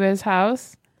GameCube at his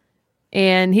house.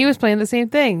 And he was playing the same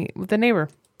thing with the neighbor.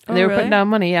 And they were putting down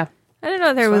money, yeah. I didn't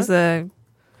know there was a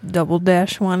Double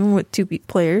Dash one with 2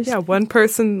 players. Yeah, one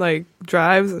person like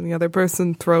drives and the other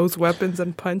person throws weapons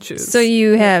and punches. So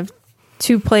you have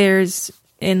 2 players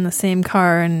in the same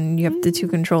car and you have the 2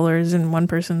 controllers and one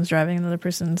person's driving and the other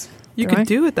person's You could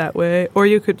do it that way, or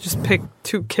you could just pick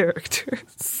 2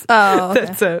 characters. Oh, okay.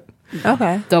 That's it.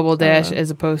 Okay. Double dash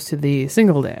as opposed to the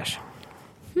single dash.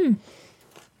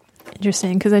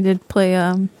 Interesting, because I did play,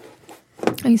 I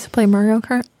used to play Mario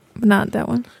Kart, but not that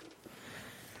one.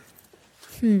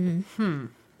 You've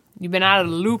been out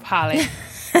of the loop, Holly.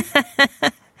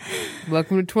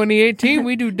 Welcome to 2018.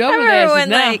 We do double remember dashes when,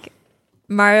 now. like,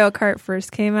 Mario Kart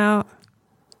first came out,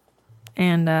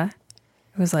 and it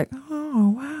was like,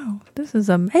 oh, wow, this is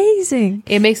amazing.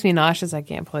 It makes me nauseous. I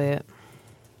can't play it.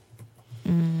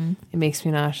 It makes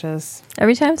me nauseous.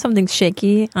 Every time something's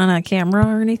shaky on a camera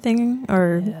or anything,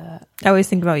 or I always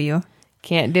think about you.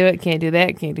 Can't do it. Can't do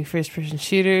that. Can't do first-person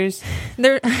shooters.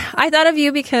 I thought of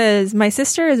you because my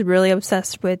sister is really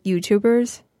obsessed with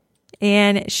YouTubers,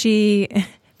 and she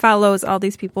follows all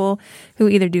these people who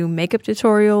either do makeup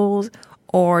tutorials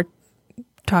or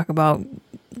talk about,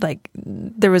 like,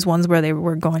 there was ones where they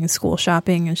were going school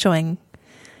shopping and showing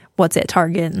what's at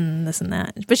Target and this and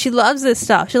that. But she loves this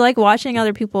stuff. She like watching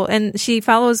other people, and she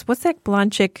follows, what's that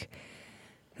blonde chick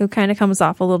who kind of comes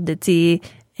off a little ditzy,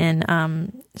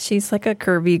 and she's like a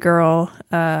curvy girl.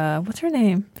 What's her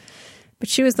name? But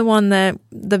she was the one that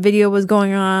the video was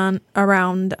going on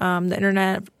around the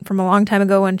internet from a long time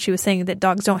ago when she was saying that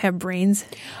dogs don't have brains.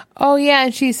 Oh, yeah.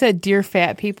 And she said, dear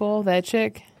fat people, that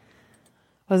chick.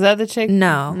 Was that the chick?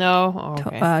 No. No? Oh,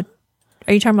 okay.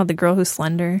 Are you talking about the girl who's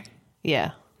slender?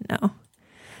 Yeah. No.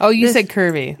 Oh, you said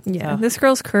curvy. Yeah. Oh. This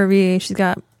girl's curvy. She's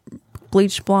got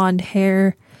bleached blonde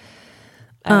hair.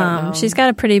 I don't know. She's got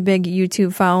a pretty big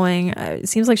YouTube following. It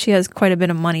seems like she has quite a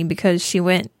bit of money because she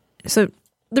went. So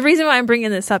the reason why I'm bringing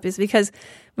this up is because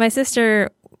my sister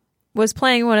was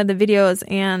playing one of the videos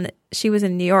and she was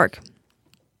in New York,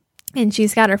 and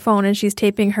she's got her phone and she's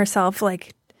taping herself,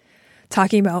 like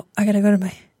talking about, I gotta go to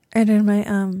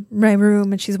my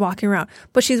room, and she's walking around.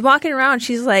 But she's walking around,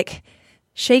 she's like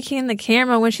shaking the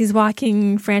camera when she's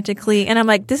walking frantically, and I'm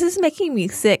like, this is making me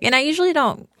sick. And I usually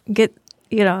don't get,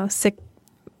 sick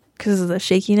because of the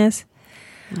shakiness.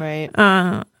 Right.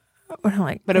 But I'm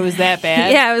like, but it was that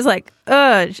bad? Yeah, I was like,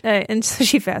 ugh. And so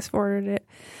she fast forwarded it.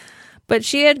 But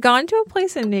she had gone to a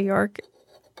place in New York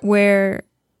where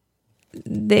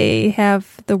they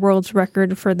have the world's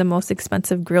record for the most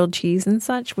expensive grilled cheese and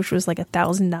such, which was like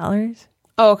 $1,000.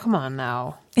 Oh, come on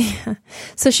now. Yeah.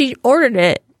 So she ordered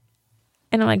it,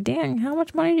 and I'm like, dang, how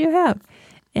much money do you have?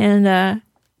 And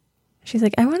she's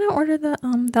like, I want to order the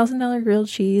 $1,000 grilled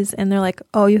cheese. And they're like,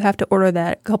 oh, you have to order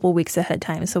that a couple weeks ahead of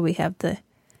time so we have the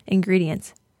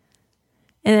ingredients.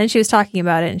 And then she was talking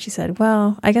about it, and she said,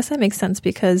 well, I guess that makes sense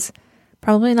because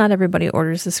probably not everybody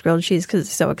orders this grilled cheese because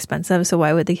it's so expensive. So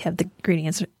why would they have the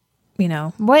ingredients,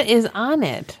 What is on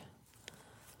it?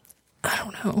 I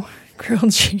don't know.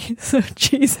 Grilled cheese.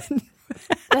 Cheese.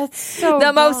 That's so the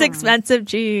dumb. most expensive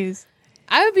cheese.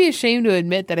 I would be ashamed to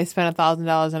admit that I spent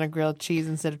 $1,000 on a grilled cheese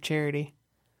instead of charity.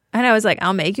 And I was like,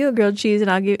 I'll make you a grilled cheese,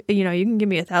 and I'll give you can give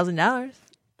me $1,000.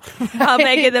 I'll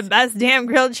make it the best damn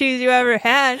grilled cheese you ever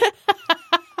had.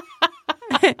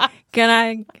 Can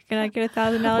I get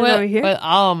 $1,000 over here? With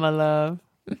all my love.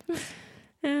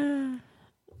 $1,000.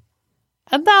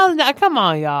 Come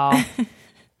on, y'all.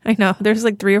 I know. There's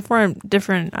like 3 or 4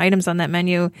 different items on that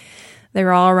menu. They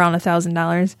were all around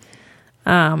 $1,000.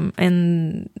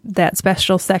 In that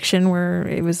special section where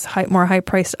it was more high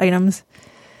priced items.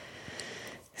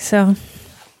 So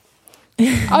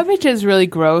I bet you it's really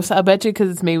gross. I bet you because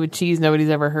it's made with cheese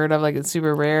nobody's ever heard of, like it's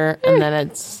super rare, and then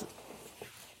it's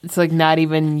like not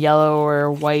even yellow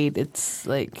or white. It's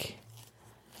like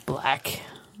black.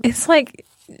 It's like,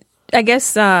 I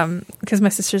guess, because my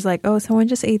sister's like, oh, someone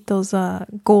just ate those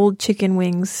gold chicken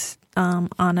wings on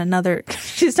another.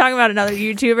 She's talking about another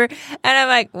YouTuber, and I'm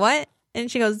like, what? And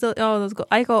she goes, I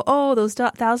go, oh, those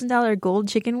 $1,000 gold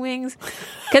chicken wings,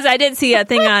 because I did see a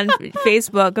thing on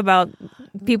Facebook about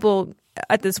people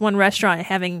at this one restaurant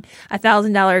having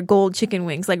 $1,000 gold chicken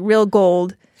wings, like real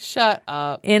gold. Shut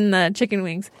up. In the chicken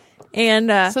wings. And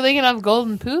so they can have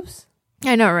golden poops?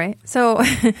 I know, right? So I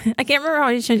can't remember how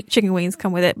many chicken wings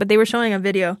come with it, but they were showing a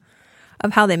video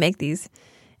of how they make these.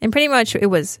 And pretty much it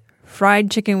was fried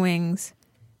chicken wings,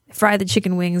 fry the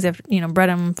chicken wings, bread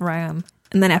them, fry them.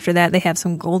 And then after that, they have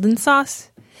some golden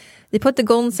sauce. They put the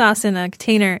golden sauce in a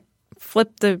container,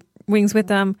 flip the wings with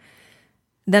them.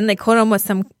 Then they coat them with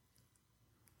some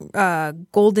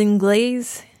golden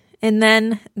glaze. And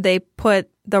then they put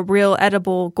the real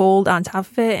edible gold on top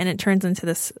of it. And it turns into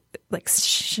this like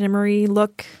shimmery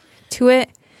look to it.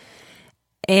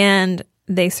 And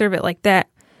they serve it like that.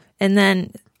 And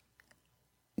then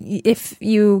if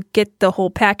you get the whole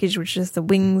package, which is the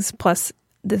wings plus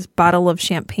this bottle of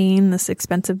champagne, this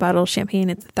expensive bottle of champagne,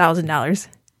 it's $1,000.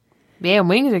 Yeah,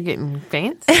 wings are getting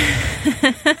fancy.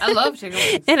 I love chicken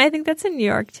wings. And I think that's in New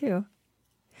York, too.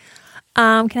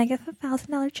 Can I get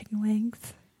 $1,000 chicken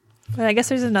wings? But I guess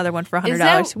there's another one for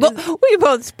 $100. Well, we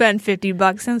both spend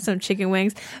 $50 on some chicken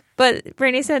wings. But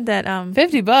Brittany said that...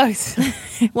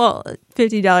 $50? Well,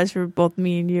 $50 for both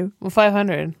me and you. Well,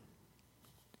 $500.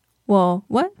 Well,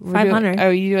 what? $500.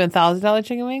 Are you doing $1,000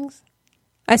 chicken wings?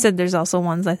 I said there's also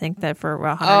ones I think that for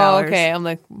 $100. Oh, okay. I'm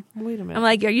like, wait a minute. I'm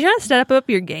like, are you trying to step up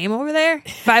your game over there?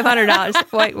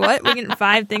 $500. Wait, what? We're getting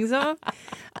 5 things of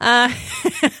them?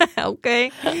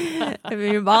 Okay. If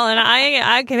you're balling,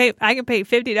 I can pay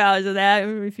 $50 of that.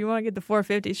 If you want to get the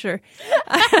 $450, sure.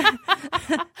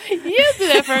 You do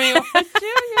that for me, won't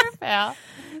you? You're a pal.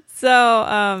 So,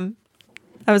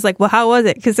 I was like, well, how was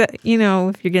it? Because, if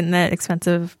you're getting that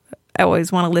expensive, I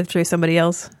always want to live through somebody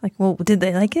else. Like, well, did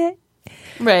they like it?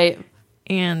 Right.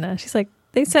 And she's like,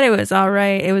 they said it was all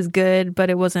right. It was good,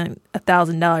 but it wasn't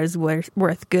 $1,000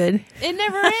 worth good. It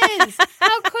never is.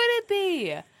 How could it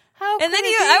be?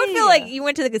 I would feel like you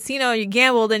went to the casino, you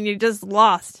gambled, and you just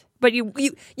lost. But you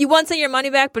won some of your money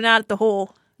back, but not the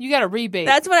whole. You got a rebate.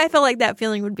 That's what I felt like that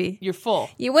feeling would be. You're full.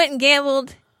 You went and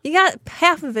gambled. You got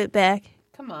half of it back.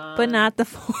 Come on. But not the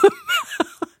full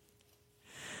amount.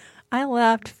 I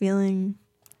left feeling...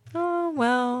 Oh,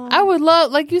 well. I would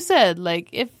love, like you said, like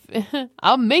if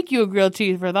I'll make you a grilled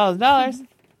cheese for $1,000.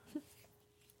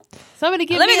 Somebody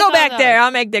give me Let me go back there.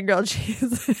 I'll make that grilled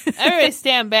cheese. Everybody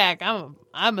stand back.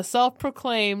 I'm a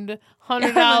self-proclaimed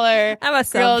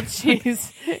 $100 grilled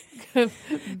cheese.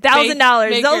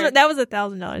 $1,000. That was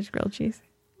 $1,000 grilled cheese.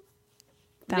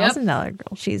 $1,000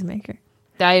 grilled cheese maker.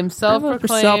 I am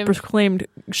self-proclaimed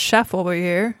chef over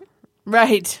here.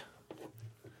 Right.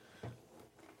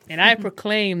 And I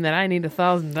proclaim that I need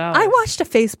 $1,000. I watched a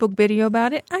Facebook video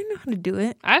about it. I know how to do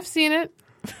it. I've seen it.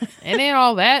 It ain't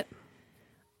all that.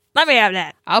 Let me have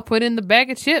that. I'll put in the bag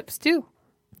of chips, too.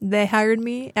 They hired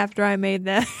me after I made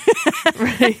that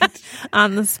right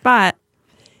on the spot.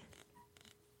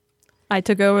 I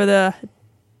took over the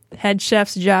head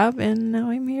chef's job, and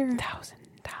now I'm here. $1,000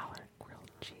 grilled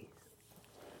cheese.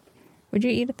 Would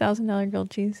you eat $1,000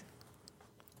 grilled cheese?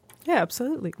 Yeah,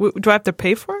 absolutely. Do I have to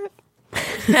pay for it?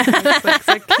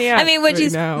 I can't. I mean, would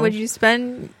you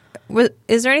spend?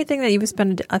 Is there anything that you would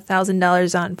spend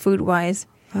 $1,000 on food wise?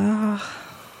 I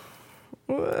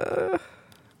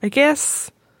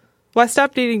guess. Well, I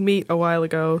stopped eating meat a while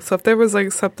ago, so if there was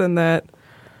like something that.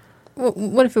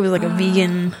 What if it was like a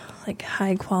vegan, like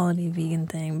high quality vegan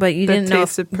thing, but you didn't know?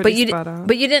 But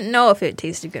you didn't know if it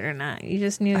tasted good or not. You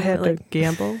just knew. I had to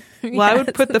gamble. Well, I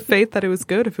would put the faith that it was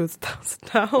good if it was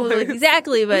 $1,000. Well,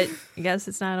 exactly, but I guess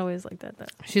it's not always like that, though.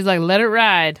 She's like, let it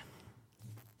ride.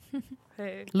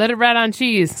 Hey. Let it ride on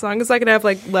cheese. As long as I can have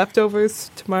like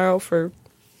leftovers tomorrow for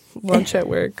lunch at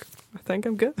work, I think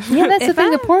I'm good. Yeah, that's the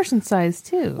thing. The portion size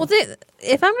too. Well,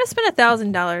 if I'm going to spend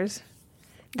 $1,000,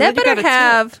 that better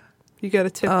have. You got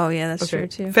a tip. Oh yeah, that's true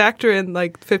too. Factor in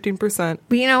like 15%.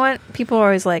 But you know what? People are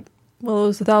always like, "Well, it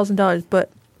was $1,000,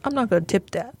 but I'm not going to tip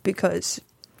that because."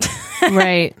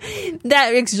 Right.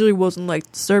 That actually wasn't like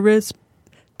service.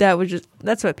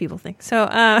 That's what people think. So,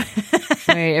 right,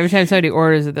 every time somebody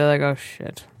orders it, they're like, "Oh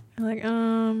shit!" I'm like,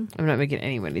 I'm not making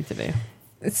any money today.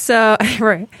 So,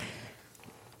 right.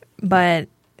 But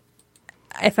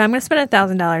if I'm going to spend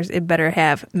 $1,000, it better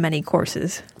have many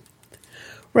courses.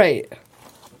 Right.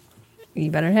 You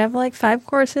better have like 5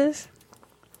 courses.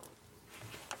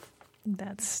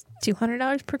 That's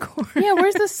 $200 per course. Yeah,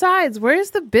 where's the sides?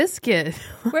 Where's the biscuit?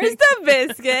 Where's the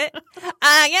biscuit?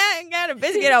 I got a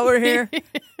biscuit over here.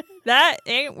 That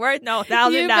ain't worth no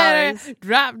 $1,000. You better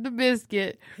drop the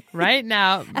biscuit right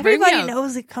now. Everybody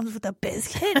knows it comes with a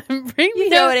biscuit. Throw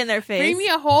it in their face. Bring me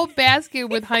a whole basket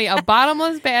with honey, a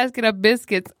bottomless basket of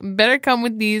biscuits. Better come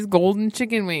with these golden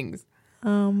chicken wings.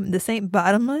 This ain't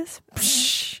bottomless.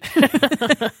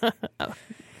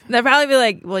 They'll probably be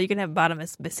like, well, you can have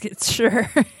bottomless biscuits, sure.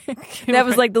 That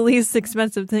was like the least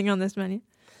expensive thing on this menu.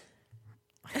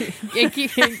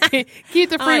 keep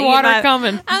the free water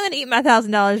coming. I'm going to eat my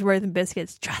 $1,000 worth of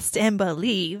biscuits. Trust and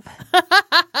believe.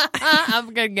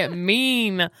 I'm going to get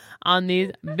mean on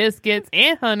these biscuits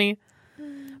and honey.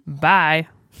 Bye.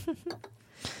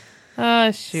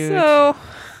 Oh, shoot. So,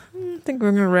 I think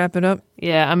we're going to wrap it up.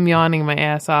 Yeah, I'm yawning my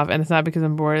ass off, and it's not because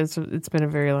I'm bored. It's been a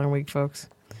very long week, folks.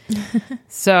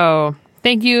 So,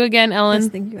 thank you again, Ellen.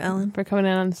 Yes, thank you, Ellen. For coming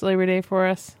in on this Labor Day for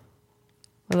us.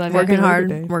 We love Working you.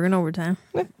 hard, working overtime.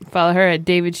 Follow her at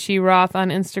David Sheroth on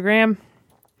Instagram.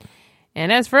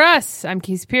 And as for us, I'm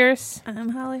Keith Pierce. I'm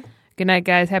Holly. Good night,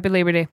 guys. Happy Labor Day.